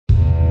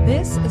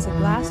This is a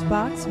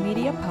Glassbox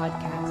Media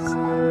podcast.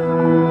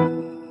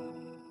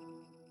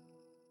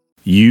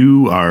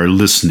 You are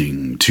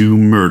listening to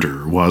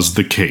Murder Was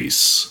the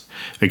Case,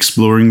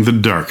 exploring the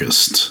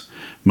darkest,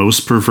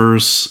 most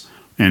perverse,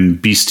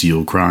 and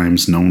bestial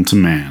crimes known to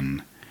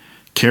man.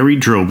 Carrie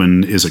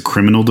Drobin is a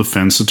criminal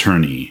defense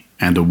attorney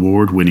and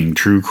award-winning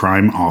true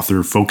crime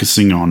author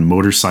focusing on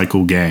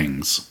motorcycle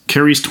gangs.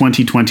 Carrie's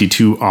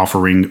 2022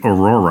 offering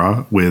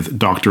Aurora with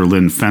Dr.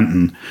 Lynn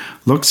Fenton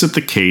looks at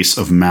the case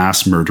of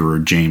mass murderer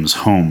James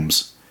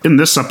Holmes. In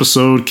this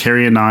episode,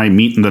 Carrie and I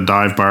meet in the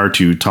dive bar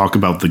to talk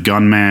about the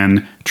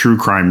gunman, true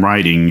crime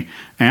writing,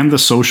 and the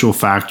social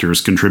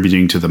factors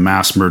contributing to the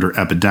mass murder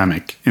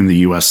epidemic in the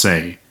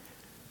USA,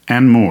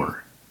 and more.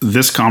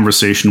 This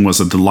conversation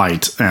was a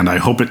delight, and I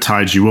hope it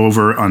tides you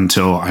over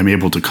until I'm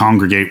able to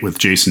congregate with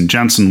Jason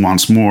Jensen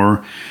once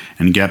more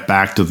and get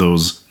back to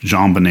those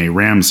JonBenet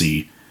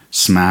Ramsey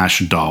smash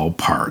doll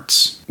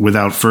parts.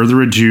 Without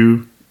further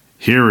ado,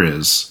 here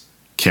is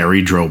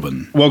Carrie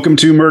Drobin. Welcome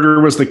to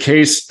Murder Was the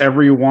Case,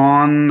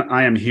 everyone.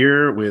 I am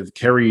here with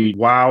Carrie.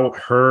 Wow,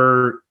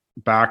 her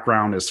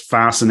background is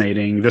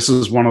fascinating. This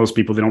is one of those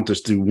people, they don't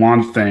just do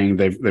one thing,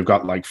 they've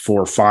got like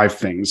 4 or 5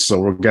 things, so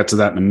we'll get to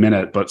that in a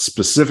minute. But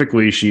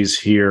specifically, she's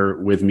here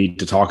with me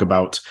to talk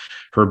about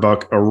her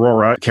book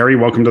Aurora. Carrie,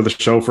 welcome to the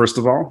show, first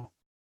of all.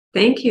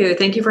 Thank you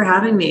for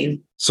having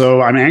me.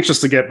 So I'm anxious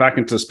to get back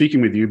into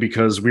speaking with you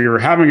because we were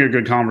having a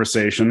good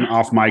conversation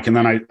off mic, and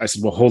then I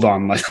said, well, hold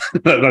on,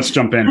 let's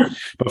jump in.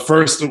 But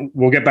first,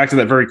 we'll get back to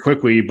that very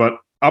quickly. But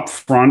up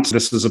front,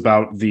 this is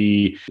about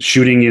the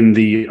shooting in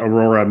the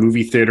Aurora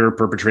movie theater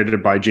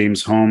perpetrated by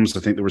James Holmes. I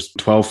think there was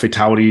 12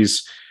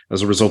 fatalities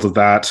as a result of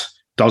that,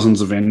 dozens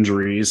of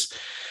injuries.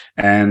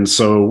 And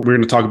so we're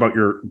going to talk about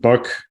your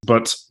book,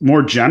 but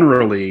more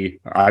generally,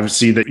 I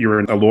see that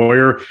you're a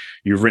lawyer.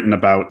 You've written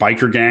about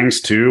biker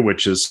gangs too,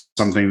 which is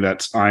something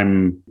that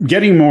I'm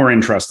getting more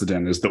interested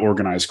in, is the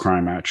organized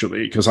crime,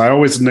 actually, because I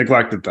always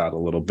neglected that a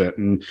little bit.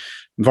 And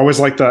I've always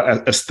liked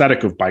the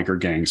aesthetic of biker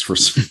gangs for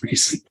some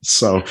reason.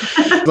 So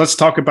let's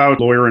talk about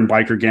lawyer and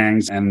biker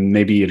gangs, and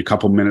maybe in a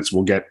couple minutes,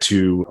 we'll get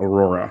to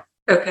Aurora.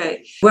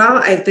 Okay.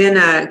 Well, I've been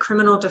a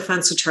criminal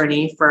defense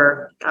attorney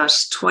for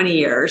 20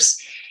 years.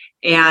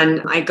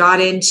 And I got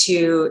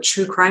into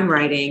true crime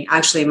writing.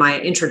 Actually,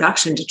 my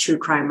introduction to true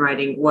crime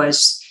writing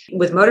was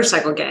with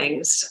motorcycle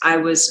gangs. I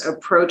was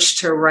approached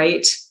to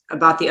write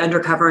about the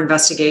undercover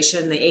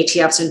investigation, the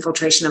ATF's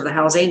infiltration of the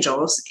Hells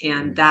Angels.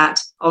 And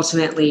that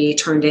ultimately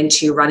turned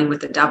into Running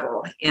with the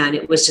Devil. And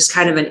it was just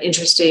kind of an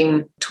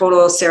interesting,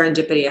 total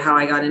serendipity of how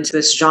I got into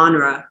this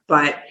genre.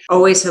 But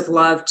always have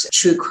loved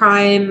true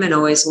crime and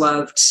always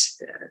loved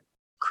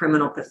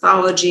criminal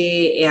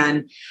pathology.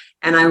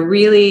 And I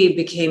really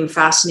became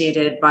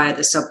fascinated by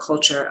the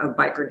subculture of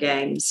biker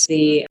gangs,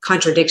 the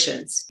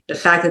contradictions, the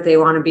fact that they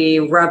want to be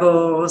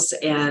rebels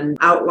and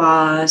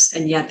outlaws,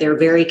 and yet they're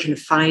very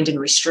confined and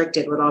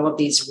restricted with all of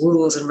these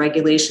rules and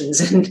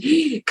regulations and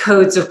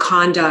codes of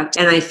conduct.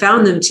 And I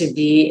found them to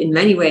be, in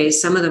many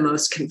ways, some of the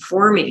most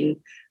conforming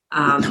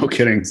no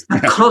kidding.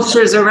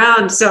 cultures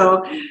around.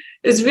 So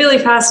it's really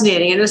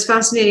fascinating. And it was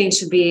fascinating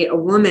to be a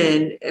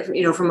woman,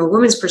 from a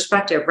woman's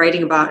perspective,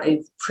 writing about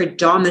a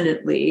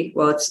predominantly,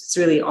 well, it's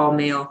really all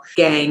male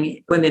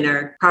gang. Women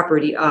are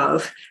property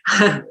of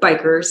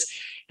bikers.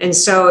 And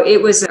so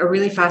it was a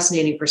really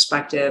fascinating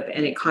perspective,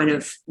 and it kind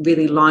of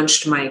really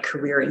launched my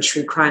career in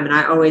true crime. And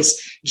I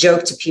always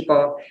joke to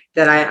people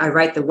that I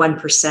write the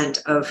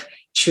 1% of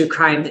true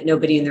crime that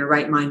nobody in their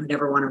right mind would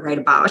ever want to write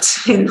about.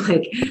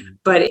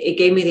 But it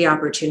gave me the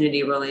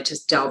opportunity really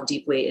to delve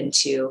deeply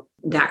into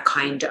that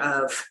kind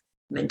of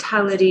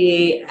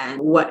mentality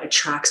and what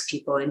attracts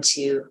people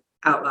into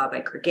outlaw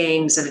biker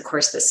gangs. And of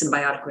course, the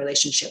symbiotic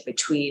relationship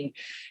between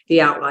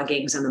the outlaw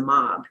gangs and the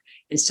mob.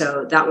 And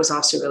so that was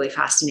also really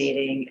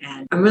fascinating.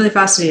 And I'm really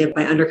fascinated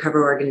by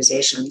undercover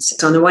organizations.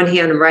 So on the one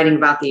hand, I'm writing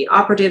about the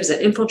operatives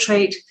that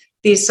infiltrate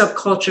these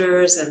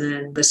subcultures and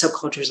then the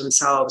subcultures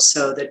themselves.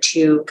 So the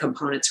two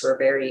components were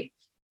very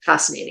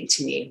fascinating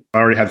to me. I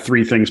already had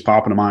 3 things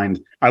pop into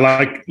mind. I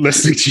like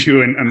listening to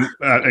you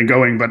and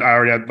going, but I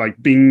already had like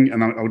Bing,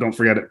 and don't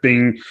forget it,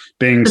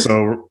 Bing.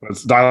 So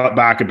let's dial it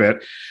back a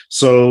bit.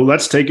 So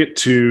let's take it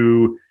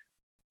to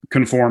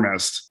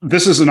conformist.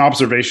 This is an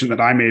observation that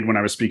I made when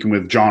I was speaking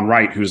with John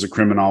Wright, who's a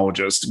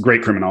criminologist,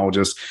 great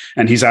criminologist,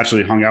 and he's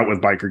actually hung out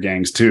with biker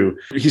gangs too.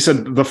 He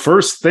said the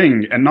first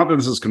thing, and not that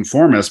this is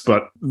conformist,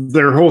 but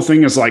their whole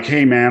thing is like,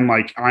 hey man,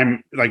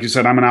 like you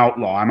said, I'm an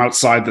outlaw, I'm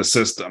outside the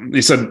system.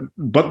 He said,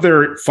 but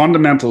their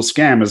fundamental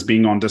scam is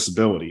being on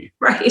disability.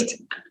 Right.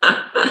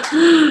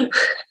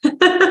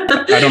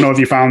 I don't know if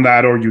you found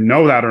that or you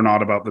know that or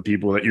not about the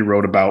people that you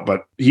wrote about,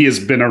 but he has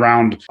been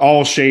around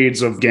all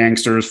shades of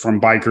gangsters,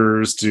 from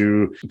bikers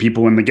to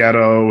people in the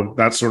ghetto,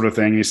 that sort of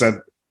thing. He said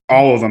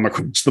all of them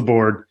across the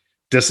board,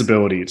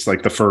 disability. It's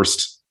like the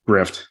first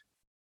grift.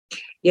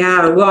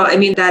 Yeah, well, I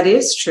mean, that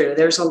is true.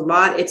 There's a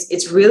lot.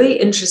 It's really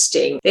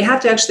interesting. They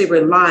have to actually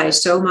rely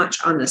so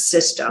much on the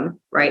system,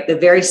 right? The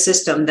very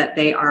system that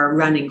they are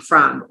running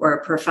from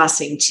or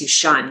professing to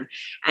shun.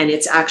 And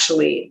it's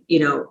actually,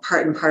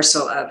 part and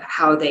parcel of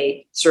how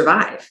they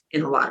survive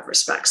in a lot of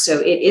respects. So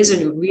it is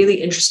a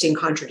really interesting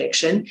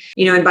contradiction,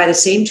 and by the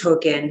same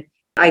token,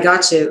 I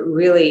got to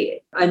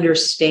really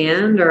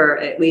understand or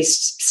at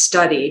least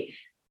study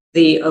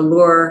the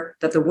allure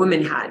that the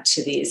woman had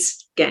to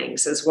these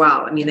gangs as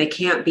well. I mean, they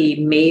can't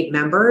be made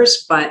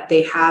members, but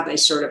they have a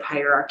sort of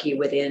hierarchy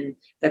within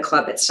the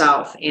club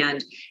itself.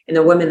 And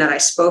the women that I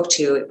spoke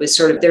to, it was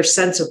sort of their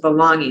sense of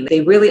belonging.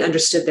 They really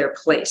understood their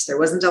place. There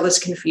wasn't all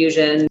this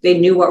confusion. They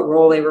knew what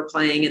role they were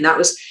playing. And that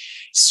was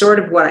sort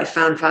of what I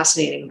found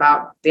fascinating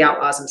about the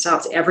outlaws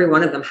themselves. Every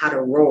one of them had a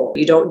role.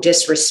 You don't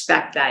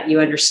disrespect that. You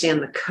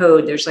understand the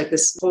code. There's like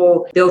this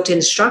whole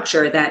built-in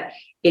structure that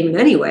in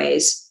many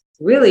ways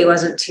really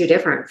wasn't too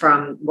different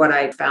from what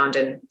I found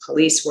in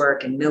police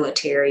work and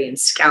military and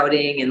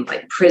scouting and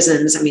like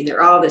prisons. I mean,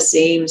 they're all the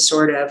same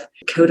sort of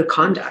code of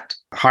conduct.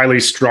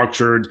 Highly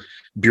structured,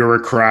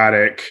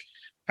 bureaucratic,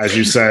 as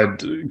you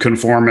said,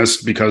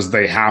 conformist because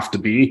they have to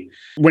be.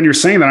 When you're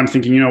saying that, I'm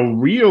thinking,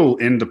 real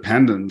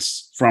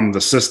independence from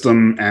the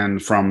system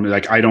and from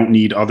like, I don't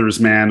need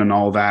others, man, and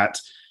all that.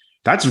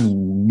 That's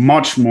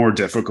much more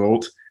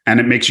difficult. And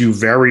it makes you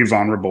very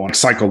vulnerable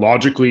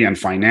psychologically and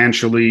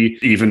financially,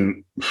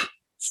 even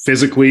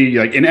physically,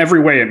 like in every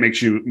way, it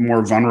makes you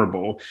more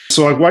vulnerable.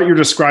 So like what you're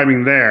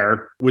describing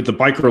there with the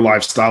biker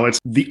lifestyle, it's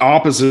the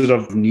opposite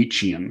of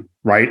Nietzschean,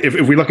 right?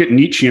 If we look at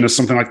Nietzschean as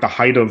something like the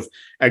height of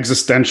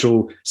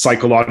existential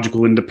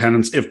psychological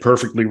independence, if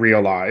perfectly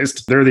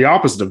realized, they're the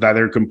opposite of that.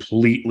 They're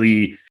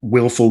completely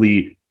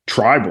willfully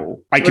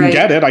tribal. I can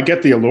get it. I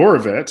get the allure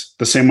of it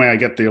the same way I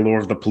get the allure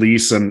of the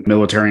police and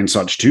military and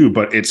such too,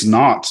 but it's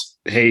not,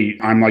 hey,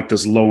 I'm like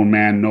this lone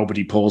man,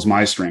 nobody pulls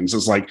my strings.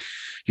 It's like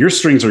your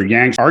strings are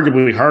yanked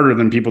arguably harder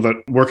than people that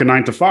work a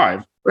 9 to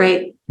 5.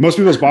 Right. Most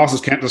people's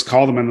bosses can't just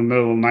call them in the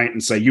middle of the night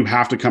and say, you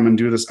have to come and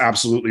do this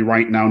absolutely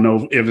right now.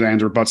 No ifs,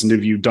 ands, or buts. And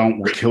if you don't,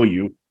 we'll kill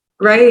you.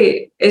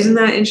 Right. Isn't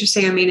that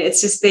interesting? I mean,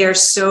 it's just they are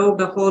so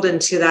beholden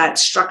to that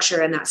structure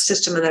and that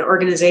system and that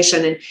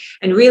organization.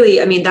 And really,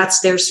 I mean,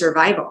 that's their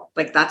survival.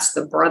 Like that's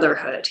the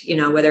brotherhood,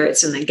 whether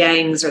it's in the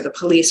gangs or the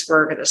police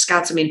work or the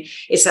scouts. I mean,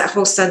 it's that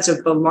whole sense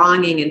of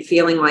belonging and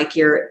feeling like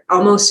you're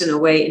almost in a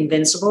way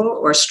invincible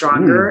or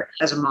stronger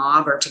as a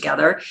mob or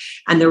together.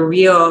 And the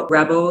real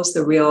rebels,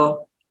 the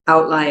real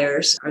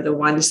outliers are the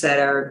ones that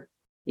are,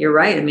 you're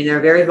right. I mean,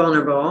 they're very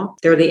vulnerable.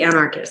 They're the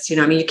anarchists.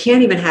 I mean, you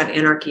can't even have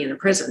anarchy in the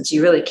prisons.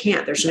 You really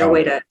can't. There's no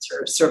way to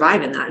sort of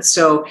survive in that.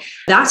 So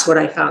that's what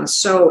I found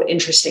so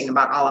interesting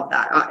about all of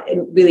that.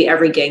 Really,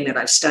 every gang that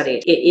I've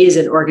studied, it is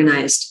an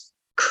organized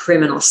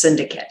criminal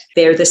syndicate.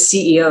 They're the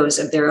CEOs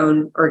of their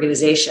own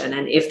organization.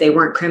 And if they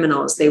weren't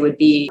criminals, they would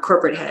be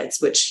corporate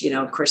heads, which,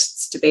 of course,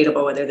 it's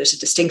debatable whether there's a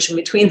distinction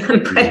between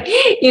them. But,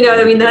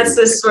 I mean, that's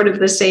the sort of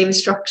the same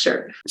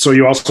structure. So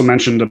you also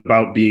mentioned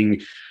about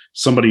being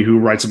somebody who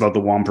writes about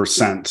the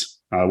 1%,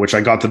 which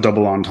I got the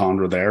double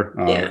entendre there,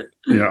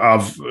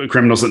 of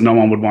criminals that no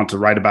one would want to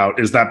write about.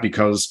 Is that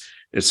because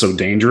it's so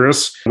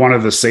dangerous? One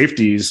of the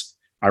safeties,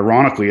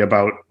 ironically,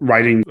 about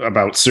writing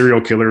about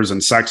serial killers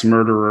and sex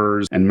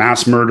murderers and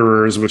mass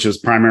murderers, which is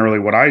primarily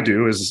what I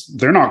do, is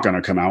they're not going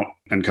to come out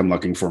and come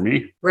looking for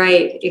me.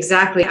 Right,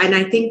 exactly. And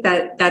I think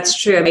that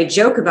that's true. I may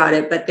joke about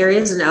it, but there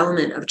is an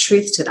element of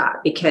truth to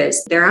that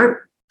because there aren't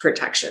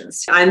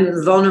protections.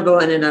 I'm vulnerable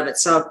in and of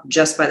itself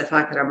just by the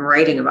fact that I'm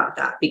writing about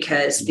that,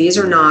 because these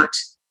are not,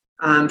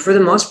 for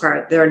the most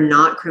part, they're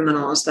not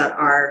criminals that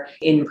are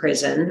in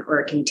prison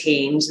or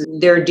contained.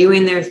 They're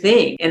doing their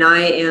thing. And I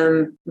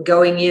am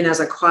going in as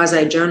a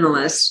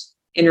quasi-journalist,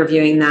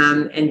 interviewing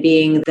them and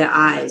being the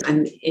eyes.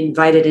 I'm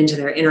invited into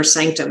their inner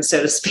sanctum,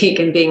 so to speak,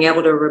 and being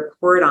able to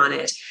report on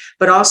it,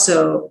 but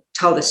also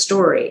tell the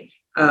story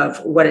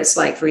of what it's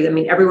like for you. I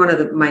mean, every one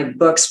of my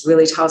books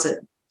really tells it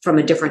from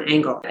a different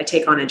angle. I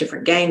take on a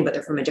different gang, but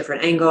they're from a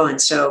different angle.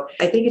 And so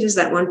I think it is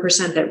that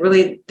 1% that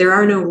really, there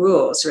are no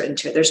rules written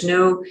to it. There's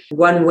no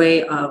one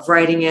way of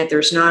writing it.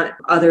 There's not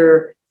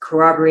other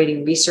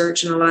corroborating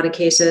research in a lot of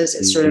cases.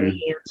 It's sort of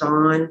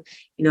hands-on,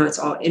 it's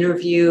all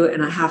interview.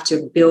 And I have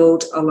to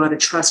build a lot of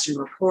trust and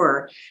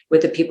rapport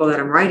with the people that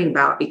I'm writing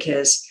about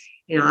because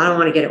I don't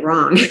want to get it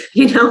wrong.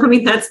 I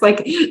mean, that's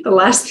like the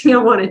last thing I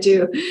want to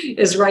do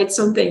is write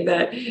something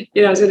that,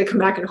 is going to come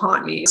back and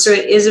haunt me. So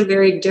it is a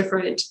very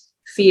different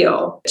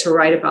feel to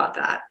write about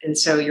that. And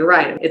so you're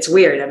right. It's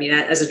weird. I mean,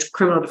 as a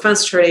criminal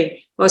defense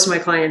attorney, most of my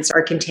clients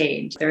are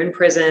contained. They're in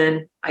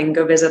prison. I can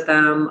go visit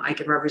them. I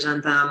can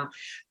represent them,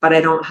 but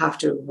I don't have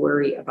to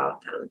worry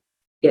about them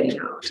getting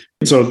out.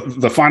 So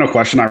the final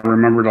question, I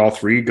remembered all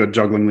three, good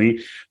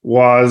jugglingly,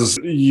 was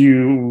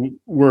you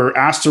were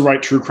asked to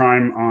write true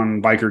crime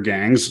on biker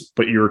gangs,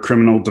 but you're a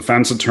criminal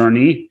defense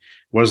attorney.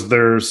 Was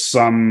there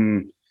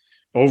some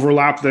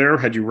overlap there?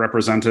 Had you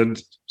represented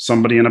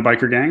somebody in a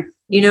biker gang?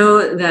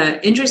 The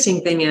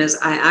interesting thing is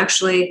I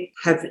actually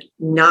have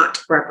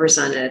not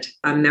represented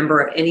a member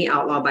of any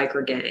outlaw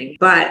biker gang,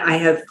 but I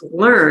have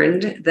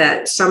learned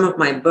that some of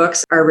my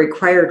books are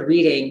required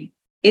reading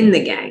in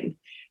the gang.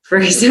 For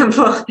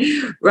example,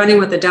 Running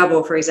with the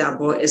Devil, for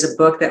example, is a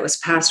book that was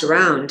passed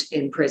around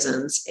in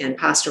prisons and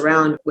passed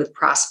around with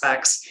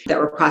prospects that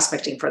were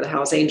prospecting for the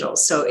Hells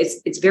Angels. So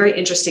it's very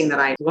interesting that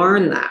I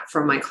learned that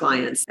from my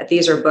clients, that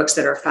these are books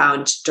that are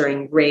found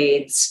during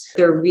raids.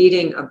 They're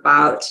reading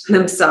about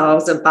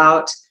themselves,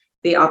 about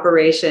the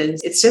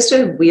operations. It's just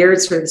a weird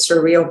sort of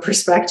surreal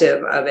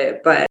perspective of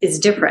it, but it's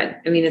different.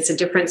 I mean, it's a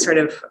different sort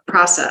of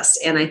process.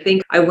 And I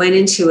think I went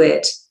into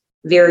it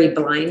very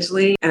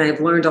blindly, and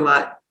I've learned a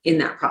lot in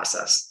that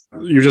process.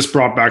 You just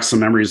brought back some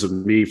memories of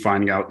me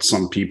finding out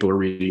some people are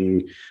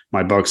reading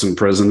my books in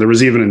prison. There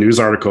was even a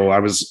news article. I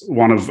was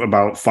one of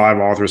about 5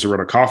 authors who wrote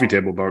a coffee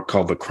table book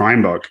called The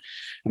Crime Book.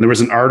 And there was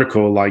an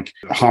article like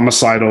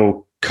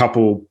homicidal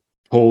couple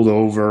pulled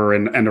over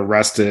and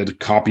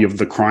arrested, copy of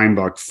The Crime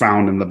Book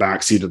found in the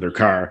backseat of their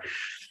car.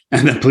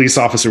 And the police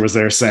officer was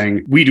there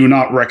saying, "We do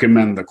not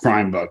recommend The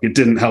Crime Book. It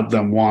didn't help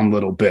them one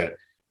little bit."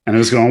 And it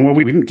was going, well,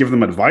 we didn't give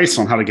them advice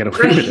on how to get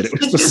away with it.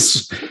 It was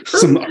just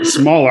some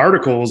small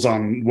articles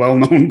on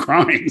well-known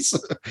crimes.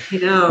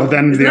 But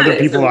then the other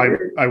people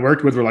I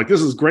worked with were like, "This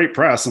is great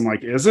press." I'm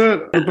like, "Is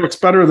it? The book's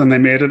better than they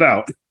made it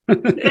out."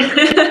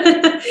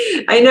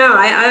 I know.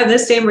 I have the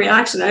same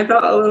reaction. I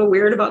felt a little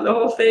weird about the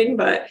whole thing,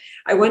 but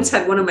I once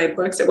had one of my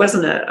books. It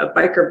wasn't a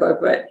biker book,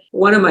 but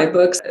one of my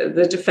books,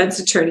 the defense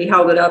attorney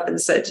held it up and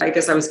said, I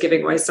guess I was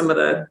giving away some of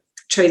the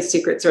trade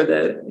secrets or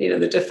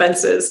the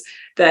defenses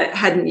that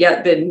hadn't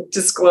yet been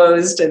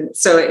disclosed. And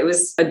so it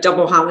was a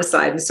double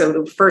homicide. And so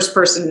the first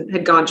person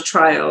had gone to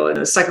trial and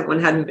the second one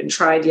hadn't been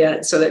tried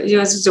yet. So that, it's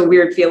just a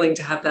weird feeling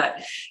to have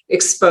that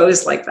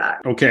exposed like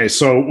that. Okay.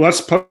 So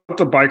let's put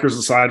the bikers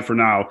aside for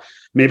now.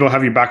 Maybe I'll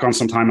have you back on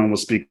sometime and we'll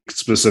speak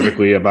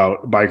specifically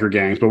about biker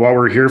gangs. But what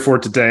we're here for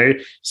today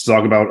is to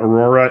talk about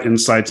Aurora: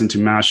 Insights into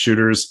Mass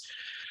Shooters.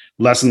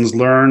 Lessons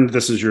Learned.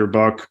 This is your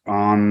book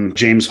on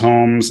James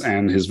Holmes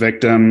and his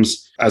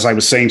victims. As I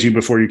was saying to you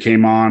before you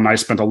came on, I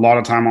spent a lot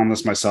of time on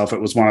this myself.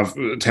 It was one of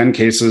 10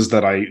 cases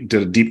that I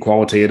did a deep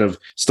qualitative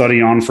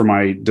study on for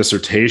my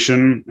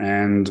dissertation.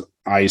 And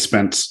I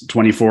spent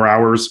 24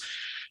 hours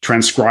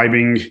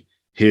transcribing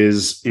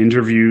his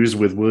interviews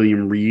with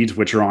William Reed,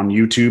 which are on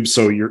YouTube.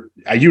 So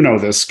you know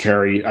this,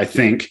 Carrie, I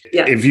think.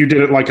 Yeah. If you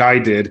did it like I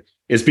did,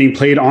 it's being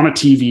played on a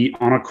TV,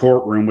 on a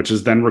courtroom, which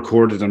is then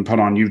recorded and put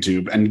on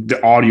YouTube. And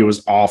the audio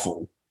is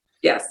awful.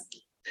 Yes,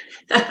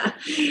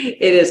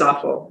 it is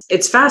awful.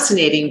 It's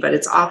fascinating, but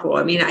it's awful.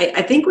 I mean,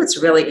 I think what's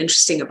really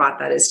interesting about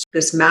that is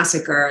this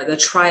massacre, the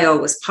trial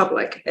was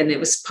public, and it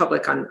was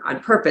public on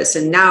purpose.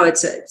 And now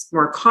it's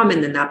more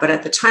common than that. But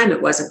at the time,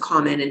 it wasn't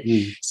common. And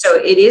so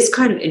it is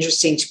kind of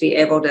interesting to be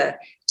able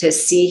to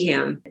see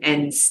him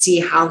and see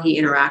how he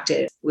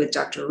interacted with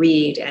Dr.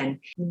 Reed and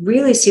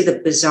really see the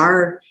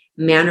bizarre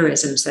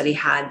mannerisms that he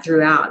had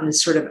throughout and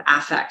sort of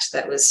affect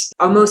that was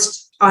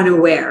almost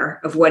unaware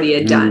of what he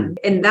had done.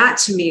 And that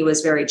to me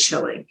was very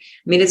chilling.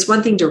 I mean, it's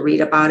one thing to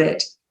read about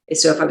it.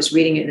 So if I was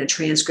reading it in a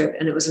transcript,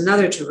 and it was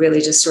another to really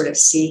just sort of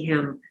see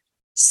him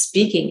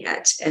speaking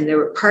it. And there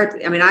were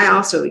I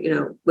also,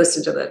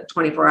 listened to the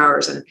 24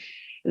 hours and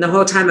the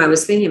whole time I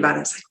was thinking about it, I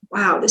was like,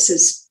 wow, this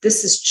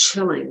is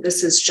chilling.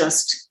 This is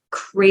just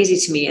crazy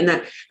to me. And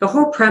that the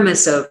whole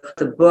premise of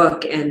the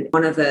book, and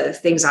one of the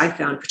things I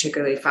found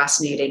particularly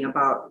fascinating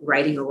about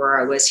writing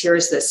Aurora was,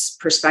 here's this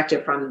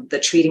perspective from the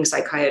treating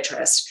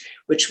psychiatrist,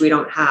 which we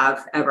don't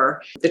have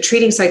ever. The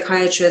treating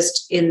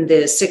psychiatrist in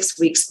the 6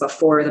 weeks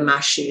before the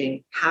mass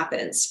shooting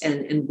happens,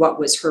 and what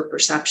was her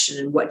perception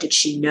and what did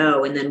she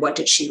know? And then what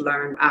did she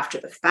learn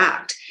after the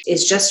fact,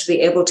 is just to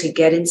be able to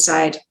get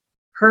inside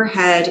her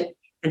head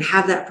and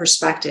have that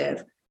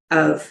perspective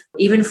of,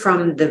 even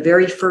from the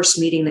very first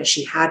meeting that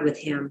she had with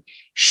him,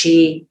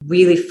 she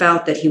really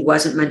felt that he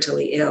wasn't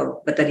mentally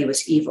ill, but that he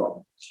was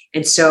evil.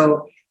 And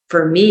so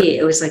for me,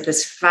 it was like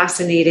this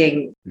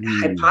fascinating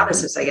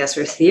hypothesis, I guess,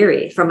 or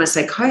theory from a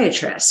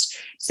psychiatrist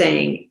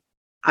saying,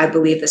 I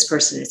believe this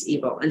person is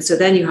evil. And so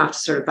then you have to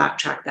sort of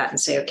backtrack that and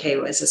say, okay,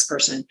 was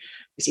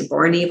he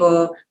born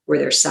evil? Were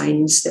there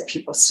signs that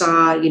people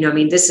saw?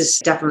 This is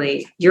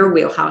definitely your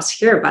wheelhouse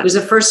here, but it was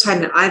the first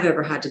time that I've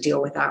ever had to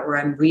deal with that, where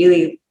I'm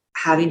really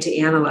having to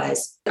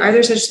analyze, are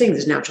there such things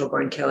as natural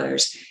born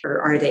killers,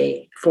 or are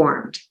they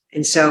formed?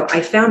 And so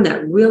I found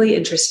that really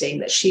interesting,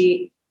 that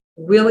she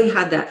really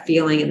had that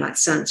feeling and that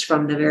sense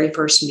from the very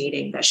first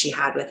meeting that she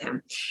had with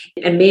him.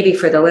 And maybe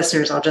for the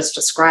listeners, I'll just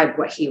describe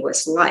what he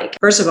was like.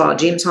 First of all,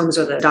 James Holmes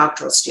was a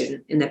doctoral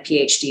student in the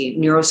PhD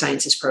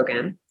neurosciences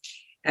program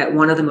at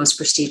one of the most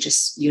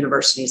prestigious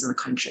universities in the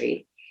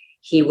country.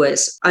 He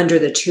was under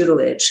the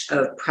tutelage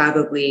of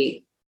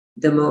probably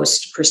the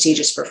most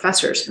prestigious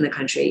professors in the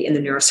country in the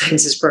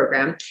neurosciences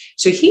program.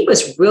 So he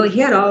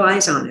had all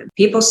eyes on him.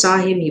 People saw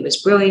him. He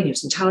was brilliant. He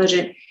was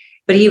intelligent,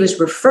 but he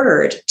was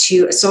referred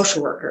to a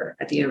social worker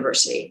at the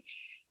university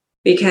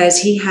because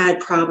he had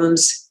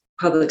problems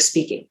public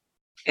speaking.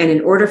 And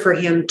in order for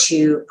him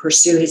to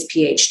pursue his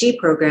PhD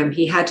program,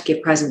 he had to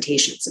give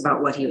presentations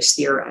about what he was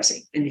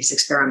theorizing in his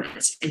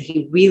experiments. And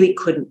he really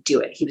couldn't do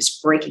it. He was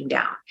breaking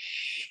down.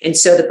 And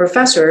so the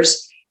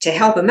professors, to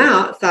help him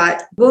out,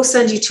 thought, we'll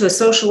send you to a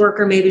social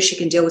worker. Maybe she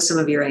can deal with some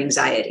of your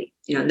anxiety.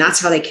 And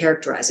that's how they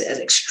characterize it, as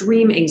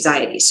extreme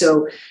anxiety.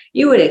 So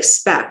you would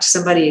expect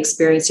somebody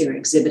experiencing or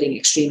exhibiting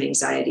extreme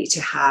anxiety to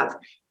have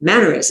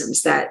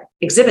mannerisms that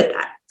exhibit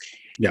that.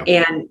 Yeah.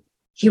 And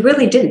he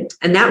really didn't.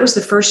 And that was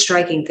the first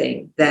striking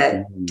thing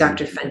that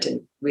Dr.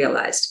 Fenton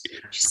realized.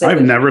 She said,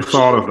 I've never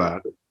thought of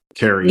that,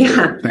 Carrie.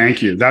 Yeah.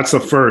 Thank you. That's the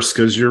first,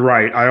 because you're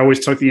right. I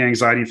always took the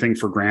anxiety thing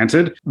for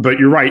granted, but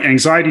you're right.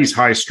 Anxiety is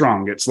high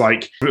strung. It's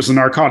like, if it's a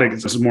narcotic,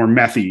 it's more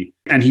methy.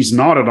 And he's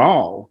not at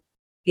all.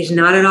 He's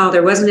not at all.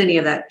 There wasn't any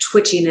of that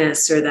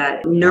twitchiness or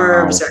that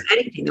nerves or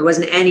anything. There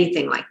wasn't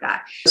anything like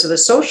that. So the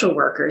social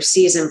worker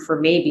sees him for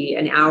maybe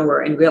an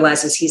hour and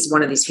realizes he's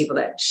one of these people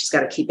that she's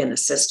got to keep in the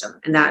system.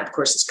 And that, of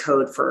course, is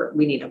code for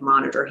we need to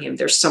monitor him.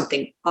 There's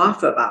something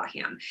off about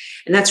him.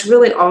 And that's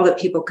really all that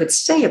people could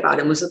say about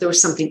him, was that there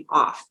was something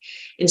off.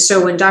 And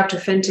so when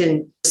Dr.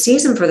 Fenton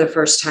sees him for the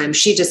first time,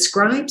 she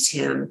describes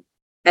him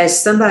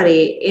as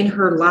somebody in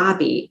her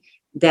lobby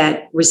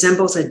that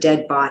resembles a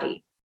dead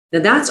body. Now,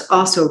 that's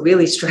also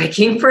really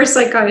striking for a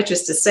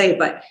psychiatrist to say,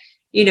 but,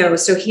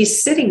 so he's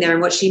sitting there.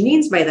 And what she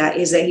means by that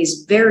is that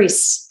he's very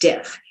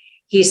stiff.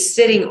 He's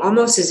sitting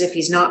almost as if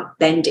he's not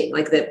bending,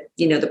 like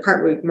the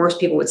part where most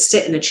people would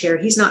sit in a chair.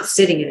 He's not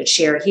sitting in a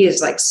chair. He is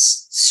like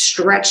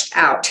stretched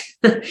out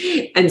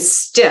and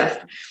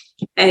stiff.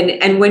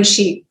 And when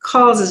she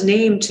calls his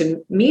name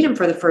to meet him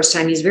for the first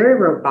time, he's very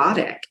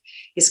robotic.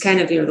 He's kind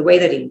of, the way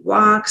that he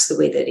walks, the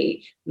way that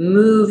he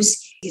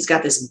moves. He's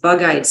got this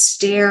bug-eyed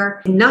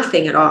stare,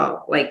 nothing at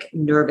all like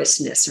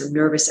nervousness or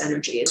nervous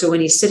energy. So when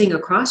he's sitting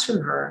across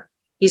from her,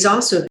 he's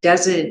also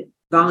doesn't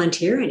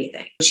volunteer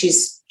anything.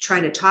 She's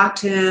trying to talk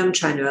to him,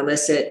 trying to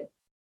elicit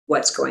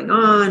what's going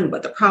on,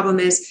 what the problem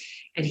is.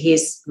 And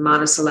he's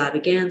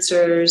monosyllabic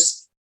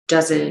answers,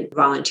 doesn't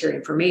volunteer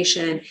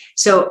information.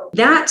 So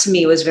that to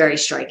me was very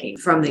striking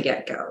from the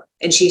get-go.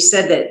 And she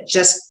said that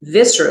just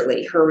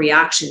viscerally, her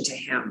reaction to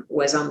him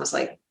was almost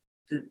like,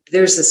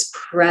 there's this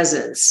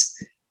presence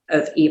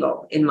of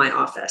evil in my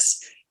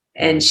office.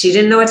 And she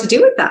didn't know what to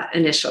do with that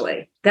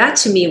initially. That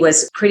to me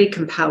was pretty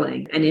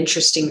compelling and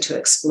interesting to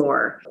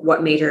explore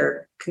what made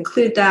her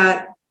conclude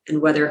that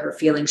and whether her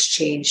feelings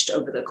changed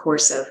over the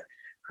course of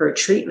her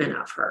treatment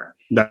of her.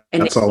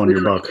 That's all in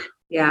your book.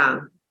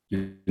 Yeah.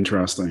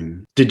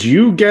 Interesting. Did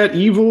you get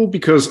evil?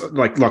 Because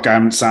look, I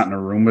haven't sat in a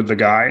room with the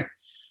guy,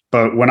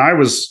 but when I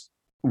was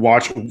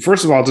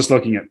first of all, just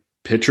looking at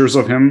pictures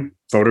of him,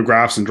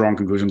 photographs, and drawing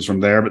conclusions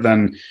from there, but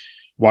then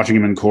watching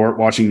him in court,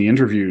 watching the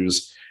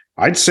interviews,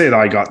 I'd say that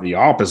I got the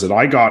opposite.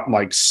 I got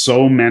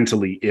so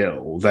mentally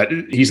ill that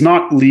he's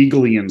not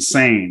legally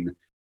insane,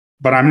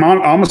 but I'm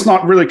almost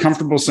not really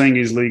comfortable saying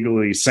he's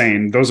legally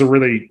sane. Those are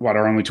really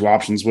our only two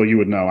options. Well, you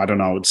would know. I don't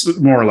know. It's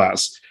more or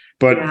less.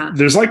 But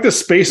there's this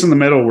space in the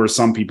middle where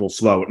some people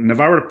float. And if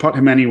I were to put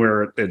him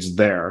anywhere, it's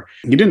there.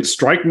 He didn't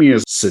strike me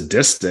as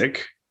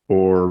sadistic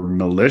or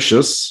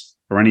malicious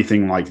or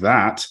anything like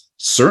that.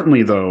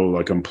 Certainly,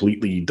 though,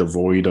 completely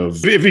devoid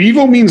of... If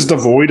evil means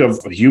devoid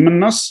of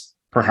humanness,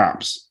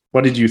 perhaps.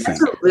 What did you think?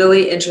 That's a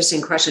really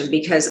interesting question,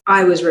 because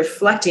I was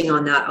reflecting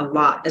on that a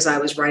lot as I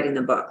was writing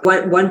the book.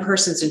 What one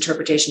person's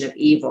interpretation of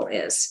evil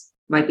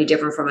might be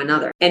different from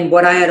another. And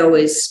what I had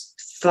always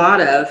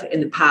thought of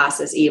in the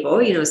past as evil,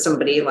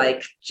 somebody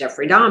like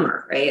Jeffrey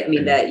Dahmer, right? I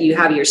mean, that you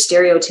have your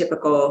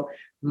stereotypical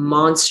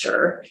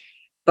monster,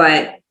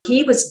 but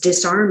he was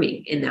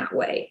disarming in that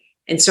way.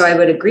 And so I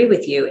would agree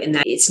with you in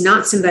that it's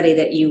not somebody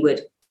that you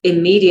would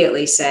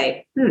immediately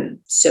say,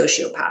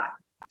 sociopath,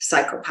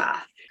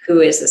 psychopath.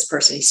 Who is this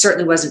person? He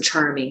certainly wasn't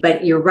charming,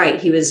 but you're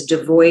right. He was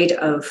devoid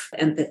of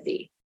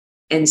empathy.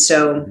 And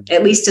so,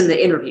 at least in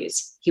the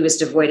interviews, he was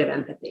devoid of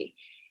empathy.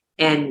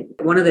 And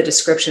one of the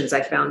descriptions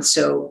I found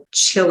so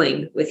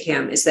chilling with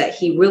him is that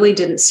he really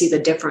didn't see the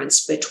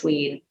difference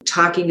between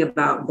talking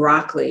about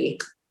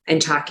broccoli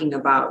and talking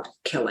about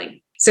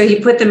killing. So he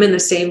put them in the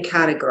same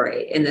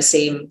category, in the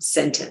same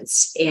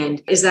sentence.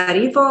 And is that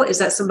evil?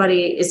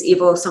 Is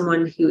evil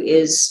someone who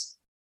is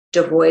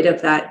devoid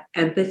of that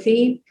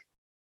empathy?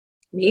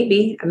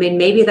 Maybe. I mean,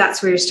 maybe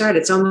that's where you start.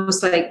 It's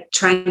almost like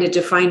trying to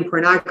define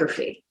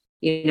pornography.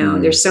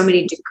 There's so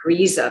many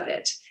degrees of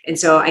it. And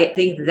so I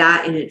think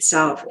that in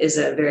itself is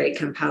a very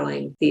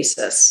compelling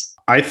thesis.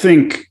 I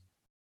think,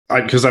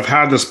 because I've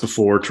had this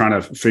before, trying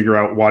to figure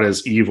out what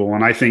is evil.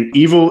 And I think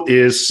evil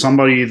is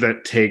somebody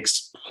that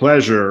takes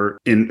pleasure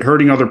in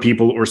hurting other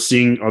people or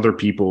seeing other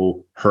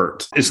people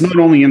hurt. It's not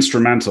only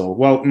instrumental.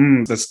 Well,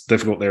 that's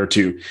difficult there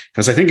too,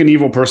 because I think an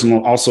evil person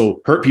will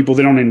also hurt people.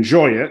 They don't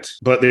enjoy it,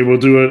 but they will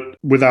do it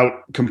without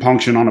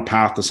compunction on a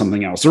path to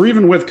something else, or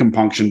even with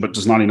compunction, but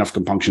just not enough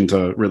compunction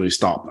to really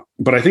stop them.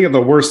 But I think at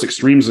the worst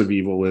extremes of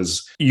evil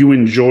is you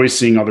enjoy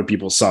seeing other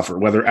people suffer,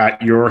 whether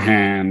at your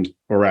hand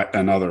or at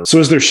another. So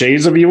is there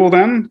shades of evil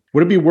then?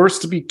 Would it be worse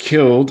to be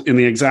killed in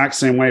the exact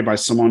same way by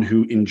someone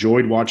who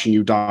enjoyed watching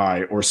you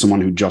die or someone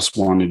who just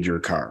wanted your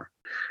car?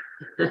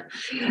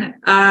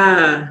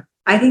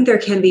 I think there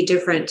can be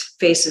different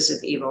faces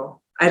of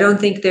evil. I don't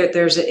think that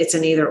it's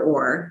an either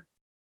or.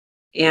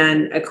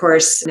 And of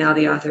course, now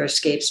the author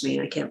escapes me,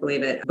 and I can't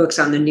believe it. Books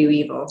on the new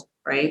evil,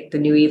 right? The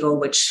new evil,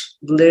 which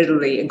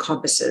literally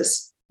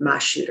encompasses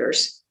mass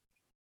shooters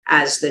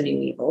as the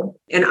new evil.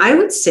 And I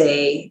would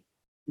say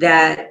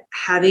that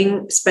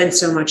having spent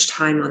so much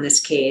time on this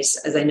case,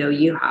 as I know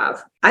you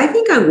have, I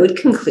think I would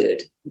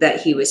conclude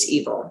that he was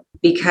evil,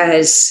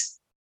 because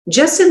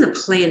just in the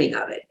planning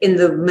of it, in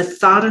the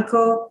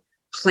methodical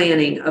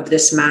planning of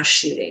this mass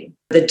shooting,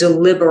 the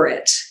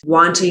deliberate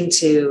wanting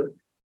to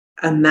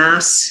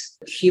amass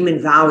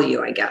human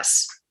value, I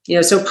guess.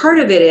 So part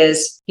of it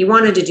is he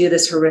wanted to do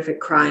this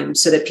horrific crime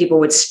so that people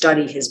would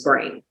study his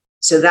brain.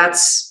 So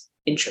that's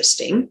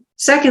interesting.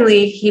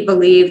 Secondly, he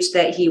believed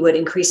that he would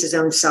increase his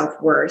own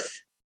self-worth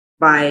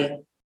by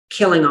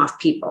killing off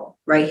people,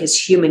 right? His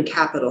human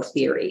capital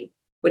theory,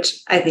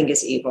 which I think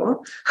is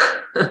evil.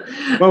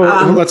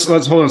 Well, let's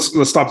hold on.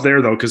 Let's stop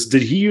there though, because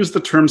did he use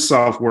the term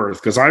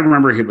self-worth? Because I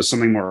remember it was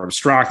something more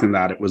abstract than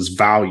that. It was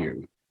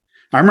value.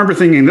 I remember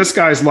thinking this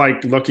guy's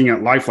like looking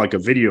at life like a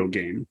video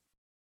game.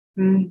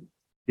 Mm.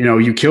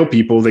 You kill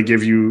people, they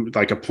give you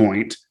like a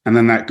point, and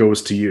then that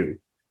goes to you.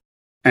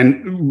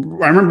 And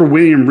I remember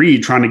William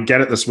Reed trying to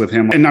get at this with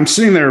him. And I'm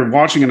sitting there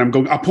watching and I'm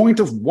going, a point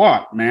of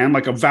what, man?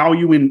 Like a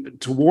value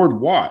toward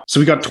what? So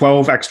he got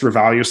 12 extra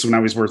value. So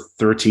now he's worth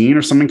 13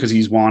 or something because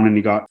he's won and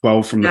he got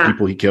 12 from the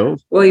people he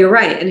killed. Well, you're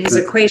right. And his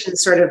equation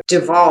sort of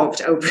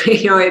devolved over,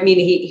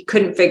 he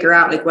couldn't figure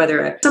out like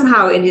whether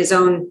somehow in his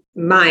own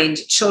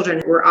mind,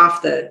 children were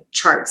off the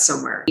charts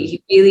somewhere.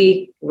 He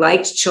really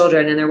liked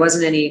children and there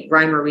wasn't any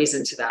rhyme or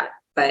reason to that.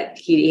 But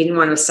he didn't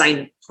want to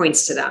assign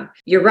points to them.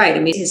 You're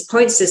right. His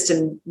point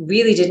system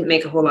really didn't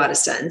make a whole lot of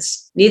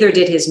sense. Neither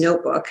did his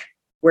notebook,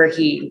 where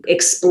he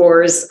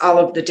explores all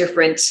of the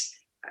different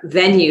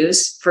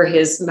venues for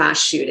his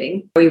mass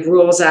shooting. He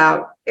rules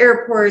out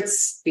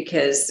airports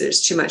because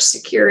there's too much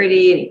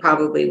security and he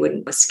probably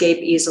wouldn't escape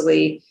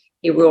easily.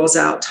 He rules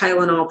out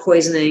Tylenol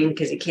poisoning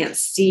because he can't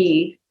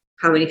see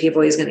how many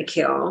people he's going to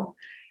kill.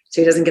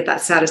 So he doesn't get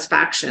that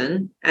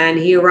satisfaction. And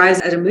he arrives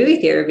at a movie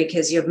theater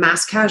because you have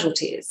mass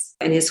casualties.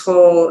 And his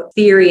whole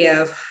theory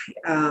of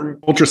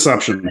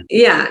ultraception.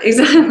 Yeah,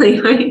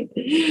 exactly. Right?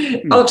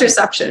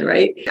 Ultraception,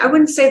 right? I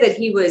wouldn't say that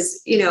he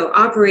was,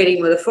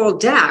 operating with a full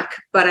deck,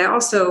 but I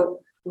also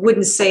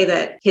wouldn't say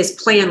that his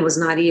plan was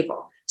not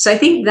evil. So I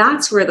think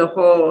that's where the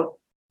whole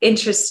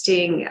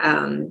interesting,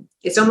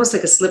 it's almost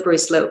like a slippery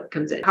slope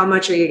comes in. How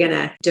much are you going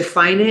to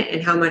define it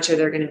and how much are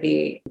there going to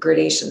be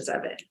gradations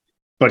of it?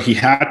 But he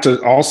had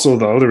to also,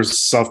 though, there was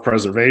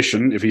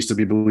self-preservation, if he's to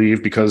be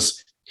believed,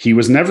 because he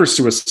was never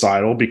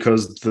suicidal,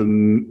 because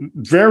the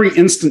very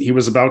instant he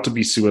was about to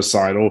be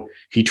suicidal,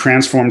 he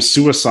transformed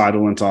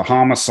suicidal into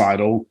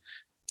homicidal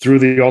through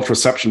the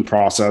ultraception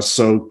process.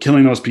 So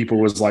killing those people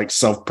was like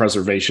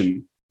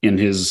self-preservation in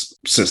his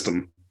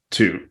system,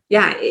 too.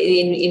 Yeah,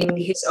 in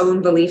his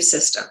own belief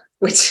system,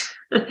 which,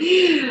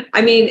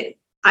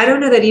 I don't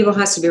know that evil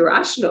has to be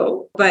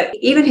rational, but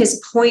even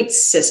his point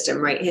system,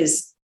 right,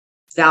 his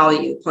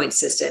value point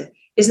system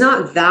is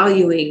not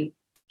valuing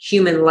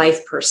human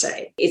life per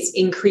se. It's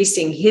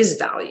increasing his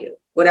value,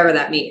 whatever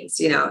that means,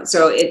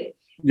 So the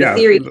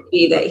theory would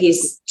be that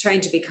he's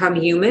trying to become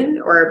human,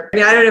 or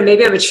I don't know,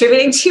 maybe I'm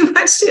attributing too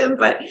much to him,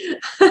 but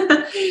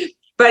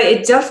but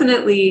it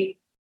definitely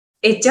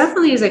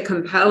is a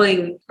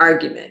compelling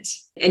argument.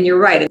 And you're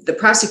right, the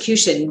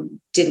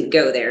prosecution didn't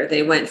go there.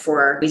 They went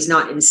for he's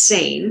not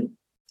insane.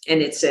 And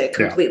it's a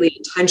completely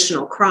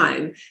intentional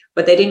crime,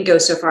 but they didn't go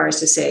so far as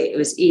to say it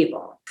was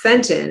evil.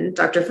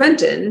 Dr.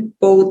 Fenton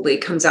boldly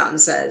comes out and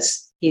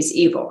says he's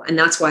evil. And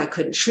that's why I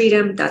couldn't treat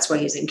him. That's why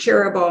he's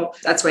incurable.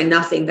 That's why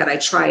nothing that I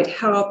tried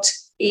helped.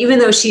 Even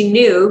though she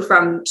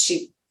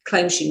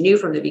claimed she knew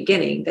from the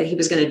beginning that he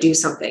was going to do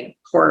something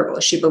horrible.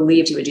 She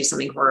believed he would do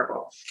something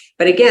horrible.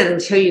 But again,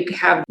 until you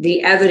have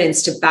the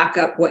evidence to back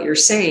up what you're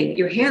saying,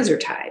 your hands are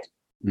tied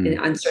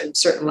on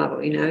certain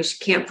level. You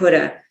can't put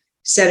a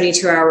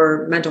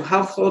 72-hour mental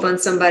health hold on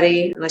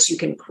somebody unless you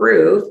can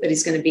prove that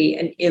he's going to be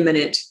an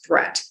imminent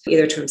threat,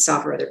 either to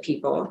himself or other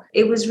people.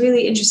 It was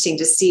really interesting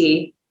to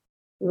see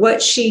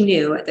what she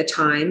knew at the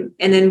time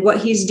and then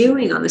what he's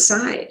doing on the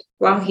side.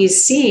 While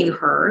he's seeing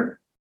her,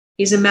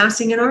 he's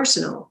amassing an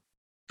arsenal.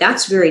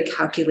 That's very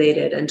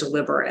calculated and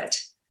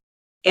deliberate.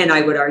 And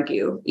I would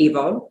argue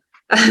evil,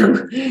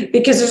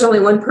 because there's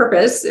only one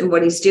purpose in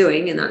what he's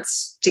doing, and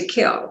that's to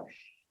kill.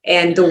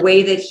 And the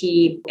way that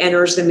he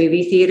enters the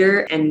movie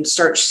theater and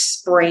starts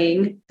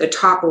spraying the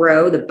top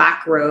row, the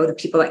back row, the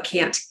people that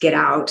can't get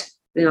out,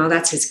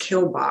 that's his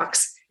kill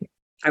box.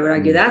 I would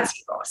argue that's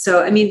evil.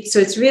 So,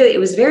 it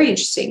was very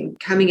interesting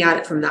coming at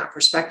it from that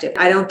perspective.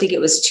 I don't think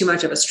it was too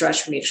much of a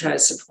stretch for me to try to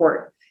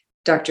support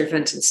Dr.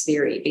 Fenton's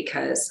theory,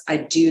 because I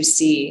do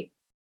see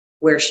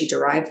where she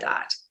derived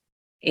that.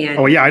 And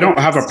I don't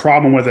have a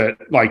problem with it,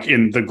 like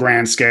in the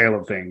grand scale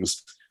of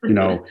things.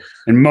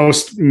 in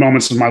most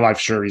moments of my life,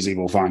 sure, he's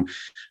evil, fine.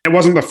 It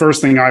wasn't the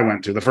first thing I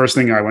went to. The first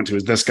thing I went to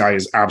is this guy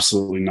is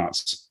absolutely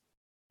nuts.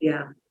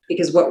 Yeah.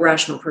 Because what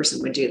rational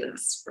person would do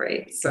this,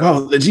 right? So,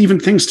 well, there's even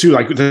things too.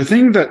 Like the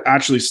thing that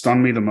actually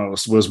stunned me the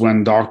most was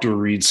when Dr.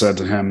 Reed said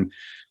to him,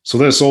 so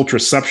this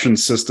ultraception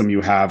system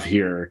you have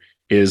here,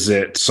 is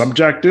it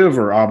subjective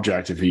or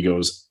objective? He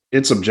goes,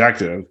 it's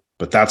objective,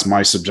 but that's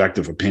my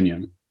subjective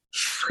opinion.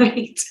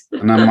 Right.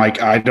 And I'm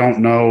like, I don't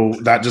know.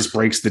 That just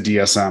breaks the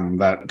DSM.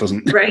 That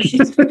doesn't. Right.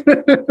 Is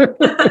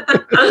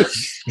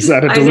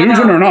that a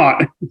delusion or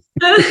not?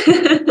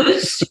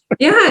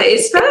 Yeah,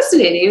 it's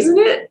fascinating, isn't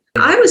it?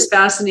 I was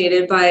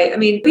fascinated by,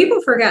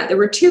 people forget there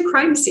were two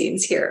crime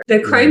scenes here. The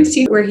crime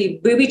scene where he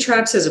booby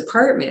traps his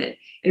apartment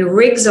and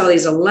rigs all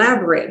these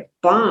elaborate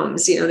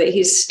bombs, that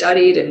he's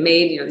studied and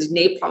made, these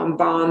napalm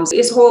bombs.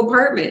 His whole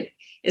apartment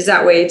is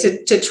that way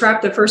to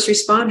trap the first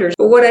responders.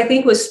 But what I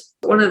think was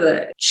one of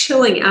the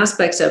chilling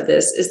aspects of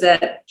this is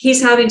that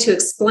he's having to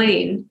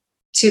explain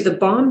to the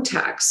bomb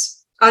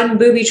techs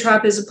unbooby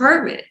trap his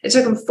apartment. It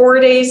took him 4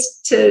 days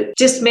to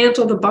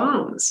dismantle the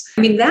bombs.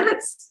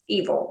 That's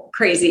evil,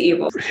 crazy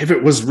evil. If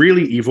it was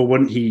really evil,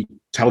 wouldn't he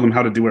tell them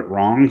how to do it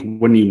wrong?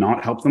 Wouldn't he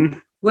not help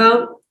them?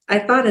 Well, I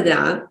thought of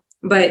that.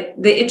 But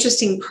the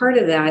interesting part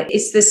of that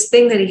is this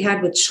thing that he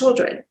had with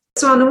children.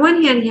 So on the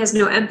one hand, he has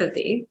no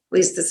empathy. At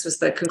least this was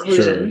the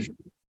conclusion. Sure.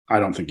 I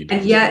don't think he does.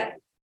 And yet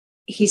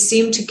he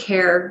seemed to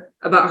care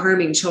about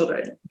harming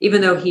children, even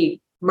though he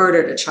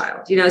murdered a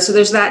child. So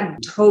there's that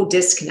whole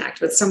disconnect,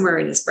 but somewhere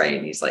in his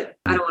brain, he's like,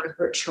 I don't want to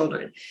hurt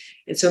children.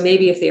 And so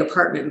maybe if the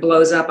apartment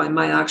blows up, I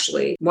might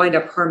actually wind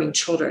up harming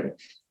children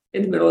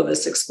in the middle of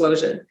this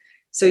explosion.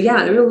 So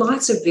yeah, there are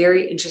lots of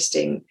very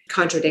interesting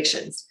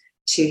contradictions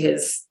to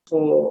his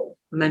whole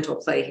mental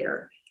play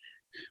here.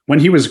 When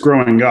he was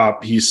growing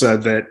up, he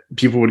said that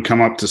people would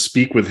come up to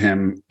speak with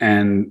him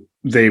and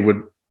they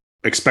would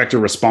expect a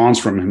response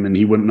from him and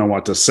he wouldn't know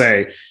what to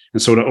say.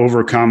 And so to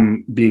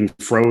overcome being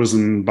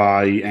frozen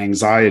by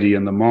anxiety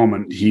in the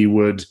moment,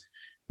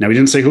 now he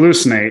didn't say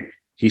hallucinate.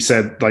 He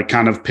said like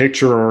kind of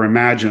picture or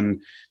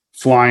imagine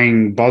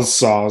flying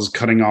buzzsaws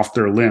cutting off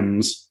their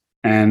limbs.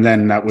 And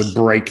then that would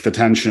break the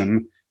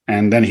tension.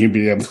 And then he'd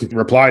be able to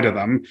reply to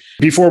them.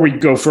 Before we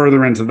go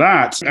further into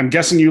that, I'm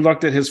guessing you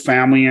looked at his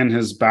family and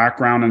his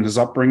background and his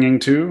upbringing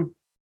too?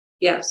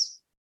 Yes.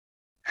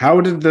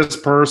 How did this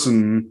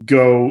person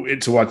go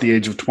into the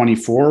age of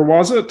 24,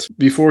 was it,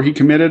 before he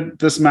committed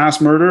this mass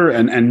murder?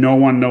 And no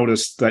one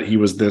noticed that he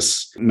was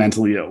this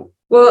mentally ill?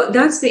 Well,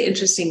 that's the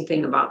interesting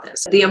thing about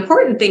this. The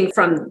important thing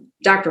from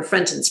Dr.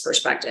 Fenton's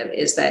perspective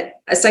is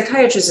that a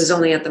psychiatrist is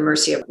only at the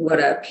mercy of what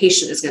a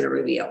patient is going to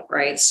reveal,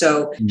 right?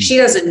 So she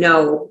doesn't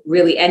know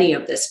really any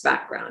of this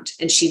background,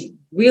 and she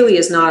really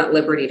is not at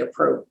liberty to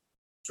probe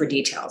for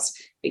details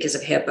because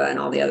of HIPAA and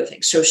all the other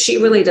things. So she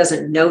really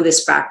doesn't know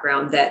this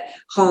background that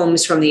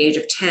Holmes from the age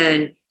of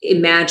 10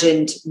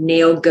 imagined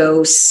nail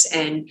ghosts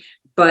and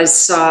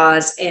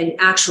buzzsaws and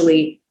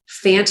actually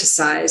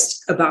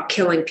fantasized about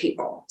killing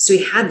people. So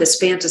he had this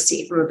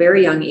fantasy from a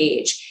very young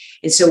age.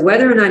 And so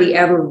whether or not he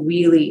ever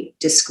really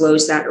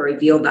disclosed that or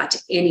revealed that to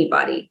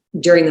anybody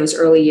during those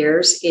early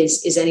years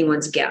is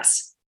anyone's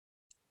guess.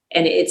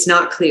 And it's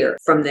not clear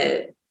from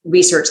the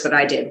research that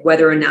I did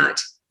whether or not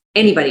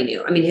anybody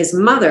knew. His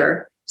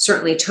mother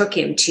certainly took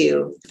him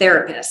to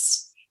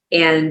therapists.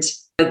 And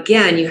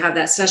again, you have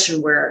that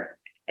session where,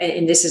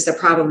 and this is the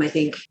problem I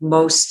think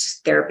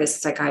most therapists,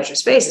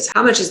 psychiatrists face, is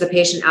how much is the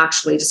patient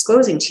actually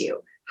disclosing to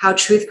you? How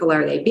truthful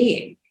are they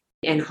being?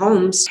 And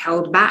Holmes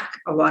held back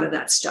a lot of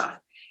that stuff.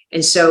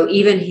 And so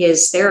even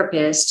his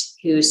therapist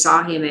who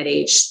saw him at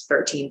age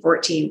 13,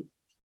 14,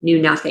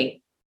 knew nothing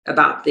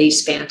about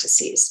these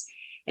fantasies.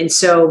 And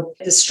so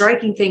the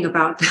striking thing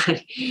about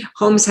that,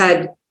 Holmes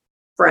had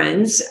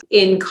friends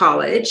in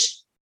college,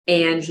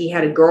 and he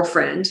had a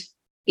girlfriend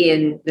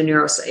in the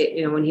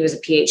when he was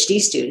a PhD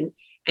student.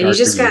 And you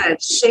just got to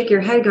shake your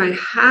head going,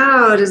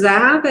 how does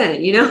that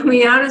happen?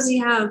 How does he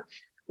have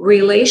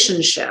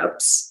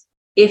relationships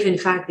if in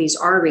fact these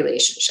are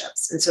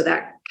relationships? And so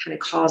that kind of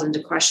calls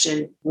into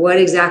question, what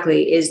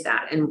exactly is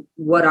that? And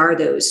what are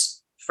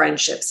those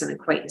friendships and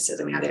acquaintances?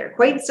 Are they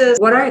acquaintances?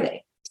 What are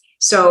they?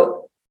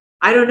 So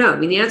I don't know.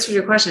 The answer to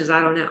your question is,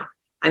 I don't know.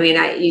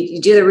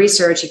 You do the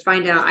research,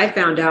 I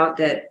found out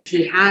that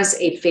he has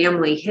a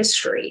family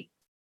history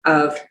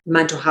of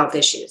mental health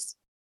issues.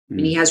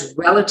 And he has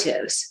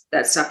relatives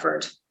that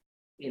suffered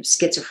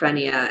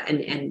schizophrenia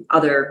and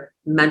other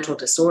mental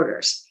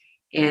disorders.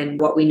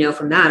 And what we know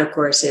from that, of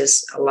course,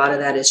 is a lot of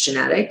that is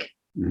genetic.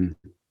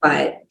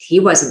 But he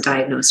wasn't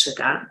diagnosed with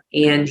that.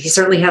 And he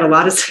certainly had a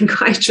lot of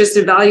psychiatrists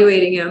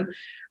evaluating him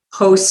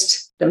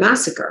post the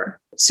massacre.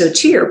 So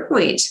to your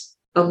point,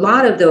 a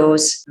lot of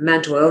those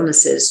mental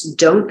illnesses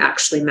don't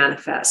actually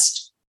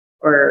manifest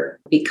or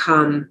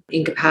become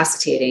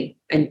incapacitating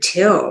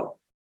until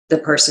the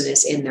person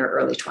is in their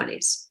early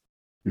 20s.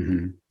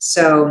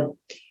 So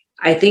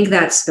I think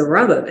that's the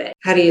rub of it.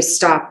 How do you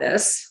stop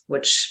this?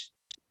 Which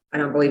I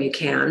don't believe you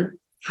can.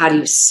 How do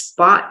you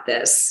spot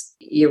this?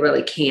 You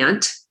really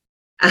can't.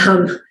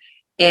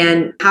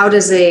 And how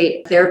does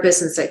a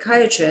therapist and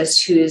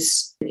psychiatrist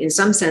who's in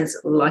some sense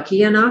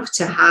lucky enough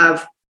to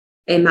have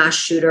a mass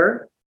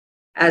shooter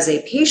as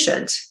a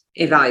patient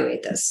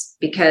evaluate this?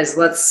 Because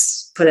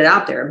let's put it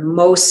out there,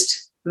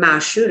 most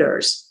mass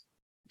shooters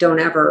don't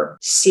ever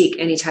seek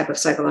any type of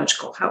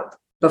psychological help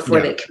before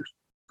they commit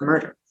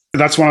murder.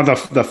 That's one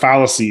of the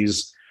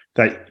fallacies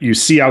that you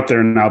see out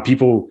there now.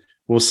 People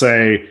will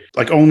say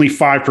like only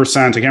 5%,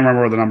 I can't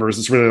remember what the number is.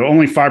 It's really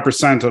only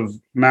 5% of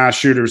mass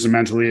shooters are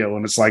mentally ill.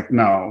 And it's like,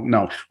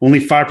 no, only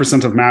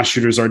 5% of mass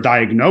shooters are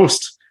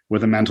diagnosed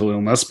with a mental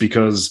illness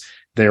because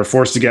they are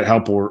forced to get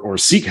help or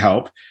seek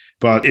help.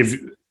 But if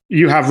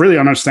you have really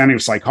an understanding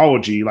of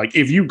psychology, like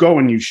if you go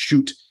and you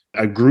shoot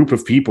a group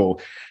of people,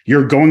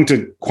 you're going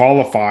to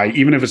qualify,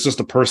 even if it's just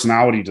a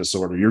personality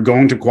disorder, you're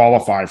going to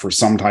qualify for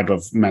some type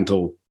of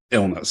mental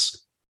illness.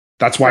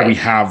 That's why we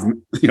have,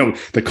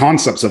 the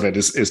concepts of it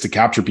is to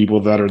capture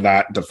people that are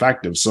that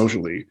defective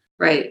socially.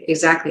 Right,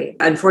 exactly.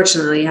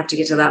 Unfortunately, you have to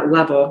get to that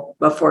level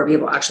before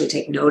people actually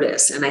take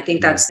notice. And I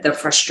think that's the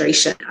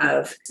frustration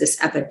of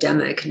this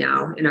epidemic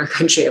now in our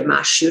country of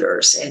mass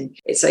shooters. And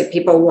it's like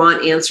people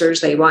want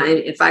answers.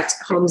 In fact,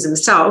 Holmes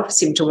himself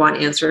seemed to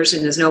want answers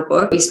in his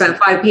notebook. He spent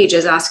 5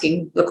 pages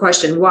asking the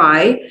question,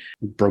 why?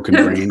 Broken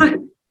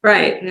brain.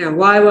 Right. Yeah.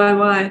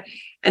 Why?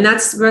 And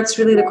that's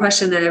really the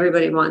question that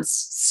everybody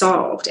wants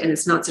solved. And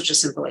it's not such a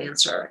simple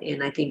answer.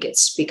 And I think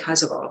it's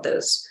because of all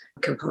those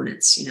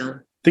components, I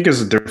think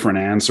is a different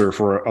answer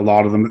for a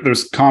lot of them.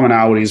 There's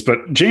commonalities,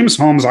 but James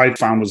Holmes I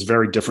found was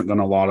very different than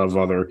a lot of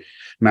other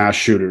mass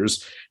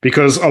shooters,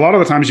 because a lot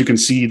of the times you can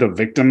see the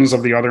victims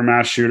of the other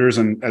mass shooters,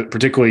 and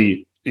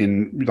particularly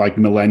in like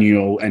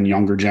millennial and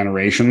younger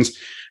generations,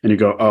 and you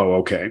go, oh,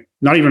 okay.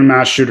 Not even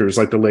mass shooters,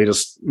 like the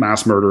latest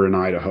mass murder in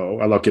Idaho.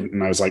 I look at it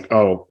and I was like,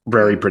 oh,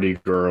 very pretty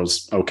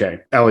girls. Okay.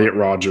 Elliot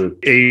Rodger,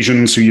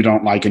 Asians who you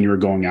don't like and you're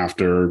going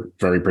after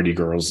very pretty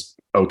girls.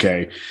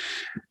 Okay.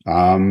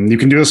 You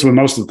can do this with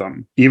most of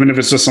them, even if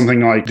it's just something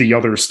like the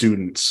other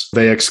students.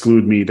 They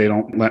exclude me. They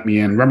don't let me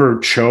in. Remember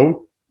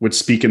Cho would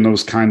speak in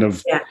those kind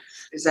of... Yeah,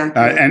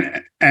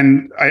 exactly.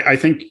 And I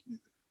think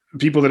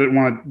people that didn't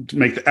want to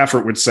make the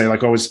effort would say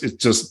like, oh, it's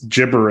just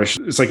gibberish.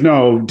 It's like,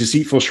 no,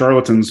 deceitful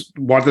charlatans.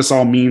 What this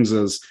all means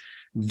is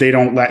they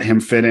don't let him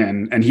fit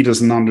in, and he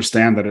doesn't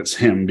understand that it's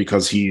him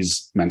because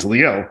he's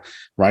mentally ill,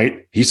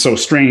 right? He's so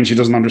strange. He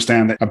doesn't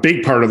understand that a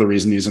big part of the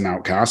reason he's an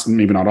outcast, and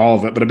maybe not all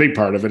of it, but a big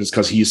part of it is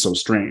because he's so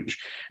strange.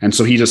 And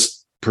so he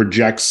just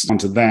projects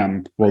onto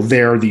them, well,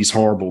 they're these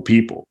horrible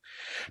people.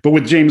 But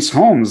with James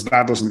Holmes,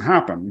 that doesn't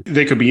happen.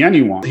 They could be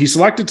anyone. He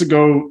selected to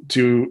go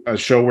to a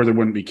show where there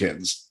wouldn't be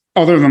kids.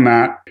 Other than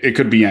that, it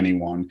could be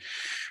anyone.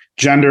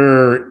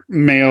 Gender,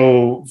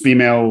 male,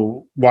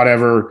 female,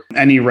 whatever,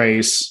 any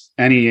race,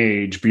 any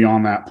age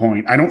beyond that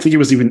point. I don't think he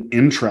was even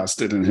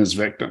interested in his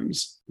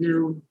victims.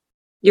 No,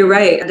 you're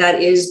right.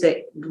 That is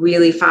the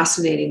really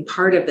fascinating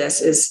part of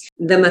this, is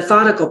the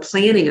methodical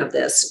planning of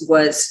this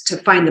was to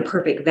find the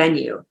perfect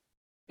venue.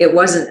 It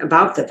wasn't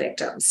about the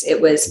victims. It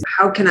was,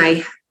 how can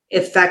I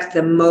effect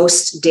the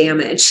most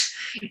damage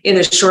in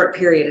a short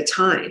period of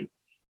time?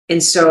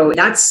 And so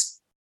that's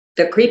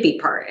the creepy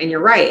part. And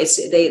you're right.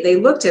 They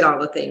looked at all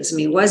the things. I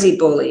mean, was he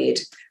bullied?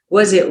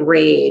 Was it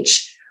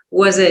rage?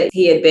 Was it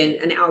he had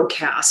been an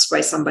outcast by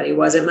somebody?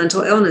 Was it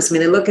mental illness? I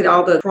mean, they look at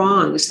all the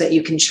prongs that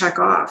you can check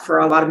off for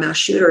a lot of mass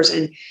shooters,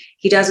 and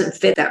he doesn't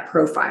fit that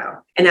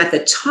profile. And at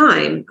the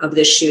time of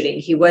this shooting,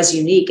 he was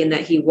unique in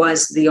that he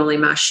was the only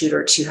mass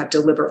shooter to have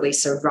deliberately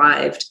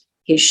survived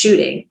his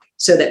shooting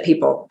so that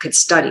people could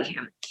study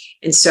him.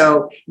 And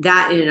so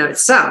that in and of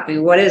itself, I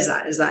mean, what is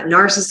that? Is that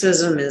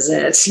narcissism? Is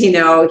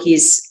it,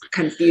 he's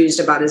confused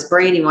about his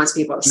brain. He wants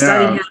people to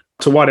study him.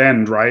 To what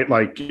end, right?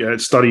 Like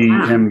study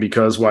him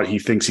because he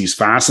thinks he's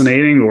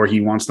fascinating, or he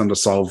wants them to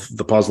solve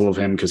the puzzle of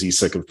him because he's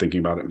sick of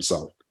thinking about it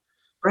himself.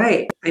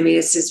 Right. I mean,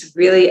 it's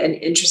really an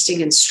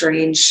interesting and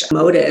strange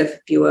motive,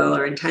 if you will,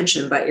 or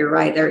intention, but you're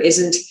right. There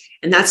isn't.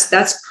 And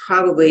that's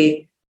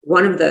probably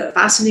one of the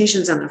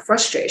fascinations and the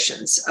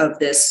frustrations of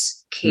this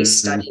case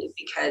study,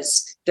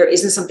 because there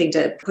isn't something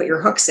to put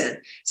your hooks in.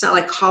 It's not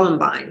like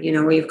Columbine,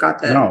 where you've got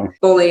the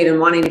bullied and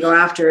wanting to go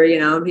after,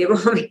 people,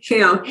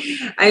 Columbine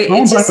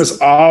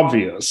was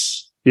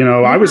obvious.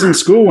 I was in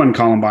school when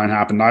Columbine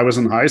happened. I was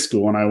in high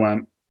school and I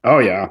went, oh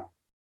yeah,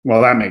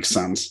 well, that makes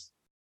sense.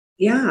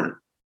 Yeah.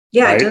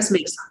 Yeah, right? It does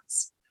make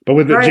sense. But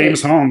with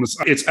James Holmes,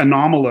 it's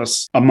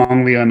anomalous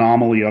among the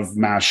anomaly of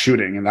mass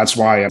shooting. And that's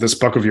why this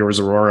book of yours,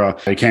 Aurora,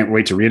 I can't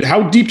wait to read it.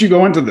 How deep do you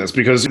go into this?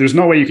 Because there's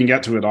no way you can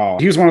get to it all.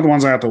 He was one of the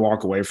ones I had to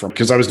walk away from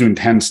because I was doing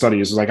 10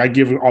 studies. It's like I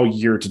give all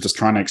year to just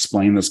trying to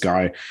explain this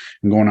guy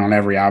and going on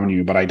every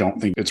avenue, but I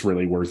don't think it's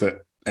really worth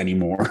it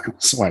anymore.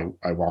 So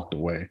I walked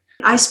away.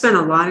 I spent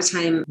a lot of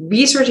time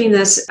researching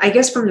this, I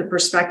guess, from the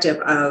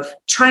perspective of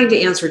trying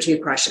to answer 2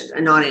 questions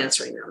and not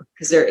answering them,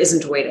 because there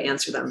isn't a way to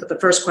answer them. But the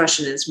first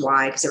question is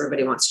why, because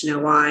everybody wants to know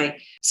why.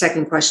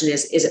 Second question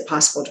is it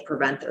possible to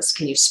prevent this?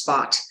 Can you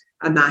spot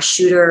a mass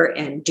shooter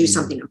and do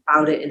something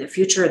about it in the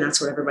future. And that's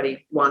what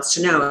everybody wants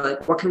to know.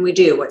 Like, what can we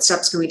do? What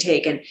steps can we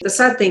take? And the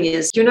sad thing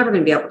is you're never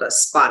going to be able to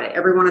spot it.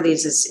 Every one of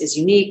these is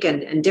unique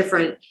and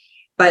different.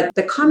 But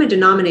the common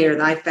denominator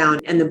that I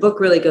found, and the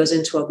book really goes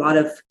into a lot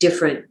of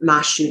different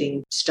mass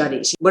shooting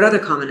studies. What are the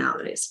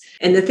commonalities?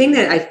 And the thing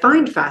that I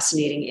find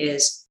fascinating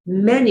is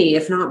many,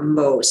 if not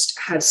most,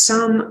 have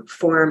some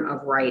form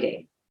of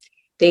writing.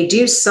 They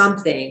do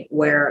something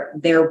where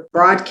they're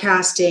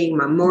broadcasting,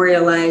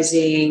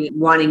 memorializing,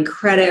 wanting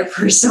credit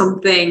for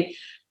something,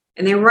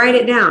 and they write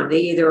it down.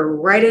 They either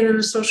write it in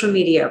a social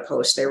media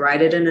post, they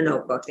write it in a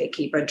notebook, they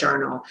keep a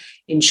journal.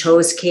 In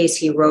Cho's case,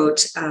 he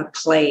wrote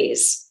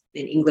plays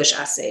and English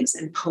essays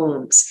and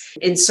poems.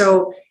 And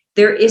so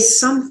there is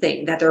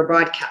something that they're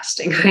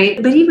broadcasting,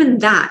 right? But even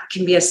that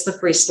can be a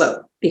slippery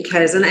slope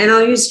because, and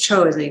I'll use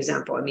Cho as an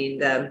example. I mean,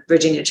 the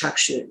Virginia Tech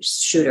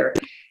shooter.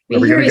 Are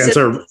we going to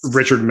answer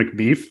Richard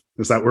McBeef?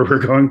 Is that where we're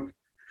going?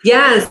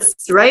 Yes,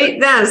 right?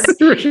 Yes.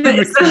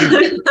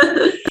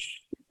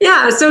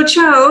 Yeah. So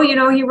Cho,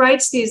 he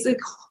writes these like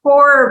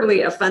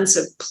horribly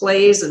offensive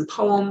plays and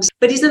poems,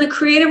 but he's in a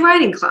creative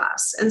writing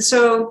class. And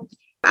so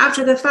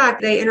after the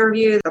fact, they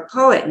interview the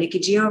poet, Nikki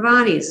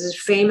Giovanni, this is a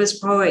famous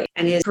poet,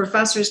 and his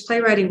professor's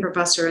playwriting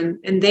professor.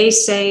 And they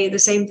say the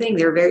same thing.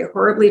 They're very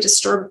horribly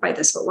disturbed by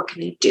this, but what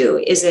can they do?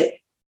 Is it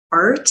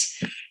art?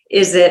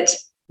 Is it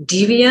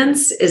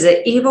deviance? Is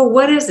it evil?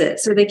 What is it?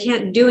 So they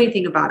can't do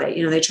anything about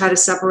it. They try to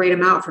separate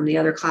him out from the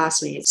other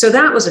classmates. So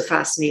that was a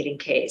fascinating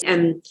case.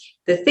 And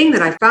the thing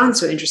that I found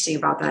so interesting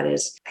about that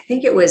is, I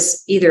think it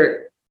was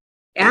either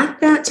at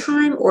that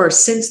time or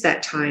since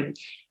that time,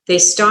 they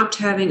stopped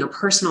having a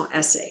personal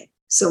essay.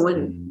 So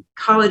when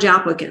college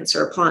applicants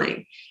are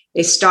applying,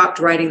 they stopped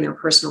writing their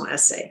personal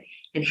essay.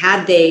 And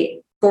had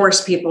they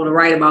forced people to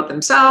write about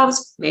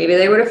themselves, maybe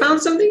they would have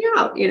found something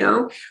out.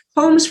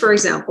 Holmes, for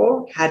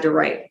example, had to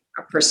write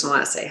a personal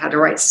essay, had to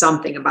write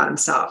something about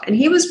himself. And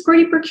he was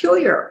pretty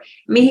peculiar.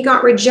 I mean, he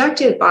got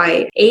rejected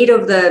by 8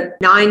 of the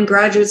 9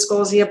 graduate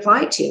schools he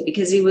applied to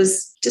because he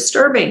was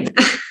disturbing.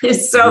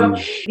 So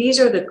these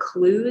are the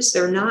clues.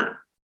 They're not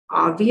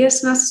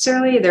obvious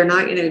necessarily. They're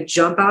not going to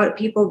jump out at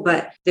people,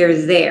 but they're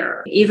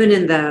there. Even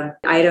in the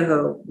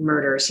Idaho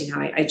murders,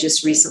 I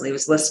just recently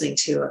was listening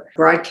to a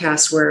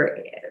broadcast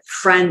where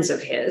friends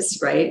of his,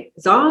 right?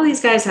 So all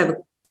these guys have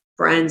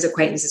friends,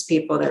 acquaintances,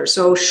 people that are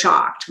so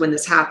shocked when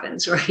this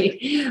happens,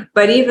 right?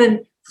 But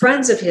even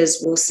friends of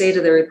his will say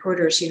to the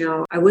reporters,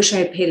 I wish I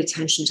had paid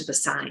attention to the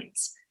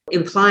signs,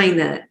 implying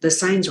that the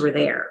signs were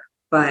there,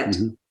 but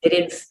they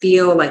didn't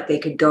feel like they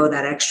could go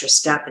that extra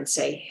step and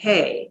say,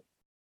 hey,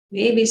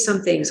 maybe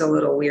something's a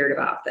little weird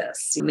about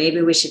this.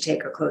 Maybe we should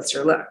take a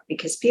closer look,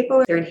 because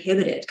people, they're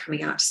inhibited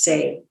coming out to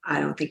say, I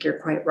don't think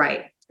you're quite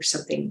right. There's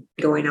something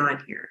going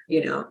on here,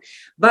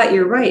 But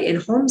you're right.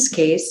 In Holmes'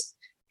 case,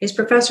 his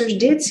professors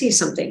did see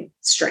something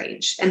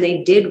strange and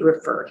they did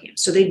refer him.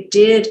 So they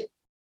did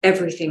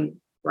everything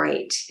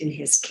right in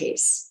his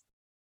case,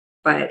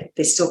 but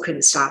they still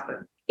couldn't stop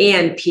him.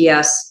 And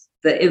P.S.,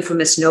 the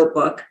infamous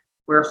notebook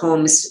where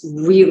Holmes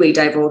really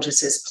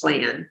divulges his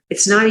plan,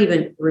 it's not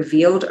even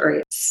revealed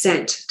or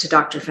sent to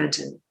Dr.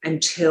 Fenton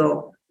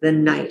until the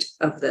night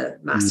of the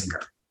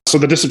massacre. So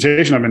the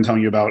dissertation I've been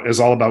telling you about is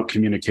all about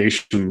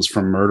communications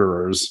from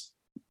murderers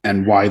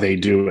and why they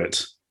do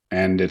it.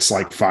 And it's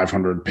like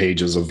 500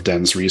 pages of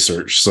dense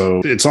research.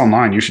 So it's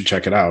online. You should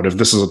check it out. If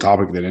this is a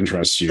topic that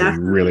interests you, you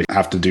really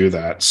have to do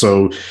that.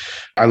 So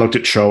I looked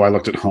at Cho, I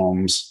looked at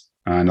Holmes,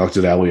 and I looked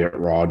at Elliot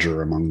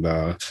Rodger among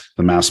the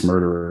mass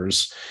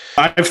murderers.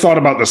 I've thought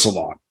about this a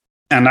lot.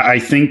 And I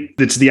think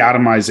it's the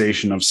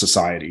atomization of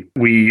society.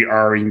 We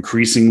are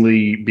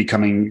increasingly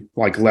becoming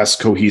like less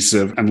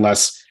cohesive and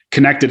less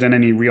connected in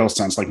any real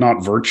sense, like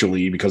not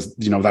virtually, because,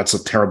 that's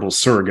a terrible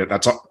surrogate.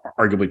 That's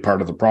arguably part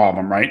of the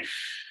problem, right?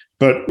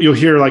 But you'll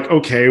hear like,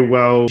 okay,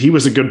 well, he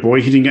was a good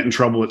boy. He didn't get in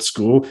trouble at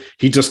school.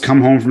 He'd just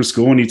come home from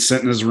school and he'd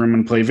sit in his room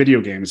and play video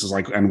games. It's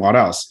like, and what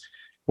else?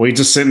 Well, he'd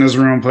just sit in his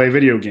room and play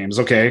video games.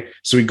 Okay.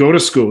 So he'd go to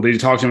school. Did he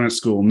talk to him at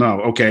school? No.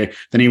 Okay.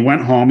 Then he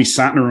went home. He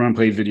sat in a room and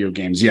played video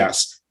games.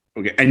 Yes.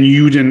 Okay. And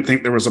you didn't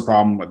think there was a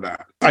problem with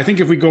that. I think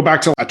if we go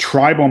back to a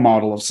tribal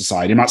model of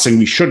society, I'm not saying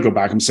we should go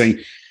back. I'm saying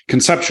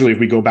conceptually, if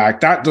we go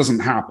back, that doesn't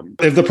happen.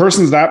 If the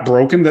person's that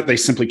broken that they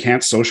simply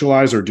can't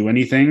socialize or do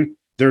anything,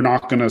 they're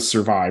not going to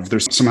survive. They're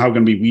somehow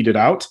going to be weeded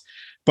out.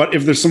 But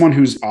if there's someone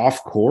who's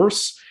off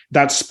course,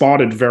 that's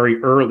spotted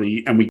very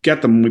early and we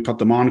get them and we put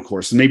them on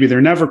course. And maybe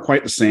they're never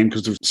quite the same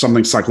because there's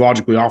something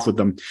psychologically off with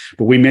them,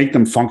 but we make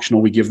them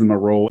functional. We give them a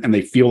role and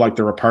they feel like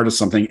they're a part of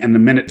something. And the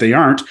minute they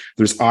aren't,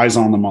 there's eyes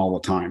on them all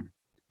the time.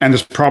 And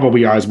there's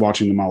probably eyes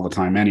watching them all the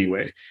time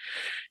anyway.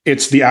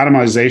 It's the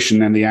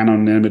atomization and the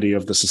anonymity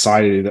of the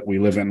society that we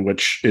live in,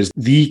 which is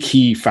the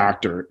key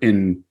factor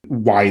in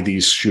why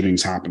these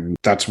shootings happen.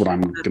 That's what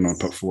I'm going to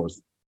put forth.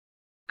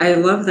 I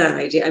love that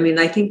idea. I mean,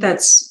 I think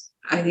there's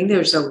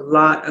a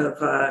lot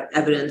of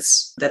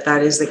evidence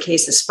that is the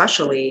case,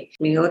 especially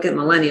when you look at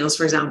millennials,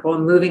 for example,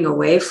 moving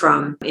away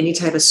from any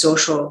type of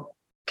social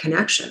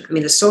connection. I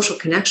mean, the social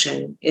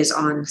connection is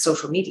on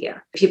social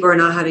media. People are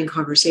not having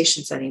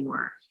conversations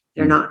anymore.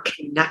 They're not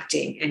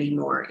connecting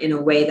anymore in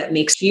a way that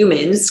makes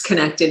humans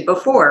connected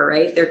before,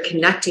 right? They're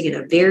connecting in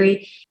a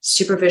very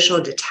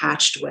superficial,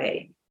 detached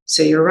way.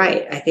 So you're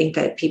right. I think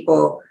that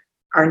people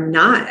are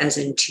not as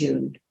in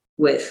tune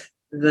with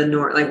the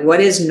norm, like what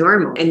is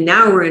normal. And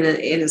now we're in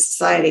a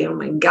society, oh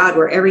my God,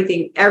 where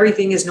everything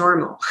is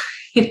normal.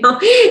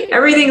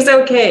 Everything's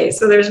okay.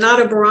 So there's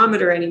not a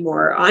barometer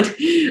anymore on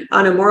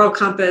a moral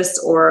compass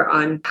or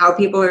on how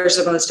people are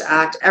supposed to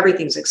act.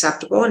 Everything's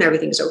acceptable and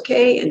everything's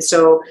okay. And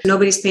so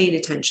nobody's paying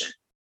attention.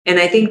 And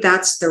I think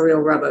that's the real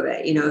rub of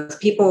it. If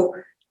people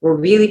were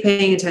really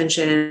paying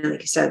attention,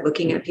 like you said,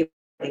 looking at people,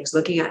 things,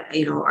 looking at,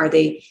 are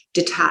they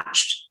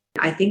detached?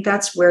 I think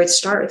that's where it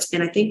starts.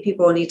 And I think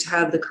people need to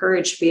have the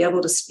courage to be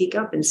able to speak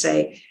up and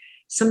say,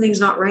 something's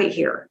not right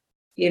here.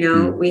 We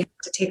have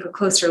to take a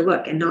closer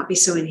look and not be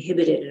so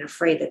inhibited and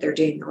afraid that they're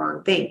doing the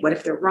wrong thing. What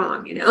if they're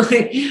wrong? What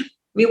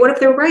if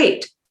they're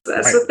right?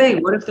 That's the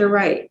thing. What if they're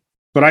right?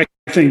 But I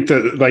think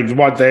that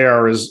what they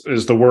are is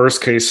the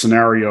worst case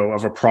scenario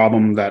of a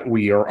problem that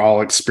we are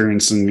all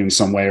experiencing in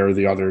some way or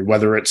the other,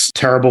 whether it's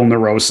terrible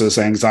neurosis,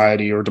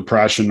 anxiety, or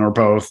depression, or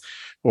both,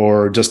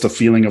 or just a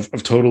feeling of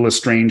total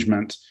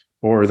estrangement,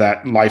 or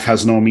that life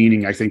has no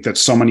meaning. I think that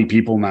so many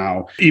people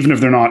now, even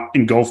if they're not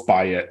engulfed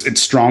by it, it's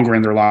stronger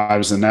in their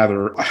lives than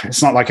ever.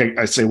 It's not like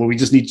I say, well, we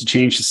just need to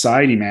change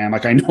society, man.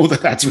 I know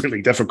that that's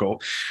really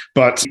difficult,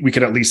 but we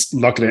could at least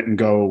look at it and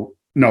go,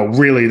 no,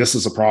 really, this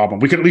is a problem.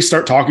 We could at least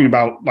start talking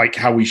about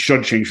how we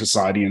should change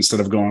society instead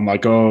of going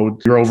oh,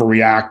 you're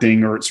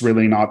overreacting or it's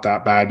really not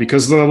that bad.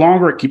 Because the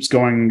longer it keeps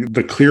going,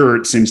 the clearer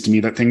it seems to me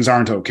that things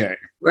aren't okay.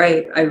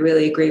 Right. I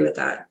really agree with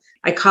that.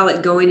 I call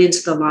it going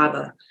into the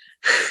lava.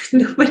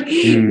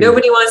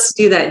 Nobody wants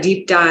to do that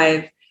deep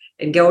dive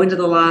and go into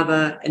the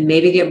lava and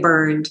maybe get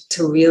burned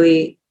to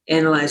really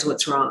analyze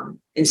what's wrong.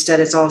 Instead,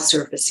 it's all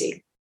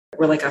surfacey.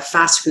 We're like a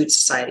fast food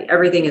society.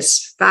 Everything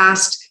is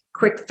fast,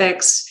 quick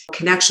fix.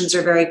 Connections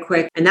are very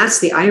quick. And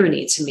that's the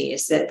irony to me,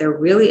 is that there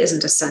really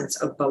isn't a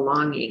sense of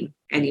belonging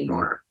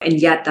anymore.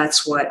 And yet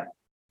that's what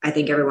I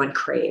think everyone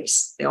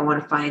craves. They all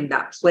want to find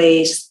that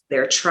place,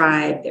 their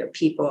tribe, their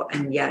people,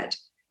 and yet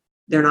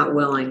they're not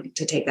willing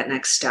to take that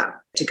next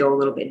step to go a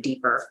little bit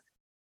deeper.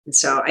 And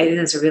so I think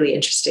that's a really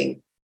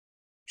interesting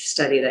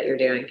study that you're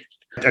doing.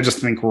 I just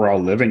think we're all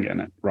living in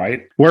it,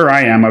 right? Where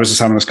I am, I was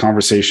just having this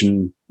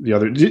conversation the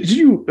other. Did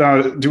you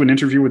do an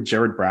interview with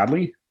Jared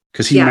Bradley?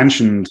 Because he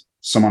mentioned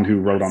someone who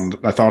wrote on.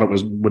 I thought it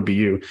would be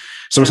you.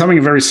 So I was having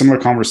a very similar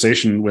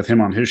conversation with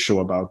him on his show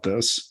about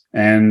this,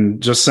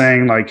 and just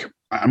saying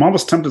I'm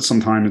almost tempted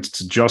sometimes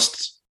to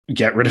just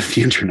get rid of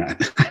the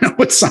internet. I know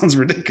it sounds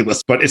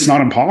ridiculous, but it's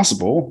not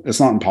impossible. It's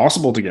not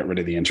impossible to get rid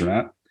of the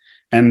internet.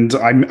 And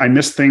I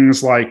miss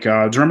things like, do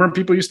you remember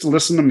people used to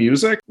listen to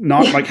music,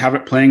 not have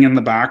it playing in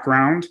the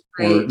background,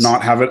 or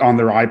not have it on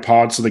their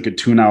iPod so they could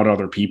tune out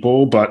other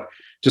people, but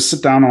just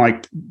sit down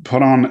and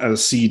put on a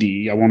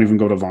CD. I won't even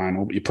go to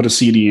vinyl, but you put a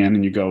CD in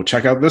and you go,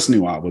 check out this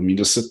new album. You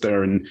just sit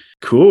there and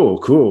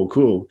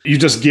cool. You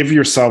just give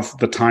yourself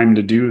the time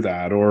to do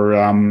that. Or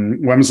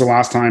when was the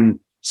last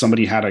time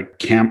somebody had a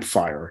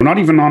campfire? Not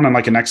even on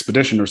an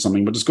expedition or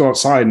something, but just go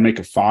outside and make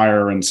a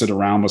fire and sit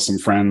around with some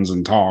friends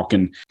and talk,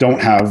 and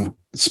don't have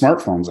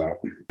smartphones out.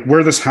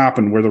 Where this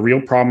happened, where the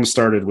real problem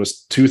started,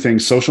 was two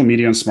things: social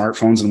media and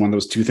smartphones. And when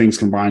those two things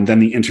combined, then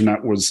the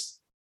internet was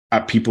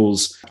at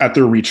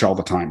their reach all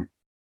the time.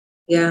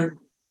 Yeah,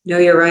 no,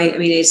 you're right.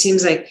 It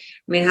seems how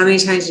many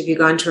times have you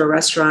gone to a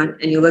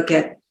restaurant and you look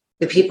at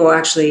the people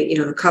actually,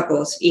 the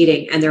couples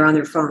eating, and they're on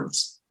their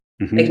phones?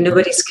 Mm-hmm.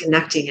 Nobody's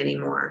connecting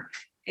anymore.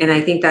 And I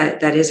think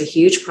that is a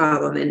huge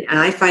problem. And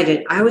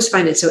I always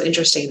find it so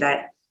interesting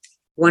that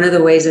one of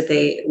the ways that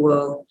they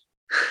will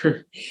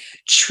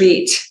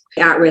treat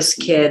at-risk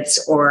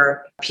kids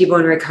or people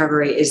in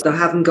recovery is they'll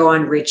have them go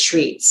on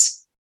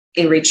retreats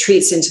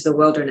into the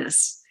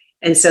wilderness.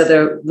 And so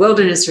the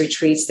wilderness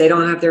retreats, they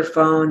don't have their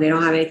phone, they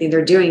don't have anything.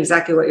 They're doing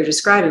exactly what you're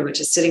describing, which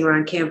is sitting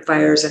around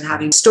campfires and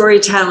having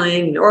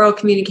storytelling and oral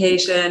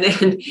communication,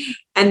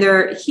 and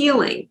they're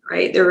healing,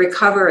 right? They're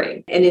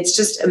recovering. And it's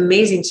just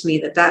amazing to me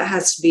that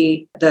has to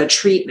be the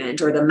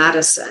treatment or the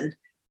medicine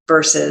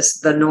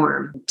versus the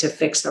norm to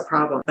fix the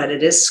problem. But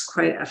it is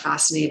quite a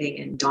fascinating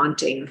and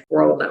daunting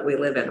world that we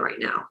live in right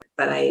now.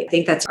 But I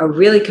think that's a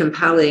really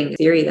compelling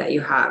theory that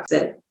you have,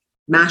 that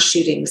mass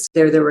shootings,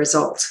 they're the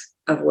result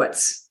of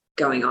what's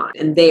going on.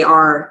 And they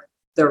are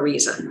the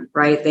reason,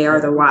 right? They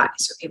are the why.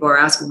 So people are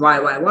asking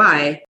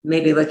why,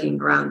 maybe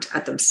looking around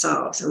at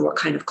themselves and what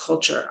kind of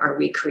culture are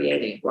we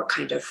creating? What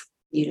kind of,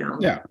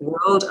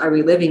 world are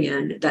we living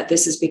in that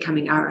this is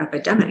becoming our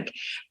epidemic?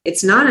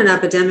 It's not an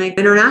epidemic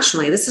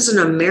internationally. This is an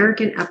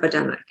American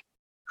epidemic.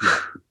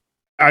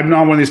 I'm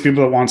not one of these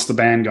people that wants to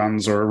ban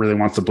guns or really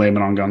wants to blame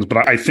it on guns,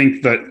 but I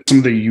think that some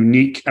of the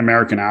unique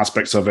American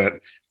aspects of it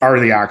are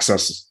the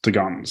access to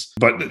guns.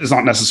 But it's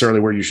not necessarily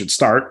where you should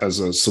start as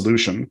a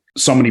solution.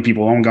 So many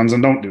people own guns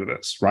and don't do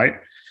this, right?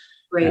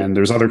 Right. And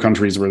there's other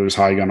countries where there's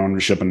high gun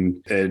ownership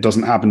and it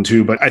doesn't happen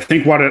too. But I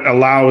think what it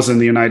allows in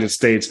the United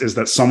States is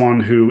that someone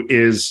who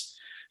is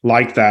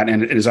like that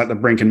and is at the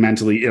brink and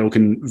mentally ill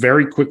can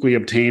very quickly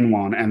obtain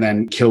one and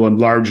then kill a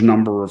large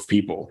number of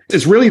people.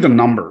 It's really the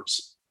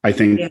numbers, I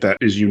think, that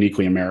is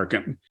uniquely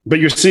American. But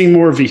you're seeing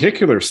more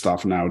vehicular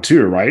stuff now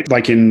too, right?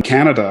 Like in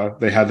Canada,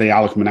 they had the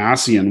Alec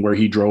Manassian where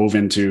he drove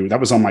into, that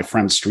was on my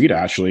friend's street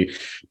actually,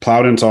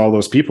 plowed into all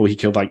those people. He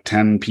killed like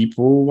 10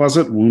 people, was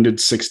it?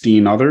 Wounded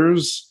 16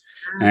 others.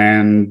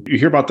 And you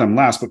hear about them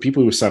less, but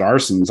people who set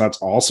arsons, that's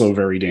also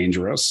very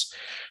dangerous.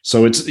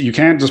 So you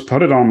can't just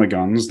put it on the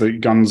guns. The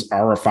guns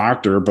are a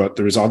factor, but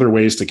there's other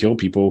ways to kill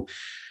people.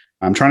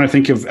 I'm trying to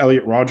think of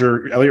Elliot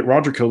Rodger. Elliot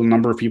Rodger killed a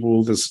number of people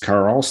with his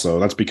car also.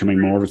 That's becoming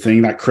more of a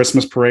thing. That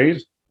Christmas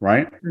parade,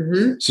 right?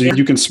 Mm-hmm. So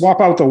you can swap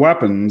out the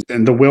weapons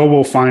and the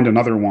will find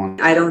another one.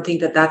 I don't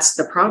think that that's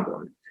the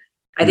problem.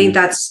 I think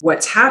that's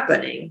what's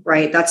happening,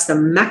 right? That's the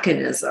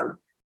mechanism,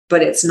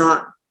 but it's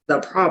not the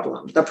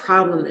problem. The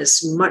problem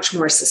is much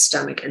more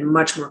systemic and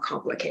much more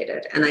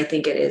complicated. And I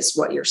think it is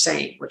what you're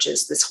saying, which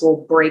is this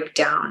whole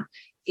breakdown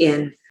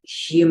in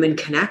human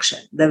connection,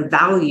 the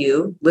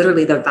value,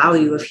 literally the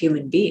value of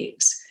human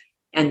beings,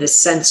 and the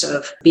sense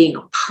of being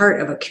a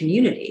part of a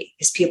community,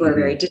 because people are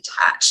very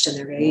detached and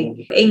they're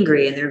very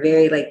angry and they're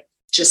very like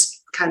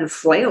just kind of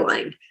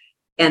flailing,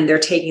 and they're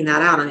taking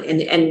that out.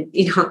 And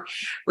you know,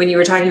 when you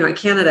were talking about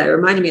Canada, it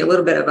reminded me a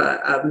little bit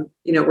of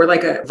we're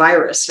like a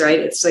virus, right?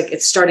 It's like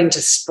it's starting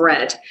to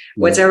spread.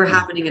 What's ever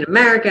happening in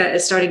America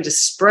is starting to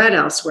spread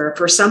elsewhere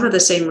for some of the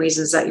same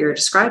reasons that you're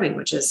describing,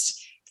 which is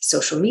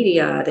social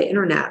media, the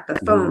internet, the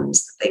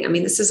phones thing. I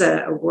mean, this is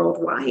a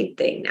worldwide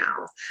thing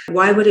now.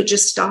 Why would it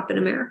just stop in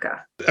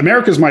America?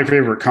 America is my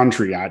favorite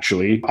country,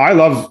 actually. I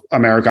love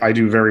America. I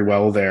do very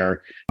well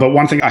there. But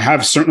one thing I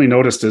have certainly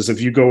noticed is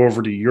if you go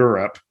over to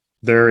Europe,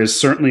 there is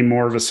certainly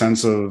more of a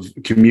sense of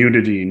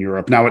community in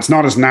Europe. Now, it's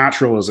not as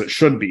natural as it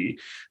should be.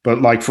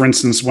 But like, for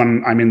instance,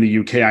 when I'm in the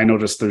UK, I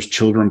notice there's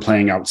children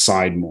playing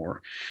outside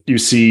more. You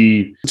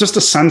see just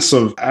a sense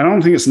of, I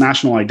don't think it's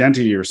national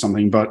identity or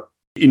something, but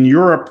in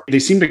Europe, they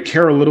seem to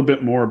care a little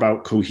bit more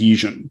about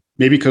cohesion,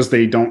 maybe because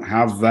they don't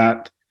have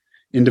that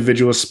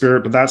individualist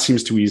spirit, but that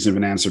seems too easy of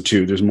an answer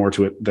too. There's more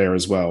to it there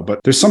as well.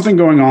 But there's something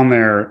going on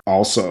there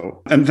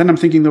also. And then I'm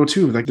thinking though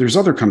too, like there's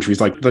other countries,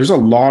 like there's a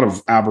lot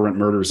of aberrant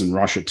murders in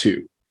Russia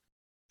too.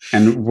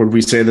 And would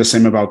we say the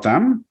same about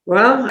them?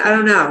 Well, I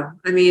don't know.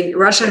 I mean,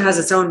 Russia has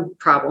its own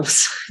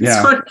problems, its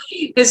own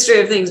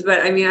history of things.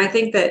 But I mean, I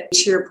think that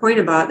to your point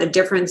about the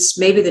difference,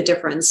 maybe the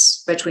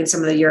difference between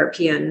some of the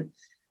European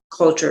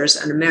cultures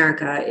and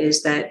America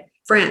is that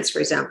France, for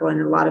example,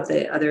 and a lot of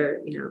the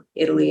other,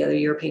 Italy, other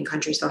European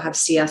countries, they'll have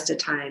siesta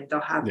time. They'll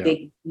have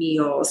big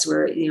meals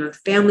where,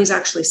 families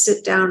actually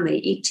sit down, they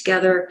eat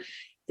together,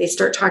 they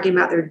start talking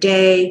about their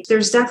day.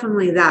 There's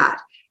definitely that.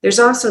 There's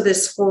also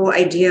this whole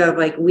idea of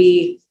like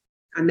we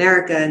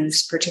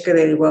Americans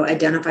particularly will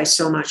identify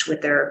so much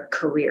with their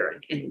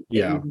career and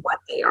what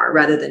they are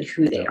rather than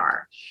who they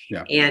are.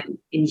 Yeah. And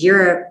in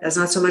Europe, that's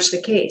not so much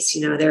the case.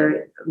 There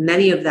are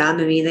many of them.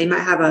 I mean, they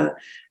might have a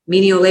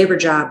menial labor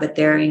job, but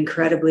they're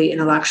incredibly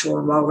intellectual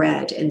and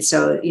well-read. And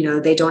so,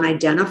 they don't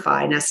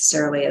identify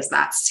necessarily as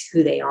that's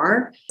who they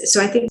are.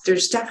 So I think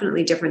there's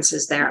definitely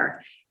differences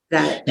there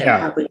that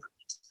probably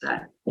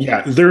that.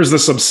 Yeah, there's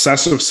this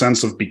obsessive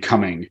sense of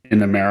becoming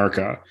in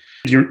America.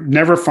 You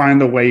never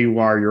find the way you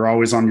are. You're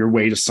always on your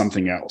way to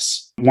something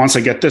else. Once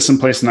I get this in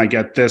place and I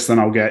get this, then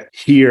I'll get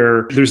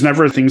here. There's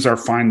never things are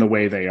fine the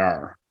way they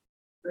are.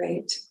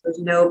 Right. There's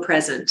no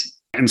present.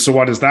 And so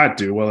what does that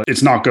do? Well,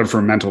 it's not good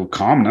for mental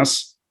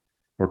calmness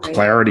or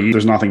clarity. Right.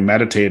 There's nothing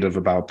meditative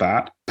about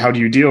that. How do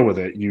you deal with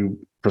it? You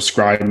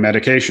prescribe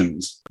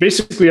medications.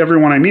 Basically,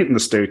 everyone I meet in the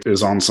States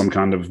is on some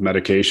kind of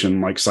medication,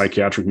 like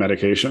psychiatric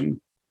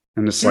medication.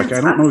 And it's like,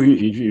 I don't know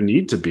if you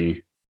need to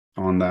be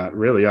on that,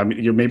 really. I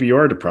mean, maybe you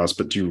are depressed,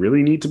 but do you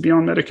really need to be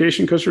on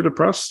medication because you're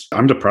depressed?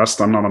 I'm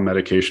depressed. I'm not on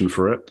medication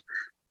for it.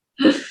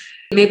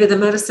 Maybe the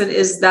medicine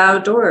is the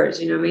outdoors.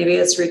 Maybe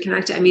it's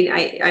reconnected. I mean,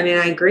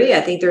 I agree.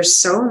 I think there's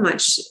so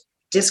much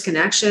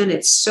disconnection.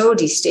 It's so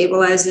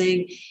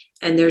destabilizing.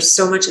 And there's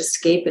so much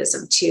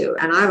escapism too.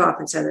 And I've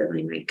often said that,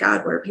 my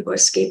God, where are people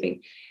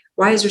escaping?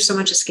 Why is there so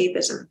much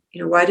escapism?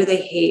 Why do they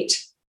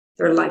hate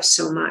their life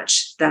so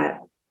much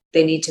that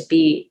they need to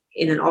be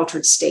in an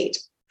altered state,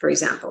 for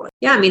example?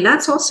 Yeah, I mean,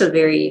 that's also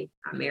very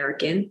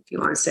American, if you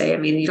want to say. I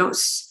mean, you don't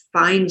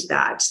find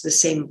that to the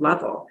same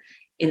level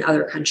in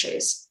other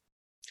countries.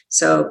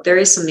 So there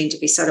is something to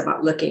be said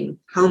about looking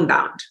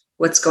homebound.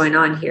 What's going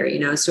on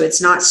here, so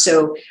it's not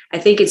so, I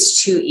think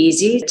it's too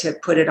easy to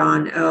put it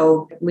on,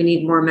 we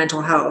need more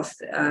mental health.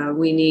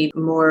 We need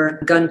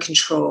more gun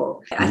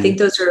control. I think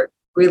those are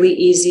really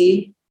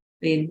easy.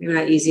 I mean, maybe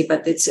not easy,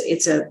 but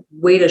it's a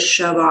way to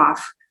shove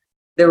off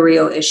the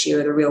real issue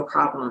or the real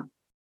problem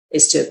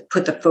is to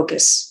put the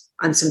focus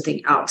on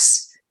something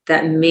else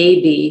that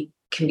maybe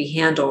can be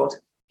handled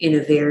in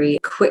a very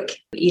quick,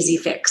 easy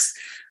fix.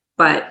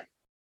 But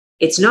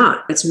it's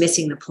not. It's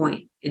missing the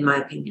point, in my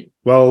opinion.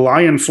 Well,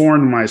 I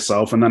informed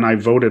myself and then I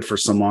voted for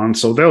someone,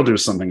 so they'll do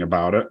something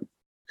about it.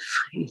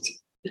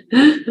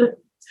 Right.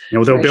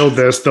 They'll build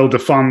this, they'll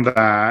defund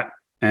that.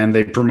 and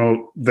they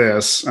promote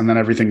this, and then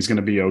everything's going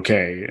to be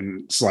okay.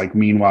 And it's like,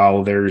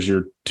 meanwhile, there's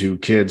your two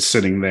kids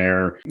sitting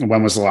there.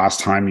 When was the last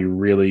time you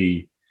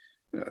really,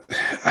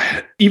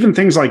 even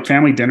things like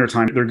family dinner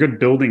time, they're good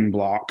building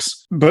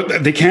blocks,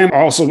 but they can't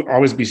also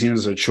always be seen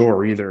as a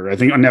chore either. I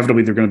think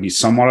inevitably they're going to be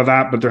somewhat of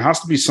that, but there has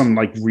to be some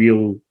like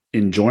real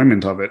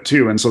enjoyment of it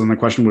too. And so then the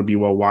question would be,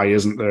 well, why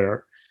isn't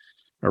there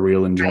a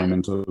real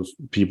enjoyment of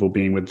people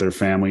being with their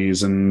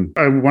families? And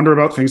I wonder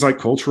about things like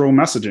cultural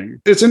messaging.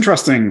 It's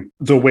interesting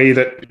the way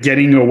that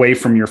getting away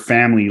from your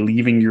family,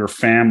 leaving your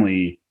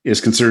family, is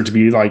considered to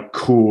be like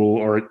cool,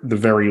 or at the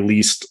very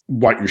least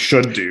what you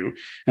should do.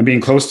 And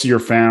being close to your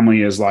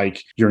family is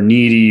like you're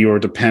needy or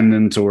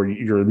dependent, or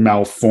you're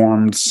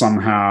malformed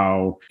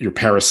somehow, you're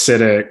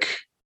parasitic.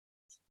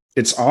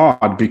 It's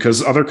odd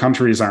because other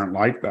countries aren't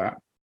like that.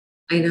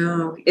 I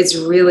know. It's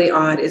really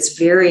odd. It's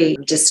very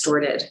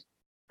distorted,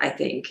 I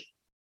think.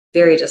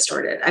 Very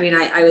distorted. I mean,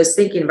 I was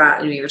thinking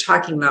about, you were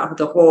talking about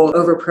the whole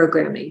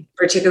overprogramming,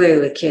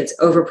 particularly with kids,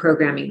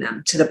 overprogramming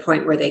them to the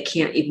point where they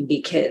can't even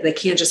be kids. They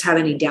can't just have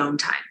any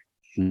downtime.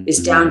 This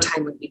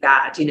downtime would be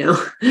bad,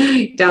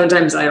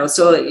 downtime's idle.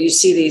 So you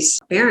see these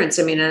parents,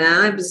 I mean, and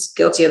I was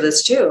guilty of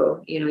this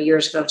too,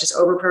 years ago, just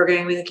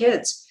overprogramming the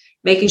kids,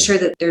 making sure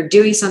that they're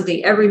doing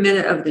something every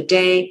minute of the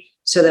day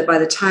so that by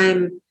the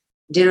time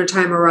dinner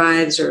time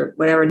arrives or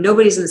whatever,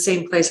 nobody's in the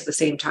same place at the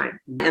same time.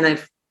 And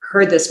I've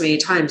heard this many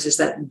times, is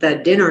that the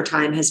dinner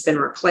time has been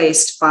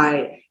replaced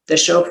by the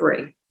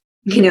chauffeuring,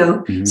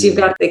 So you've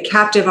got the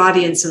captive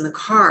audience in the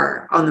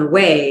car on the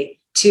way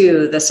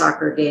to the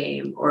soccer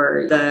game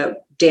or the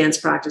dance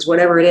practice,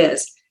 whatever it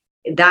is.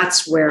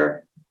 That's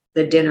where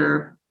the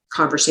dinner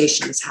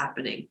conversation is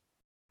happening.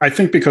 I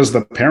think because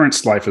the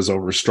parent's life is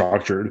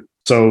overstructured,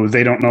 so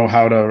they don't know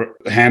how to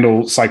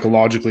handle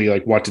psychologically,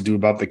 like what to do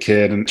about the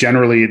kid. And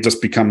generally it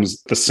just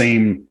becomes the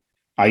same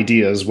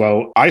idea as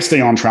well. I stay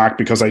on track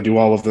because I do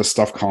all of this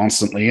stuff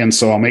constantly. And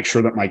so I'll make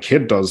sure that my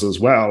kid does as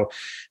well.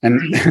 And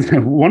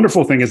the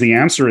wonderful thing is the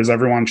answer is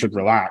everyone should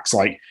relax,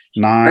 like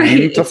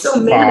 9 to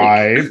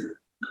 5,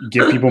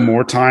 give people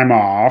more time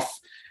off,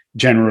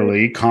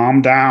 generally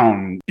calm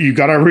down. You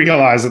got to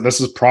realize that this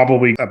is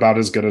probably about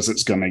as good as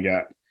it's going to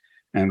get.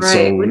 And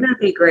so wouldn't that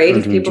be great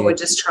if people would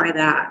just try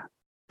that?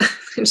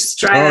 Just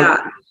try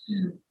that.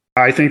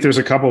 I think there's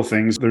a couple of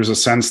things. There's a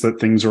sense that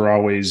things are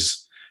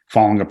always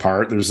falling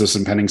apart. There's this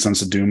impending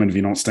sense of doom. And if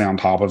you don't stay on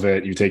top of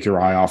it, you take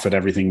your eye off it,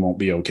 everything won't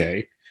be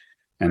okay.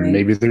 And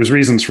maybe there's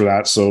reasons for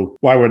that. So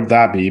why would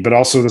that be? But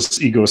also this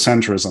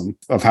egocentrism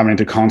of having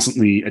to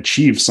constantly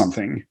achieve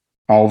something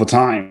all the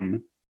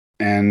time.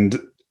 And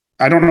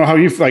I don't know how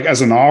you, like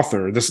as an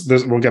author, this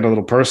we'll get a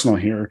little personal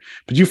here,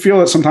 but you feel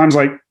that sometimes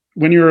like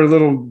when you're a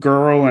little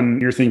girl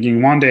and you're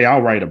thinking, one day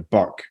I'll write a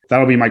book,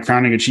 that'll be my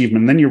crowning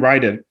achievement. And then you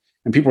write it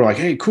and people are like,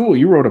 hey, cool,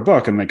 you wrote a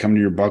book. And they come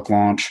to your book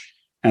launch.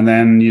 And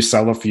then you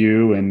sell a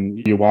few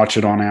and you watch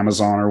it on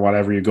Amazon or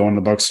whatever. You go in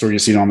the bookstore, you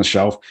see it on the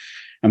shelf.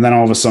 And then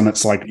all of a sudden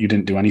it's like you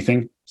didn't do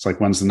anything. It's like,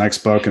 when's the next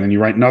book? And then you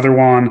write another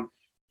one.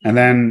 And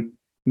then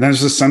there's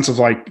this sense of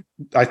like,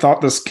 I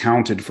thought this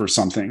counted for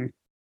something,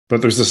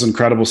 but there's this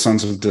incredible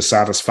sense of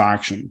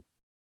dissatisfaction.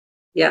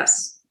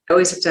 Yes. I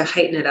always have to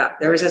heighten it up.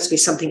 There always has to be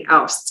something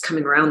else that's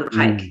coming around the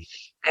pike.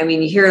 I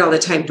mean, you hear it all the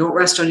time. Don't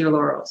rest on your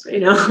laurels.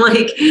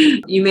 Like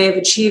you may have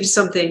achieved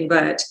something,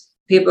 but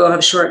people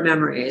have short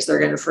memories. They're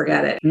going to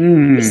forget it.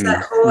 It's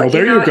that whole, well,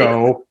 there you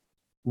go.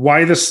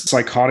 Why this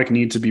psychotic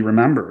need to be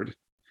remembered?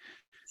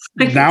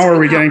 Now, are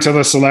we getting to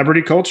the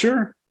celebrity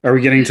culture? Are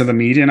we getting to the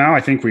media now?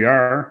 I think we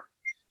are.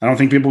 I don't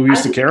think people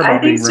used to care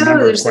about being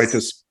remembered quite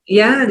this.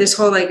 Yeah, this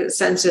whole like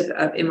sense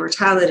of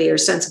immortality or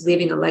sense of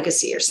leaving a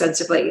legacy or sense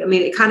of like, I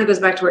mean, it kind of goes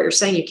back to what you're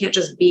saying. You can't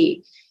just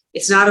be.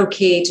 It's not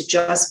okay to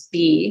just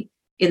be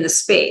in the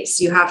space.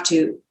 You have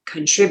to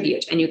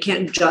contribute, and you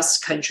can't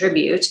just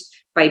contribute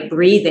by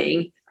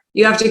breathing.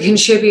 You have to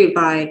contribute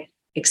by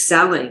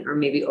excelling or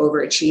maybe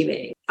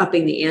overachieving,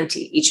 upping the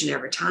ante each and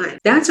every time.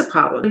 That's a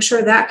problem. I'm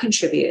sure that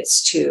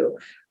contributes to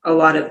a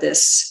lot of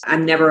this,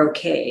 I'm never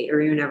okay,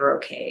 or you're never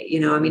okay.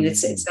 I mean,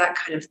 it's that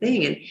kind of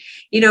thing. And,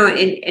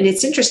 and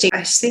it's interesting. I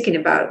was thinking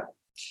about,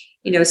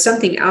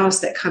 something else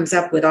that comes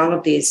up with all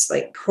of these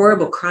like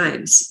horrible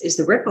crimes is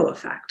the ripple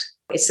effect.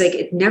 It's like,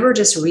 it never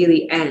just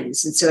really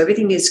ends. And so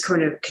everything is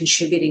kind of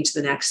contributing to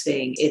the next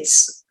thing.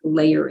 It's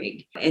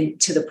layering, and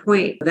to the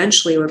point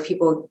eventually where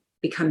people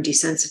become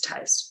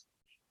desensitized.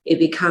 It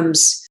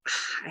becomes,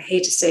 I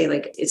hate to say,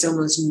 like it's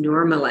almost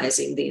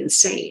normalizing the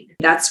insane.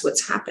 That's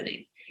what's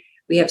happening.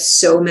 We have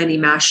so many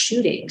mass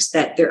shootings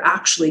that they're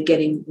actually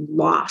getting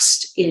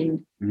lost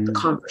in the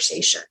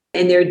conversation,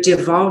 and they're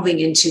devolving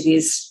into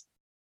these,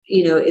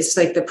 it's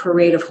like the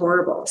parade of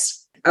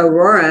horribles.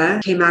 Aurora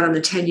came out on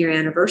the 10-year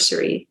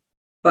anniversary,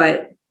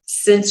 but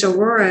since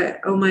Aurora,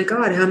 oh my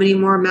God, how many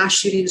more mass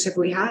shootings have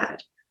we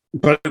had?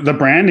 But the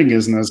branding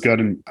isn't as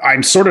good. And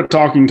I'm sort of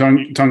talking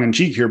tongue in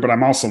cheek here, but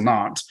I'm also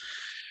not.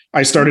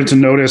 I started to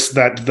notice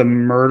that the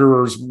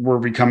murderers were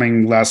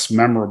becoming less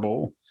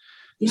memorable.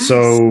 Yes.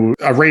 So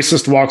a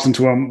racist walks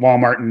into a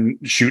Walmart and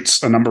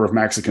shoots a number of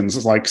Mexicans.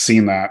 It's like,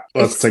 seen that.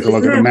 Let's take a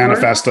look at the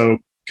manifesto,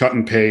 cut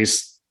and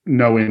paste.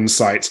 no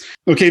insights.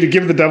 Okay, to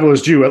give the devil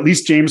his due, at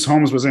least James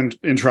Holmes was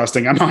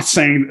interesting. I'm not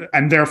saying,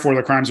 and therefore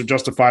the crimes are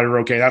justified or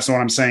okay. That's not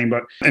what I'm saying.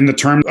 But in the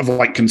terms of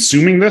like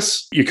consuming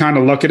this, you kind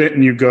of look at it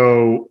and you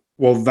go,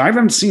 well, I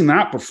haven't seen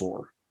that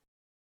before.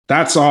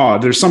 That's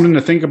odd. There's something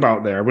to think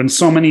about there. When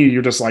so many,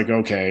 you're just like,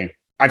 okay,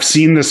 I've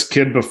seen this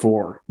kid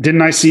before.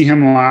 Didn't I see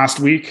him last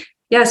week?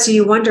 Yeah, so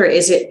you wonder,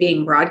 is it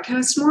being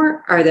broadcast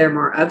more? Are there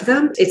more of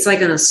them? It's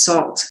like an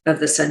assault of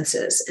the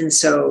senses. And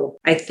so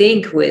I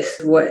think with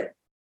what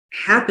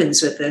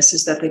happens with this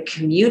is that the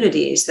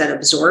communities that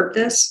absorb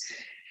this,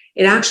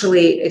 it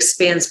actually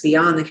expands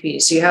beyond the community.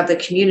 So you have the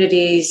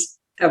communities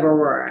of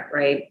Aurora,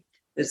 right?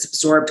 That's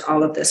absorbed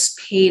all of this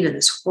pain and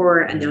this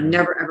horror, and they're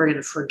never, ever going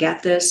to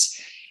forget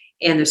this.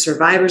 And the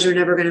survivors are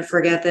never going to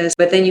forget this.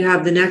 But then you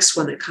have the next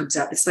one that comes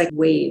up. It's like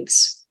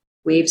waves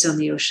on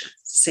the ocean.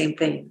 Same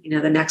thing.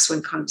 The next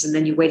one comes, and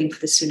then you're waiting for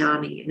the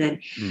tsunami. And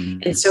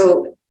then, and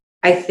so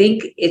I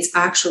think it's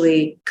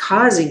actually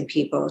causing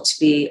people to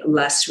be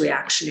less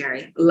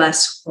reactionary,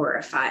 less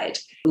horrified,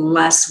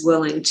 less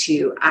willing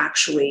to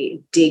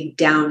actually dig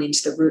down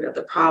into the root of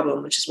the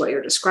problem, which is what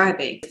you're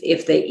describing.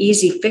 If the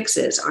easy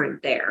fixes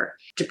aren't there,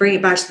 to bring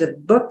it back to the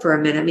book for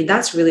a minute, I mean,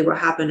 that's really what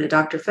happened to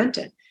Dr.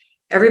 Fenton.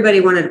 Everybody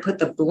wanted to put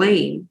the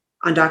blame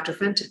on Dr.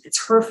 Fenton.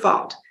 It's her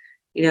fault.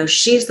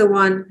 She's the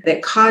one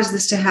that caused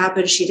this to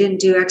happen. She didn't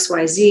do X,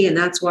 Y, Z, and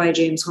that's why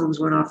James Holmes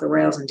went off the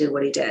rails and did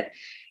what he did.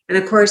 And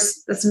of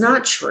course, that's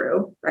not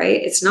true,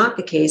 right? It's not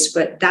the case,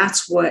 but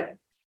that's what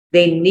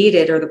they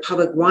needed or the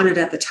public wanted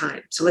at the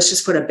time. So let's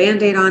just put a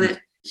Band-Aid on it.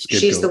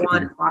 She's the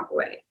one, walk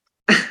away.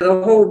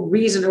 The whole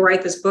reason to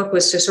write this book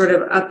was to sort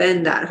of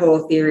upend that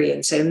whole theory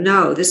and say,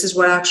 no, this is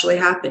what actually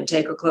happened.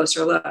 Take a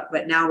closer look.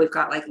 But now we've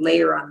got like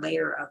layer on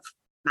layer of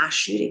mass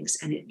shootings,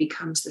 and it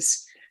becomes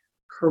this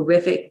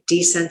horrific,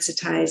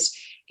 desensitized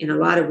in a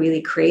lot of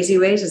really crazy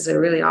ways. It's a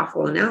really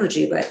awful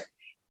analogy, but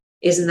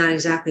isn't that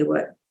exactly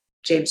what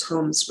James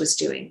Holmes was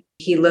doing?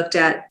 He looked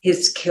at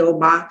his kill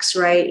box,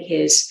 right?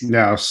 His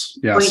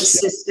point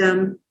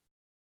system,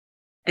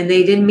 and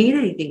they didn't mean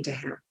anything to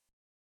him.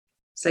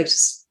 It's like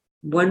just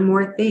one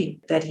more thing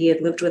that he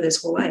had lived with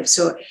his whole life.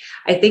 So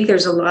I think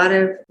there's a lot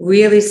of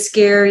really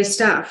scary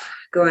stuff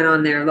going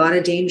on there, a lot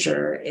of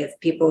danger if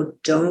people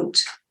don't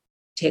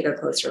take a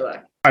closer look.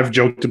 I've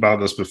joked about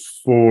this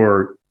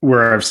before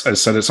where I've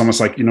said it's almost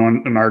like,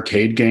 an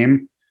arcade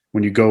game,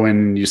 when you go in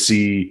and you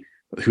see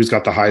who's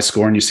got the high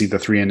score and you see the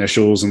three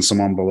initials and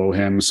someone below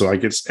him. So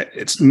like it's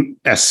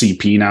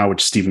SCP now,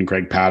 which is Stephen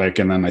Craig Paddock.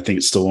 And then I think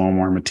it's still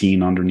Omar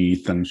Mateen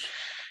underneath. And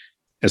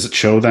is it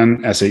Cho then?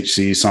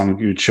 SHC,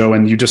 Song Cho.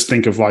 And you just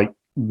think of like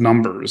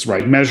numbers,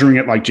 right? Measuring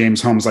it like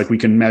James Holmes, like we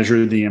can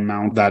measure the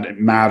amount that it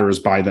matters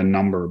by the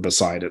number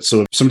beside it.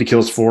 So if somebody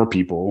kills 4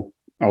 people,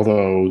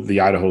 although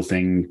the Idaho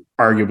thing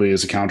arguably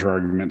is a counter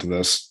argument to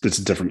this, it's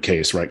a different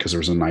case, right? Because there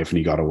was a knife and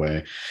he got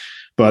away.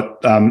 But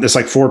it's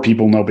like 4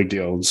 people, no big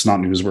deal. It's not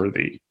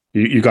newsworthy.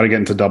 You got to get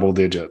into double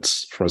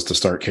digits for us to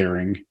start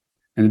caring.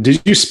 And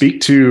did you speak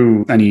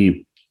to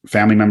any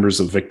family members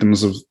of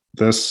victims of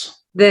this?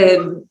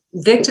 The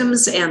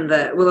victims and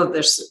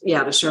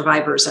the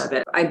survivors of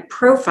it. I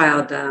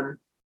profiled them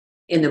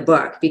in the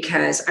book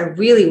because I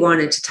really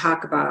wanted to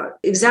talk about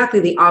exactly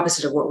the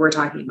opposite of what we're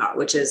talking about,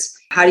 which is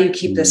how do you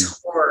keep this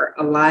horror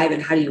alive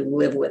and how do you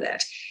live with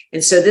it?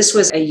 And so this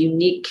was a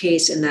unique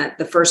case in that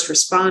the first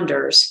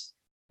responders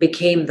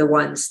became the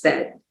ones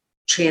that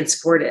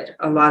transported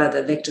a lot of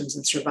the victims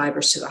and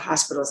survivors to the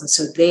hospitals. And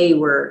so they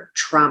were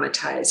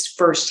traumatized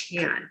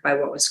firsthand by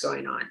what was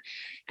going on.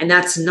 And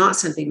that's not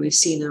something we've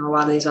seen in a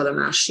lot of these other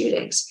mass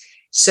shootings.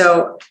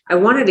 So I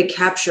wanted to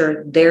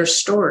capture their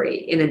story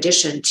in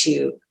addition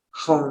to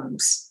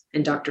Holmes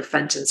and Dr.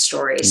 Fenton's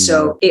story. Mm-hmm.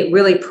 So it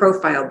really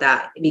profiled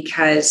that,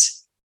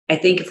 because I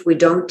think if we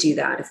don't do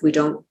that, if we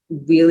don't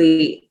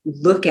really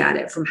look at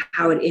it from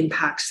how it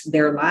impacts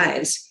their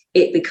lives,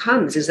 it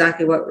becomes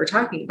exactly what we're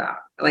talking about,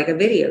 like a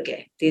video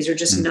game. These are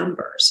just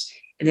numbers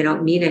and they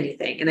don't mean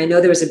anything. And I know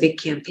there was a big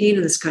campaign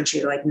in this country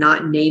to like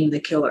not name the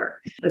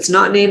killer. Let's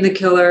not name the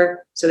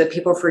killer so that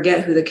people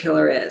forget who the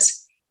killer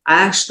is.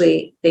 I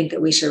actually think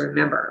that we should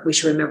remember. We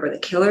should remember the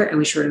killer and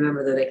we should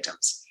remember the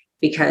victims,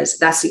 because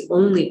that's the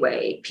only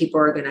way people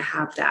are going to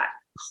have that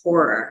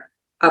horror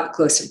up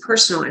close and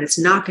personal. And it's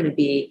not going to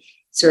be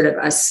sort of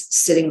us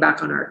sitting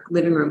back on our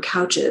living room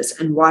couches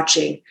and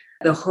watching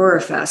the horror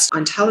fest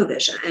on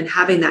television and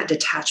having that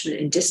detachment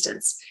and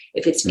distance.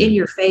 If it's in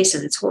your face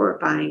and it's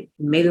horrifying,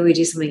 maybe we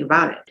do something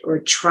about it or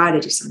try to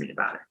do something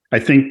about it. I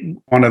think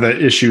one of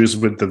the issues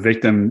with the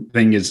victim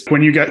thing is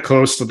when you get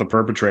close to the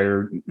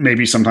perpetrator,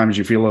 maybe sometimes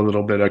you feel a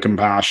little bit of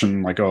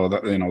compassion, like, oh,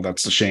 that,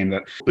 that's a shame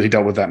that he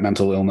dealt with that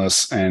mental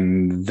illness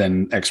and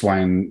then X, Y,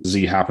 and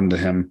Z happened to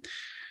him.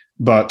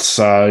 But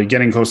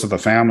getting close to the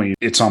family,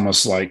 it's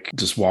almost like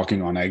just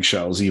walking on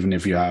eggshells, even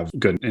if you have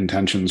good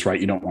intentions,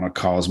 right? You don't want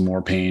to cause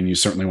more pain. You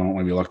certainly don't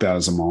want to be looked at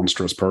as a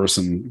monstrous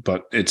person,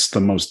 but it's the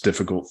most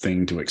difficult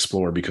thing to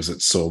explore because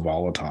it's so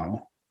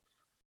volatile.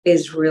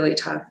 It's really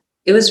tough.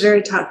 It was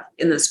very tough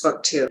in this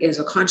book too. It was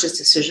a conscious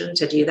decision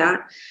to do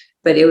that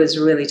but it was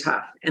really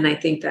tough. And I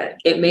think that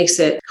it makes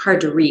it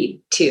hard to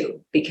read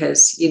too,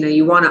 because,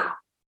 you want to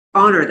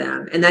honor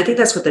them. And I think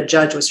that's what the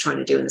judge was trying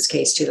to do in this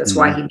case too. That's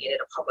why he made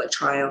it a public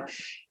trial.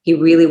 He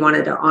really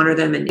wanted to honor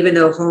them. And even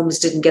though Holmes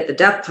didn't get the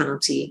death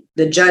penalty,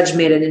 the judge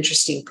made an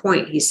interesting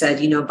point. He said,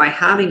 by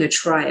having a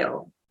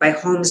trial, by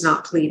Holmes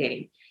not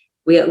pleading,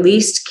 we at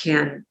least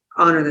can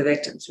honor the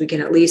victims. We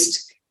can at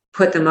least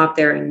put them up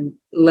there and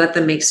let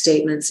them make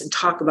statements and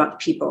talk about the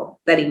people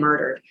that he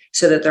murdered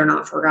so that they're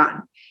not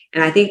forgotten.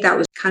 And I think that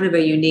was kind of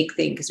a unique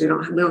thing, because we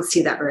don't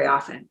see that very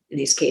often in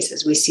these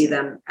cases. We see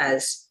them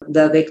as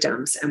the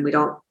victims and we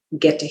don't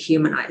get to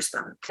humanize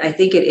them. I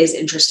think it is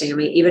interesting. I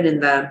mean, even in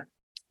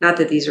not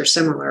that these are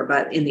similar,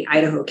 but in the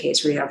Idaho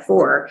case where you have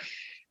 4,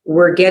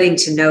 we're getting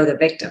to know the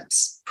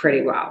victims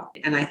pretty well.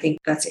 And I think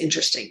that's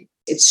interesting.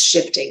 It's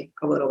shifting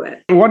a little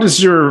bit. What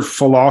is your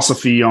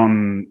philosophy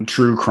on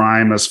true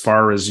crime as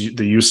far as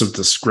the use of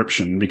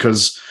description?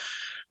 Because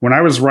when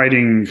I was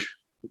writing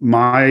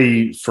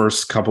my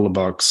first couple of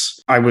books,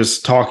 I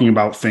was talking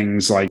about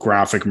things like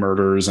graphic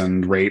murders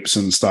and rapes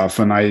and stuff.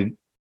 And I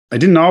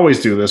didn't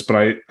always do this,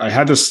 but I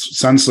had this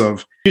sense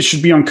of it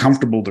should be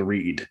uncomfortable to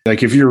read.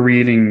 Like if you're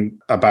reading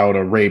about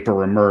a rape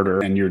or a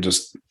murder and you're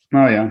just,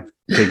 oh yeah,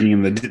 taking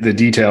in the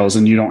details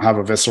and you don't have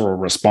a visceral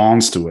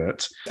response to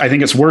it, I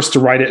think it's worse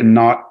to write it and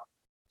not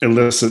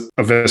elicit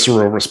a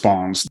visceral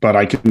response. But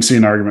I can see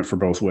an argument for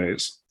both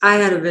ways. I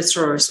had a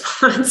visceral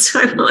response.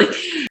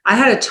 I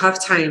had a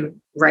tough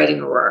time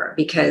writing Aurora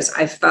because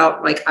I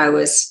felt like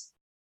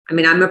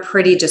I'm a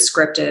pretty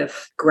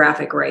descriptive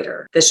graphic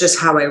writer. That's just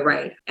how I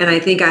write. And I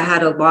think I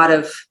had a lot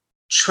of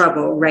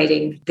trouble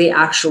writing the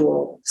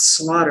actual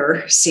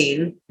slaughter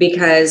scene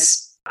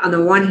because on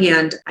the one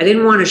hand, I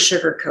didn't want to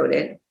sugarcoat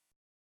it.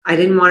 I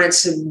didn't want it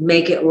to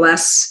make it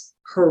less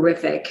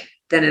horrific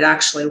than it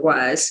actually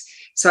was.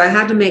 So I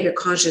had to make a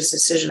conscious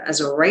decision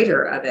as a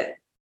writer of it.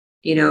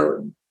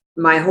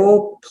 My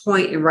whole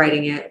point in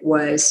writing it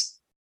was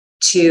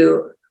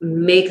to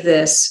make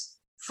this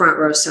front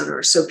row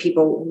center so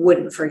people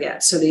wouldn't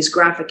forget. So these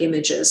graphic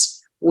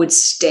images would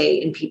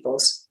stay in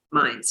people's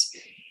minds.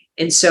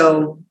 And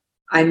so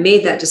I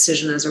made that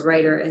decision as a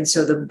writer. And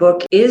so the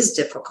book is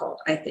difficult,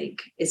 I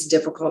think. It's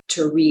difficult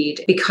to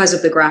read because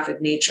of the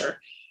graphic nature.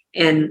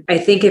 And I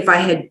think if I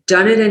had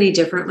done it any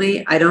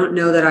differently, I don't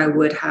know that I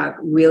would have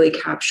really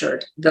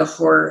captured the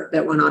horror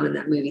that went on in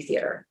that movie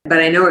theater.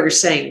 But I know what you're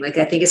saying. I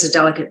think it's a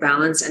delicate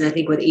balance. And I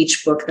think with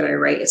each book that I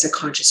write, it's a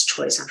conscious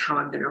choice on how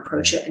I'm going to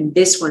approach it. And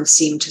this one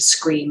seemed to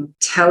scream,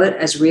 tell it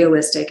as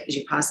realistic as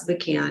you possibly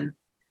can,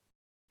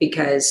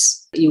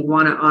 because you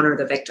want to honor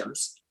the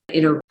victims.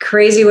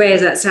 Crazy way as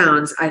that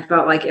sounds, I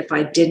felt like if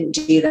I didn't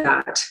do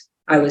that,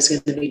 I was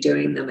going to be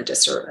doing them a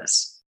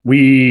disservice.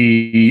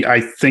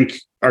 I think,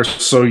 are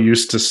so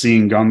used to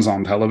seeing guns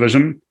on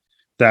television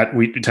that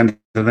we tend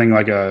to think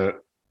like a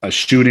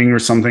shooting or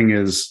something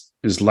is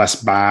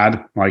less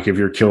bad. Like if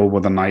you're killed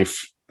with a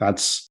knife,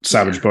 that's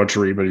savage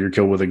butchery, but if you're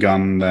killed with a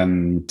gun,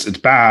 then it's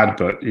bad,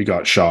 but you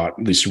got shot.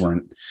 At least you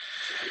weren't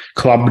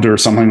clubbed or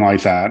something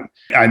like that.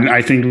 And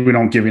I think we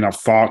don't give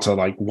enough thought to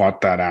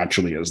what that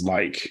actually is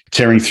like.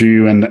 Tearing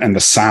through and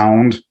the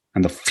sound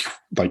and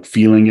the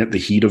feeling it, the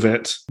heat of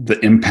it, the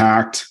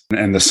impact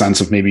and the sense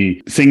of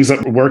maybe things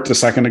that worked a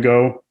second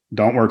ago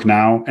don't work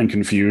now, and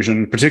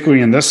confusion,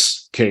 particularly in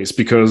this case,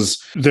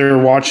 because they're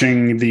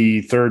watching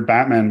the third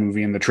Batman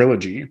movie in the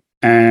trilogy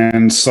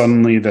and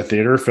suddenly the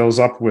theater fills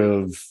up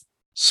with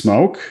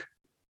smoke.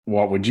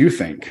 What would you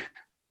think?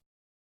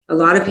 A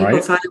lot of people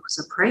thought it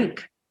was a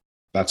prank.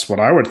 That's what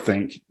I would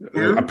think.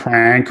 Yeah. A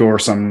prank or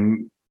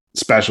some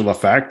special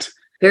effect.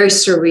 Very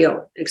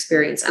surreal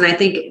experience. And I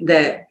think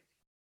that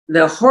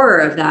the horror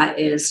of that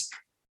is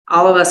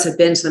all of us have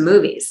been to the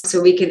movies,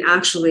 so we can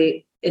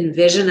actually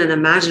envision and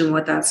imagine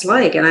what that's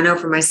like. And I know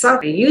for myself,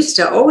 I used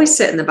to always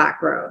sit in the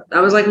back row.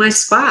 That was like my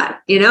spot,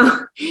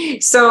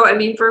 So,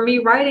 for me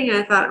writing,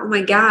 I thought, oh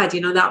my God,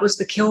 that was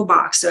the kill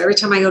box. So every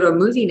time I go to a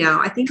movie now,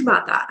 I think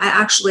about that. I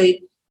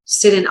actually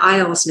sit in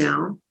aisles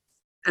now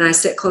and I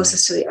sit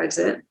closest to the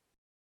exit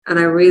and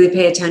I really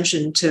pay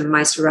attention to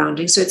my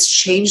surroundings. So it's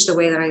changed the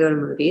way that I go to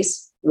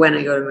movies, when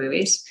I go to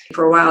movies.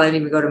 For a while, I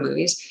didn't even go to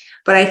movies.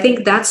 But I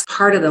think that's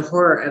part of the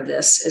horror of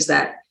this, is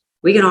that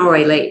we can all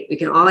relate. We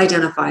can all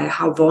identify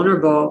how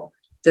vulnerable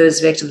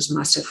those victims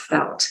must have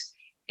felt.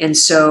 And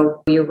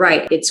so you're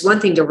right. It's one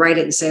thing to write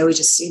it and say, oh, we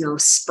just,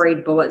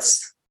 sprayed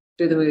bullets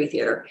through the movie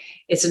theater.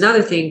 It's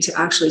another thing to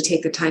actually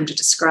take the time to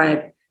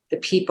describe the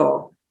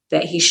people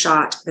that he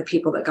shot, the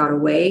people that got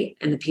away,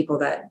 and the people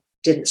that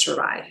didn't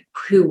survive.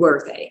 Who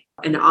were they?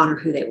 And honor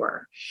who they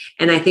were.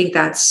 And I think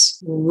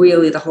that's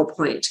really the whole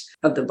point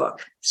of the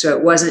book. So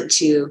it wasn't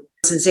to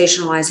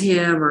sensationalize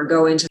him or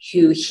go into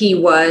who he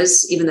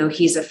was, even though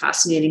he's a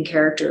fascinating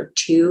character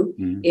too.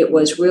 It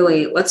was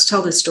really, let's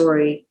tell the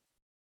story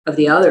of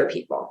the other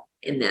people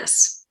in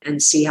this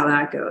and see how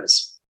that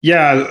goes.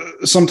 Yeah,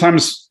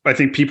 sometimes I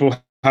think people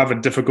have a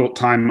difficult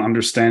time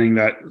understanding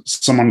that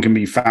someone can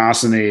be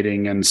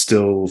fascinating and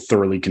still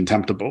thoroughly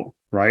contemptible,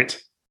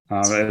 right?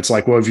 It's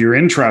like, well, if you're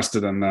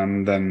interested in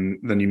them,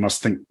 then you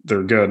must think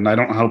they're good. And I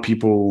don't know how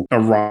people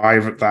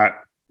arrive at that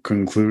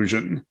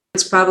conclusion.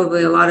 It's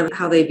probably a lot of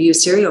how they view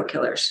serial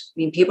killers. I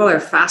mean, people are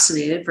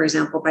fascinated, for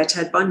example, by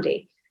Ted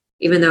Bundy,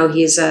 even though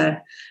he's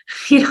a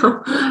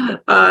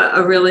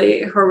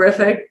really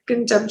horrific,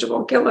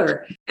 contemptible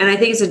killer. And I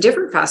think it's a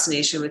different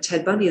fascination with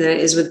Ted Bundy than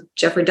it is with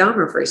Jeffrey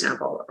Dahmer, for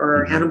example,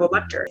 or Hannibal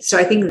Lecter. So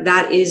I think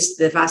that is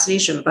the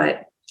fascination.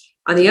 But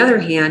on the other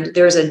hand,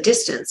 there's a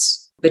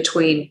distance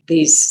between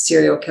these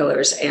serial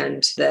killers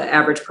and the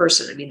average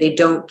person. I mean, they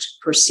don't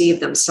perceive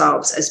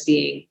themselves as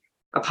being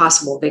a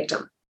possible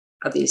victim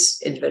of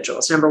these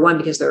individuals. Number one,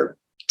 because they're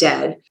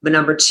dead. But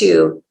number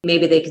two,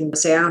 maybe they can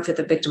say, I don't fit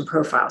the victim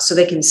profile. So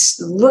they can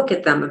look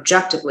at them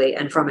objectively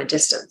and from a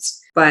distance.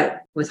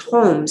 But with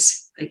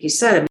Holmes, like you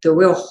said, I mean, the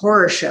real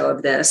horror show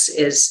of this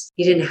is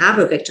he didn't have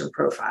a victim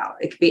profile.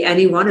 It could be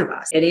any one of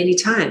us at any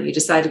time. You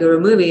decide to go to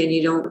a movie and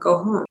you don't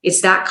go home.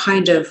 It's that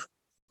kind of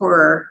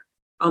horror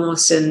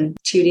almost in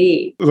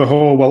 2D. The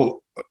whole,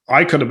 well,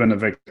 I could have been a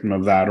victim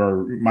of that,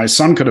 or my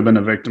son could have been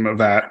a victim of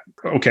that.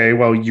 Okay,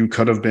 well, you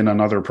could have been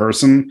another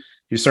person.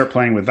 You start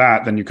playing with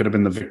that, then you could have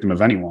been the victim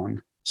of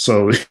anyone.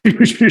 So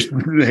you should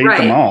hate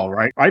them all,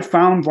 right? I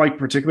found, like,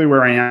 particularly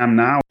where I am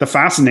now, the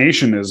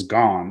fascination is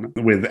gone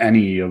with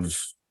any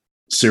of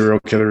serial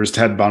killers,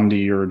 Ted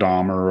Bundy or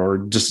Dahmer, or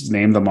just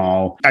name them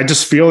all. I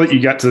just feel that you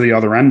get to the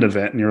other end of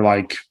it and you're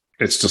like,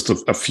 it's just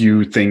a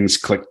few things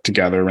clicked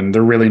together, and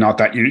they're really not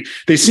that unique.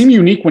 They seem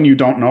unique when you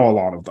don't know a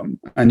lot of them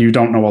and you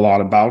don't know a lot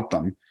about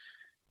them.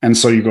 And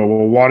so you go,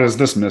 well, what is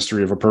this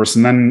mystery of a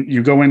person? Then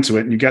you go into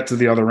it and you get to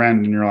the other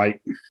end and you're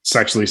like,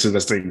 sexually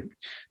sadistic,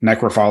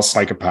 necrophile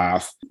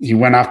psychopath. He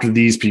went after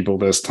these people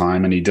this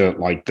time and he did it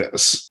like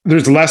this.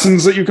 There's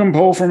lessons that you can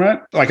pull from it.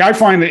 Like, I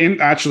find that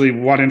actually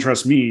what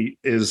interests me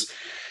is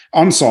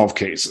unsolved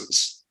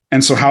cases.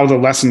 And so how the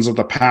lessons of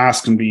the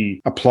past can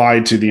be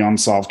applied to the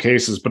unsolved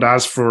cases. But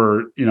as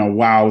for,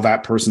 wow,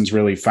 that person's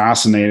really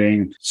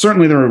fascinating.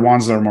 Certainly there are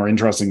ones that are more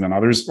interesting than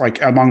others.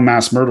 Like among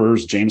mass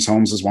murderers, James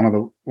Holmes is one of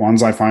the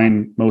ones I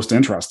find most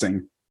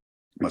interesting.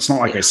 It's not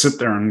like I sit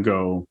there and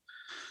go,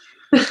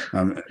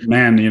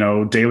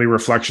 daily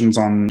reflections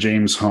on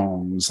James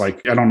Holmes.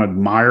 Like, I don't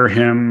admire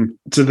him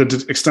to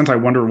the extent I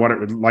wonder what it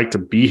would like to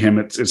be him.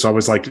 It's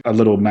always like a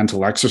little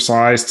mental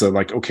exercise to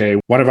like,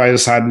 okay, what if I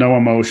just had no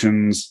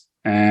emotions?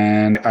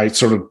 And I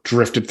sort of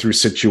drifted through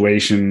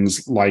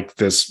situations like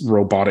this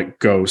robotic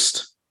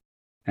ghost,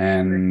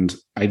 and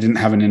I didn't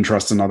have an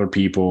interest in other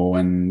people.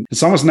 And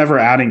it's almost never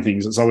adding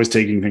things. It's always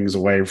taking things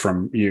away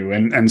from you.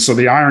 And so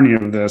the irony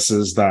of this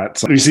is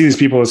that we see these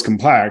people as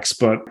complex,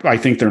 but I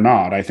think they're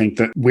not. I think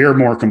that we're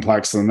more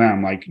complex than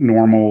them, like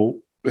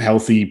normal,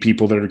 healthy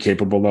people that are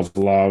capable of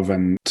love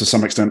and to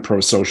some extent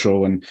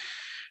pro-social, and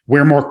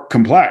we're more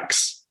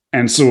complex.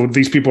 And so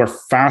these people are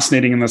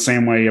fascinating in the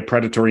same way a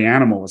predatory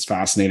animal is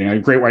fascinating. A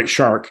great white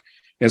shark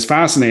is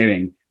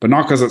fascinating, but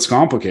not because it's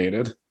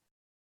complicated.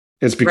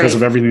 It's because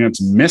of everything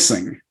that's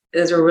missing.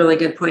 That's a really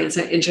good point. It's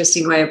an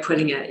interesting way of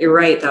putting it. You're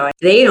right, though.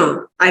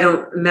 I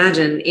don't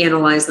imagine,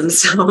 analyze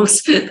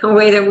themselves the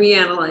way that we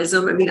analyze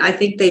them. I mean, I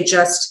think they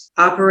just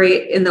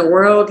operate in the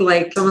world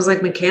like almost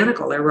like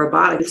mechanical. They're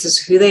robotic. This is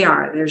who they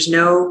are. There's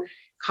no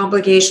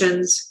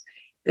complications.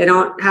 They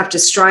don't have to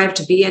strive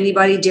to be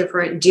anybody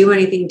different, do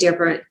anything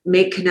different,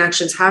 make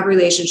connections, have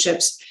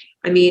relationships.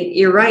 I mean,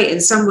 you're right.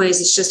 In some ways,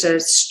 it's just a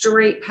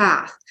straight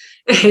path.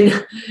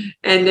 And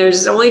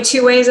there's only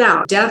two ways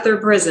out, death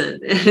or prison.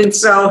 And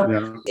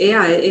so,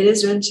 yeah, it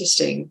is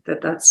interesting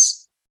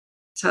that's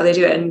how they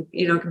do it. And,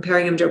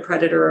 comparing them to a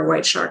predator or a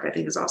white shark, I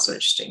think is also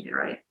interesting. You're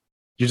right.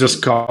 You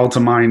just called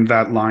to mind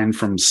that line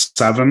from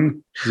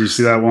Seven. Did you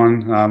see that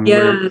one?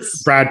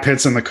 Yes. Brad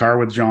Pitt's in the car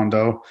with John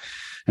Doe.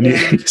 And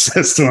he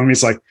says to him,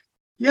 he's like,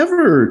 you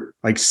ever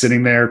like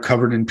sitting there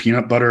covered in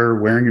peanut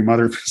butter, wearing your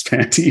mother's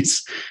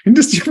panties? And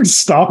just you ever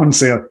stop and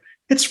say,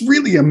 it's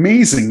really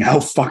amazing how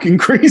fucking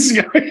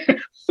crazy I am.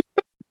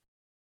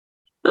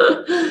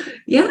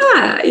 Yeah,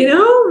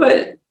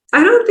 but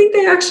I don't think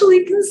they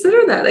actually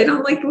consider that. They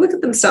don't look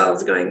at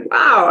themselves going,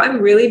 wow, I'm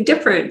really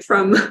different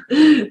from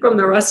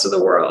the rest of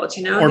the world,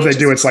 Or if they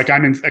do, it's like,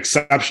 I'm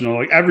exceptional.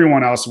 Like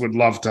everyone else would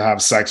love to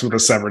have sex with a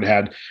severed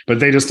head, but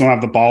they just don't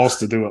have the balls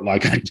to do it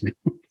like I do.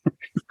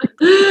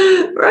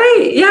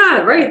 Right.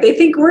 Yeah. Right. They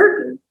think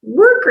we're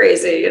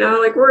crazy,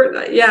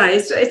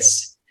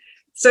 it's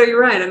so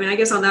you're right. I mean, I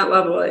guess on that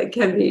level, it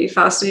can be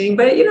fascinating,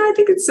 but, I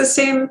think it's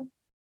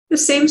the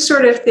same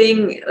sort of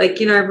thing.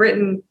 Like, I've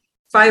written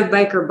 5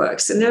 biker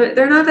books and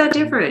they're not that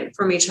different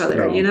from each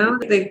other. No.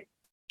 The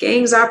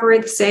gangs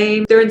operate the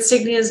same. Their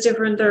insignia is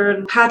different.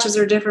 Their patches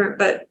are different,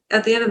 but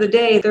at the end of the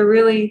day, they're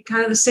really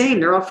kind of the same.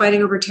 They're all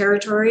fighting over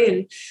territory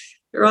and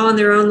they're all in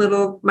their own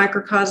little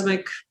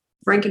microcosmic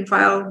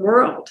Frankenfile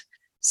world.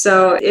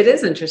 So it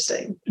is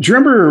interesting. Do you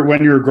remember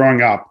when you were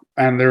growing up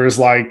and there was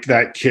like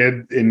that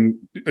kid in,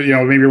 maybe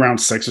around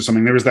 6 or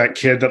something, there was that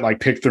kid that like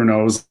picked their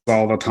nose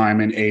all the time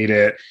and ate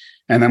it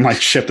and then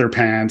like shit their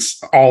pants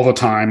all the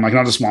time, like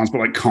not just once, but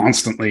like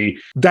constantly.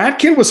 That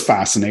kid was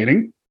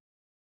fascinating.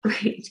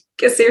 Right.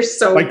 Because they're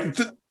so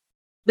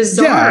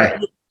bizarre.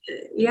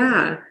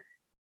 Yeah.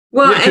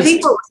 Well, Yeah, I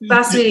think what was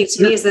fascinating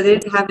to me is that they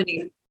didn't have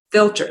any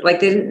filter. Like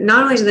they didn't,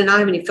 not only did they not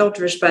have any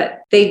filters,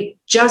 but they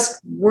just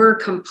were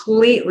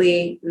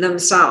completely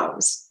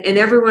themselves. And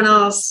everyone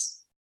else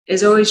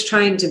is always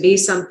trying to be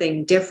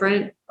something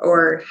different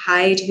or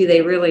hide who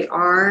they really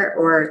are,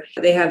 or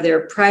they have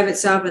their private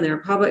self and their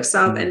public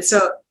self. And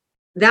so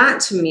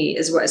that to me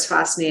is what is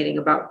fascinating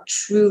about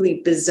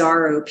truly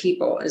bizarro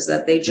people, is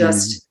that they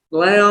just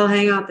let it all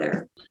hang out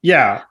there.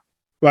 Yeah.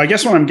 Well, I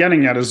guess what I'm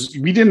getting at is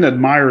we didn't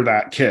admire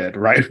that kid,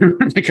 right?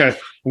 Like I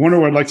wonder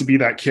what I'd like to be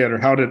that kid, or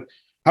how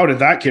did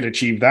that kid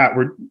achieve that?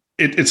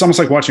 It's almost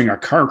like watching a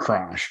car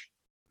crash.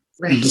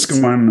 Right. Just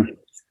going,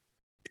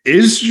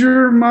 is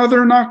your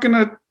mother not going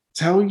to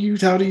tell you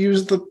how to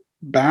use the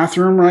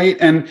bathroom, right?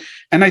 And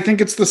I think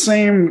it's the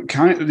same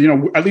kind,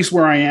 at least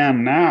where I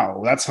am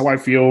now. That's how I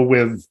feel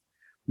with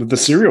the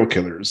serial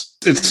killers.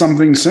 It's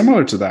something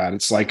similar to that.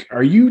 It's like,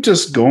 are you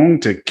just going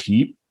to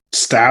keep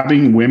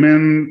stabbing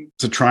women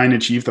to try and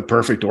achieve the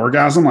perfect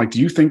orgasm? Like,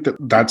 do you think that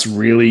that's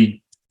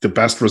really the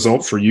best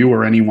result for you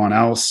or anyone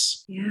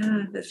else?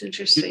 Yeah, that's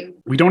interesting.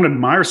 We don't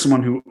admire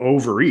someone who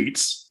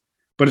overeats,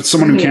 but it's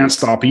someone who can't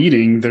stop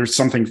eating. There's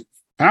something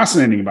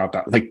fascinating about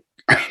that. Like,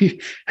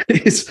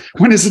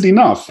 when is it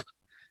enough?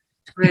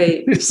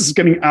 Right. This is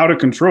getting out of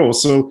control.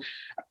 So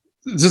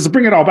just to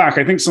bring it all back,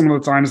 I think some of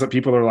the times that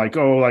people are like,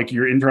 oh, like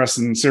you're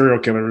interested in serial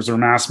killers or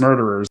mass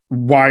murderers.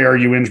 Why are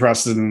you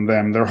interested in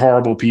them? They're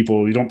horrible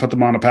people. You don't put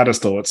them on a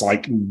pedestal. It's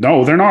like,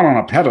 no, they're not on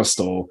a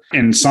pedestal.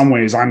 In some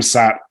ways, I'm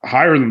sat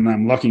higher than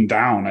them looking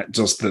down at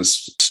just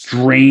this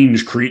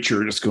strange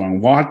creature just going,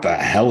 what the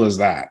hell is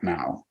that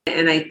now?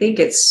 And I think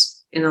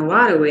it's, in a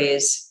lot of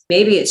ways,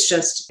 maybe it's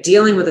just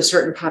dealing with a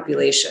certain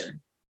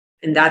population,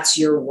 and that's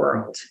your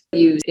world.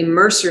 You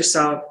immerse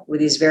yourself with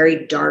these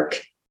very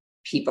dark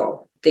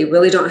people. They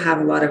really don't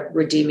have a lot of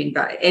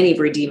any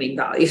redeeming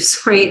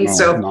values, right? No, and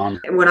so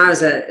none. when I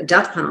was a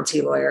death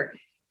penalty lawyer,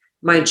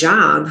 my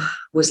job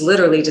was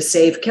literally to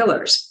save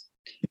killers.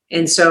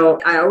 And so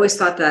I always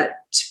thought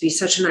that to be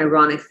such an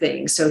ironic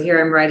thing. So here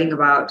I'm writing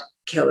about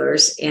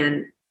killers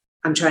and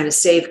I'm trying to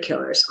save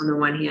killers on the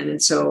one hand.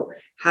 And so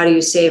how do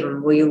you save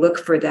them? Well, you look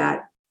for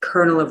that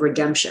kernel of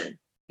redemption.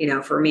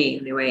 For me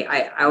anyway,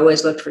 I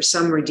always looked for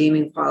some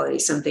redeeming quality,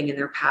 something in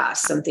their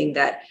past, something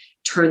that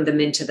turned them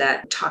into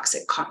that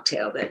toxic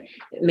cocktail that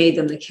made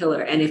them the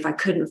killer. And if I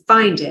couldn't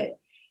find it,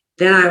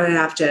 then I would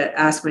have to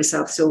ask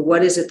myself, so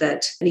what is it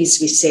that needs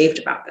to be saved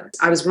about them?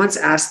 I was once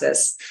asked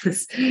this.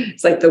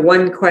 It's like the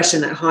one question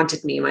that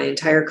haunted me my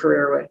entire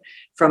career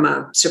from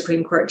a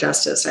Supreme Court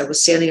justice. I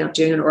was standing up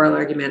doing an oral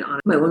argument on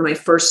one of my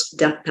first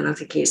death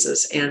penalty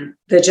cases. And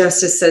the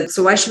justice said,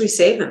 so why should we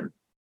save him?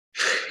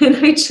 And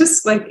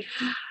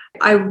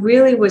I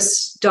really was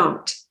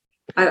stumped.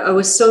 I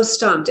was so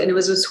stumped. And it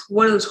was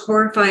one of those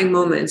horrifying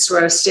moments where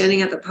I was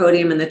standing at the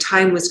podium and the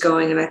time was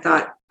going. And I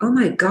thought, oh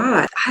my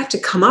God, I have to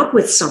come up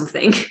with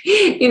something,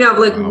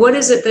 What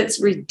is it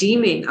that's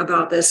redeeming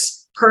about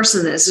this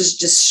person that has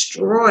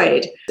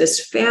destroyed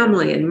this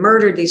family and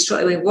murdered these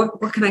children?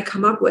 What can I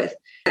come up with?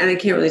 And I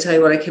can't really tell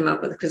you what I came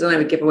up with because then I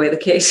would give away the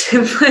case.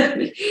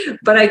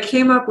 but I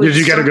came up with. Did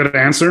you get a good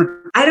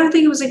answer? I don't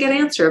think it was a good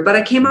answer, but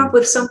I came up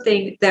with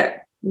something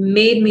that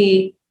made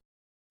me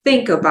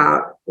think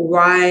about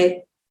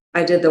why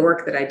I did the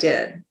work that I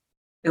did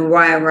and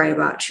why I write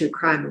about true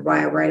crime and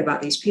why I write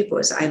about these people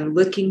is I'm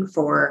looking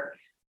for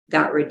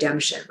that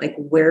redemption. Like,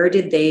 where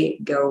did they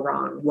go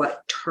wrong?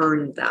 What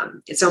turned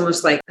them? It's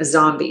almost like a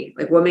zombie.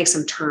 Like, what makes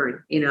them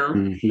turn,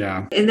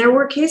 Yeah. And there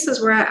were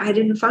cases where I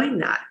didn't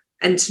find that.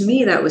 And to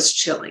me, that was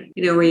chilling,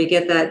 where you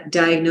get that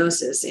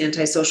diagnosis,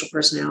 antisocial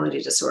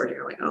personality disorder.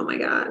 You're like, oh my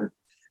God,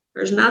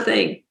 there's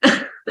nothing.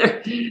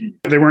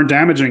 They weren't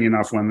damaging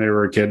enough when they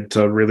were a kid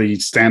to really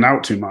stand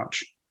out too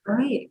much.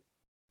 Right.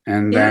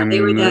 And yeah, then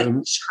they were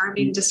that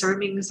charming,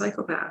 disarming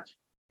psychopath.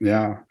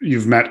 Yeah.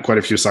 You've met quite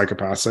a few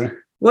psychopaths, eh?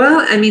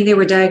 Well, they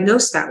were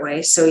diagnosed that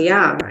way. So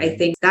yeah, I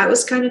think that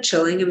was kind of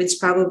chilling. It's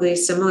probably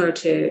similar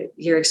to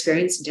your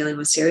experience in dealing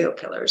with serial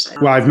killers.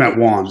 Well, I've met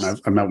one.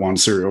 I've met one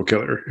serial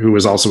killer who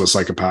was also a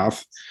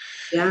psychopath.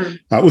 Yeah.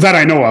 That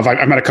I know of.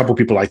 I met a couple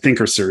people I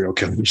think are serial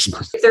killers.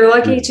 If they're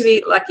lucky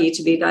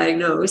to be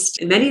diagnosed,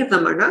 and many of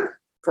them are not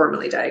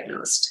formally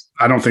diagnosed.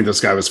 I don't think this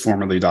guy was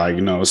formally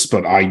diagnosed,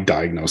 but I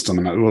diagnosed him,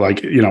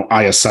 and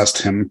I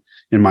assessed him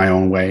in my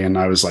own way, and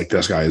I was like,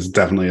 this guy is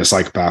definitely a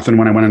psychopath. And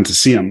when I went in to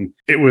see him,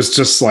 it was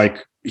just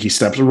like he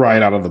stepped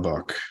right out of the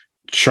book.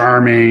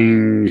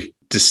 Charming,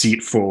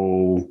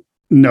 deceitful,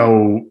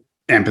 no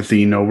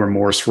empathy, no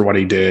remorse for what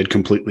he did,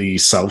 completely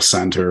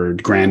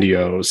self-centered,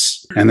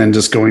 grandiose, and then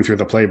just going through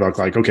the playbook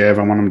like, okay, if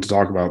I want him to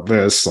talk about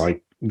this,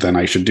 like, then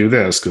I should do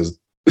this because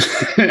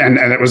and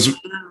that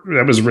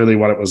was really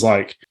what it was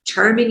like.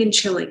 Charming and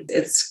chilling.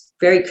 It's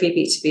very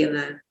creepy to be in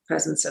the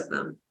presence of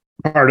them.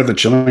 part of the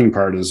chilling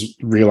part is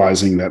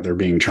realizing that they're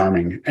being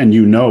charming, and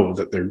you know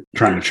that they're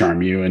trying to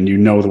charm you, and you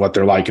know what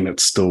they're like, and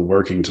it's still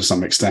working to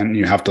some extent. And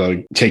you have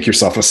to take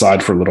yourself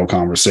aside for a little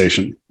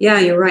conversation. Yeah,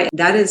 you're right.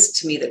 That is,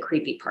 to me, the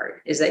creepy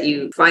part, is that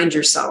you find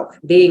yourself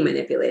being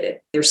manipulated.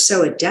 They're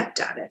so adept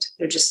at it.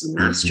 They're just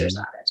masters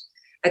at it.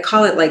 I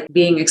call it like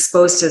being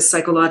exposed to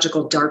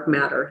psychological dark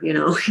matter.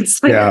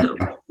 It's like,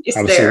 it's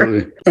absolutely.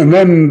 there. And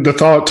then the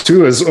thought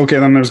too is, okay,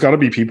 then there's got to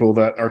be people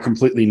that are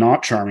completely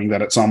not charming,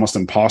 that it's almost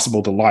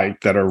impossible to like,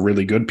 that are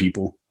really good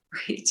people.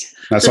 Right.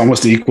 That's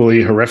almost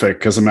equally horrific,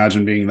 because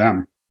imagine being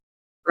them.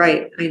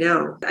 Right. I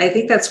know. I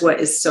think that's what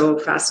is so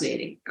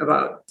fascinating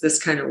about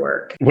this kind of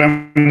work.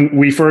 When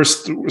we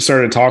first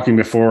started talking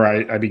before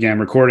I began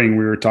recording,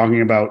 we were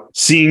talking about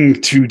seeing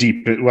too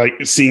deep, like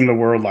seeing the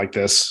world like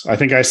this. I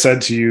think I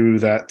said to you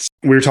that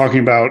we were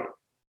talking about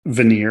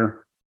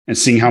veneer and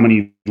seeing how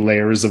many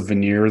layers of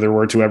veneer there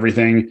were to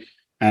everything.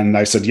 And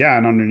I said, yeah,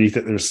 and underneath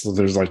it,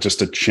 there's like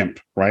just a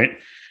chimp, right?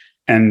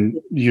 And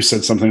you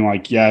said something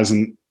like, yeah,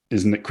 isn't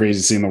it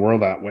crazy seeing the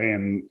world that way?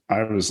 And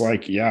I was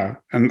like, yeah.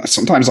 And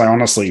sometimes I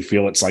honestly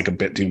feel it's like a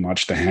bit too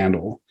much to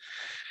handle.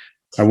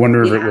 I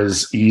wonder if it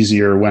was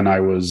easier when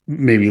I was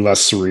maybe less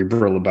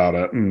cerebral about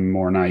it and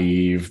more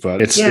naive,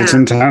 but it's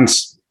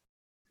intense.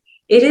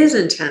 It is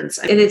intense.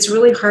 And it's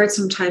really hard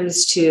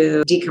sometimes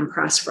to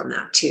decompress from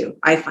that too,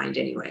 I find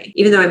anyway.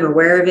 Even though I'm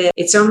aware of it,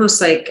 it's almost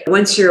like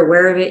once you're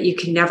aware of it, you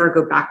can never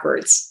go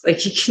backwards.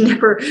 Like you can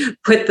never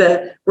put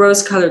the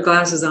rose-colored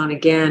glasses on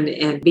again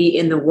and be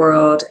in the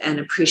world and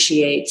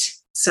appreciate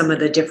some of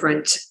the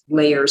different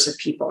layers of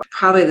people.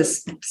 Probably the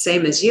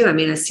same as you. I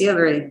mean, I see a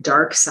very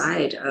dark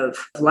side of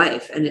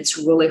life, and it's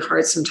really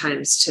hard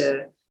sometimes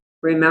to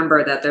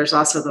remember that there's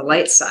also the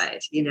light side,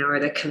 or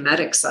the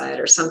comedic side,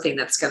 or something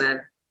that's going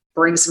to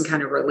bring some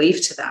kind of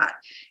relief to that,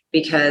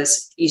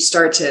 because you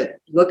start to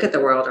look at the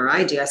world, or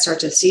I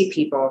start to see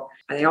people.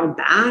 Are they all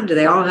bad? Do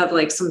they all have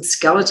like some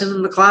skeleton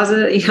in the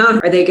closet?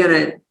 Are they going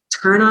to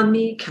turn on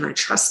me? Can I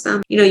trust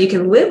them? You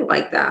can live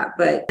like that,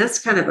 but that's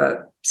kind of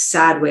a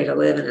sad way to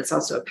live. And it's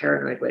also a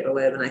paranoid way to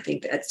live. And I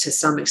think that to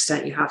some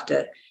extent, you have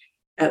to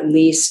at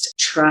least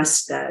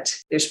trust that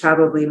there's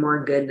probably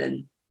more good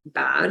than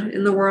bad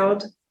in the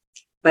world,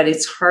 but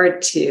it's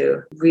hard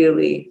to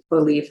really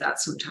believe that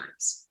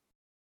sometimes.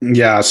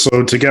 Yeah,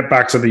 so to get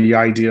back to the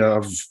idea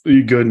of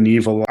good and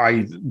evil,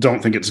 I don't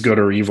think it's good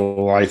or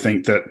evil. I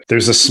think that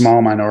there's a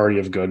small minority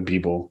of good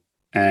people,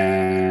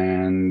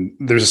 and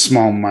there's a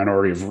small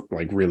minority of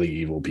like really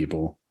evil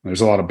people.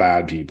 There's a lot of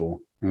bad people.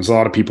 There's a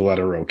lot of people that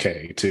are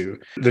okay too.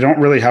 They don't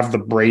really have the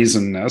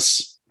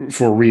brazenness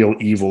for real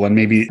evil, and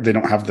maybe they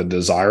don't have the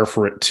desire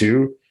for it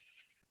too.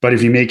 But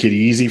if you make it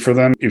easy for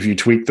them, if you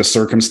tweak the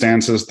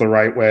circumstances the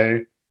right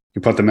way,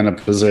 you put them in a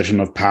position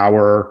of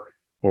power,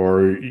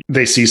 or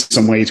they see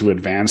some way to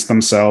advance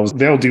themselves,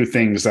 they'll do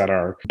things that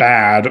are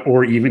bad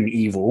or even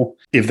evil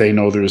if they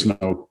know there's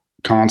no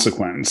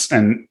consequence.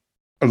 And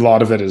a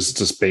lot of it is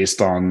just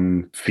based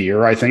on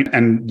fear, I think,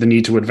 and the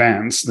need to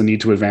advance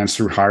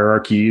through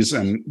hierarchies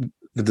and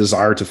the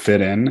desire to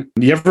fit in.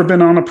 You ever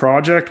been on a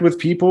project with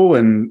people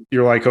and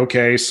you're like,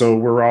 okay, so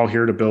we're all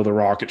here to build a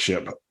rocket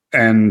ship,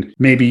 and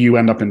maybe you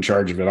end up in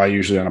charge of it. I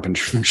usually end up in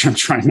charge. I'm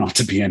trying not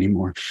to be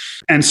anymore.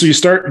 And so you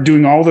start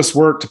doing all this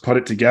work to put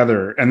it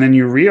together. And then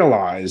you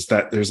realize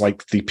that there's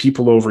like the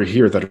people over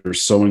here that are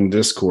sowing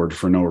discord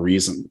for no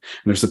reason. And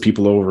there's the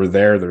people over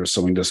there that are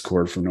sowing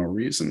discord for no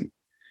reason.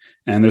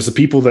 And there's the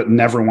people that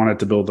never wanted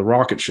to build the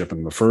rocket ship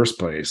in the first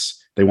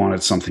place. They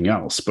wanted something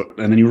else.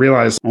 And then you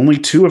realize only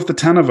 2 of the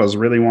 10 of us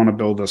really want to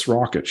build this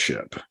rocket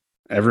ship.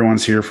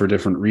 Everyone's here for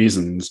different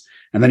reasons.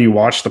 And then you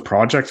watch the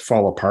project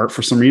fall apart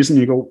for some reason.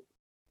 You go,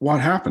 what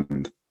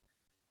happened?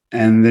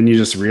 And then you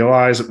just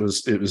realize it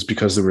was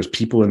because there was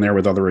people in there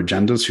with other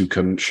agendas who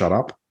couldn't shut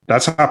up.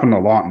 That's happened a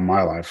lot in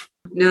my life.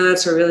 No,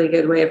 that's a really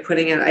good way of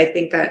putting it. I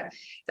think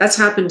that's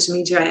happened to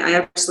me too. I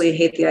absolutely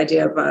hate the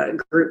idea of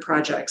group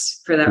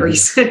projects for that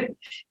reason,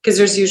 because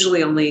there's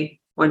usually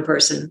only one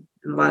person.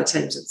 And a lot of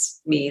times it's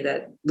me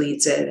that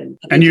leads it.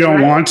 And you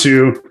don't want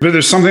to, but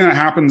there's something that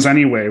happens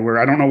anyway where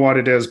I don't know what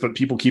it is, but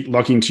people keep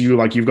looking to you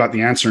like you've got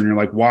the answer. And you're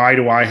like, why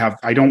do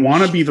I don't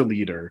want to be the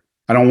leader.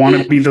 I don't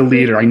want to be the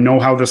leader. I know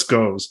how this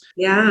goes.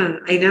 Yeah,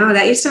 I know.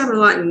 That used to happen a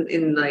lot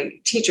in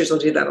like teachers will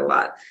do that a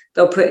lot.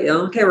 They'll put,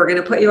 okay, we're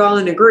going to put you all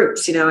into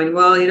groups, and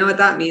well, you know what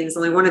that means?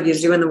 Only one of you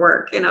is doing the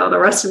work, the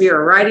rest of you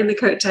are riding the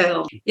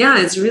coattail. Yeah,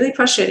 it's really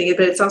frustrating,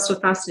 but it's also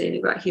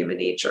fascinating about human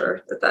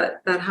nature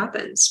that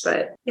happens.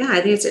 But yeah,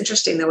 I think it's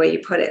interesting the way you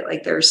put it.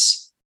 Like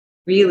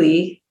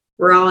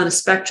we're all on a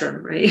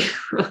spectrum, right?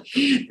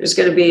 There's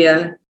going to be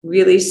a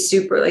really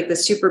the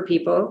super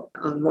people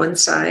on one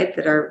side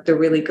that are the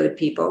really good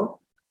people.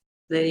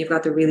 Then you've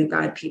got the really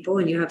bad people,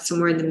 and you have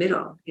somewhere in the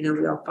middle.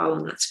 We all fall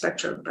on that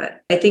spectrum.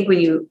 But I think when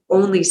you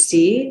only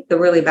see the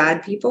really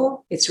bad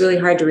people, it's really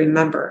hard to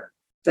remember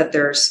that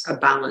there's a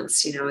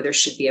balance. There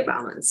should be a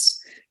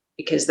balance,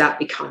 because that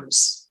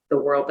becomes the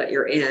world that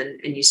you're in.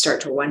 And you start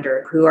to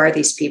wonder, who are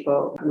these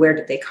people? Where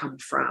did they come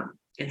from?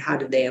 And how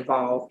did they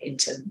evolve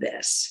into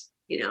this?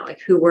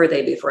 like who were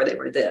they before they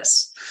were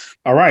this?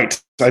 All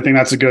right. I think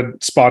that's a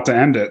good spot to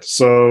end it.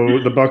 So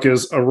the book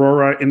is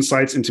Aurora: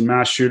 Insights into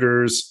Mass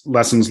Shooters,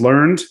 Lessons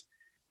Learned.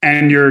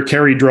 And you're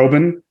Carrie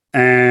Drobin,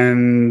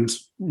 and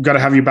got to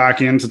have you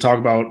back in to talk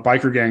about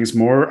biker gangs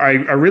more. I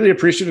really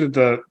appreciated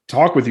the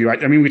talk with you.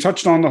 I mean, we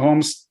touched on the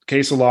Holmes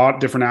case a lot,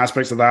 different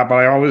aspects of that, but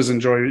I always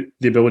enjoy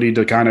the ability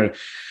to kind of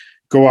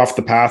go off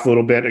the path a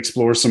little bit,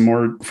 explore some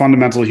more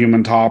fundamental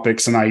human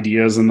topics and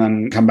ideas, and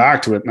then come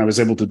back to it. And I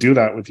was able to do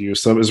that with you.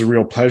 So it was a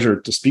real pleasure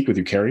to speak with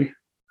you, Carrie.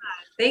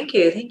 Thank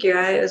you.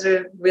 It was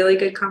a really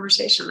good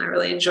conversation. I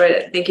really enjoyed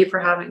it. Thank you for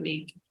having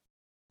me.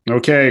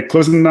 Okay,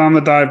 closing down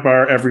the dive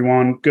bar,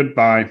 everyone.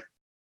 Goodbye.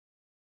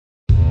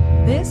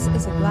 This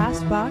is a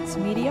Glassbox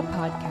Media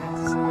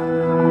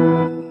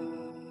podcast.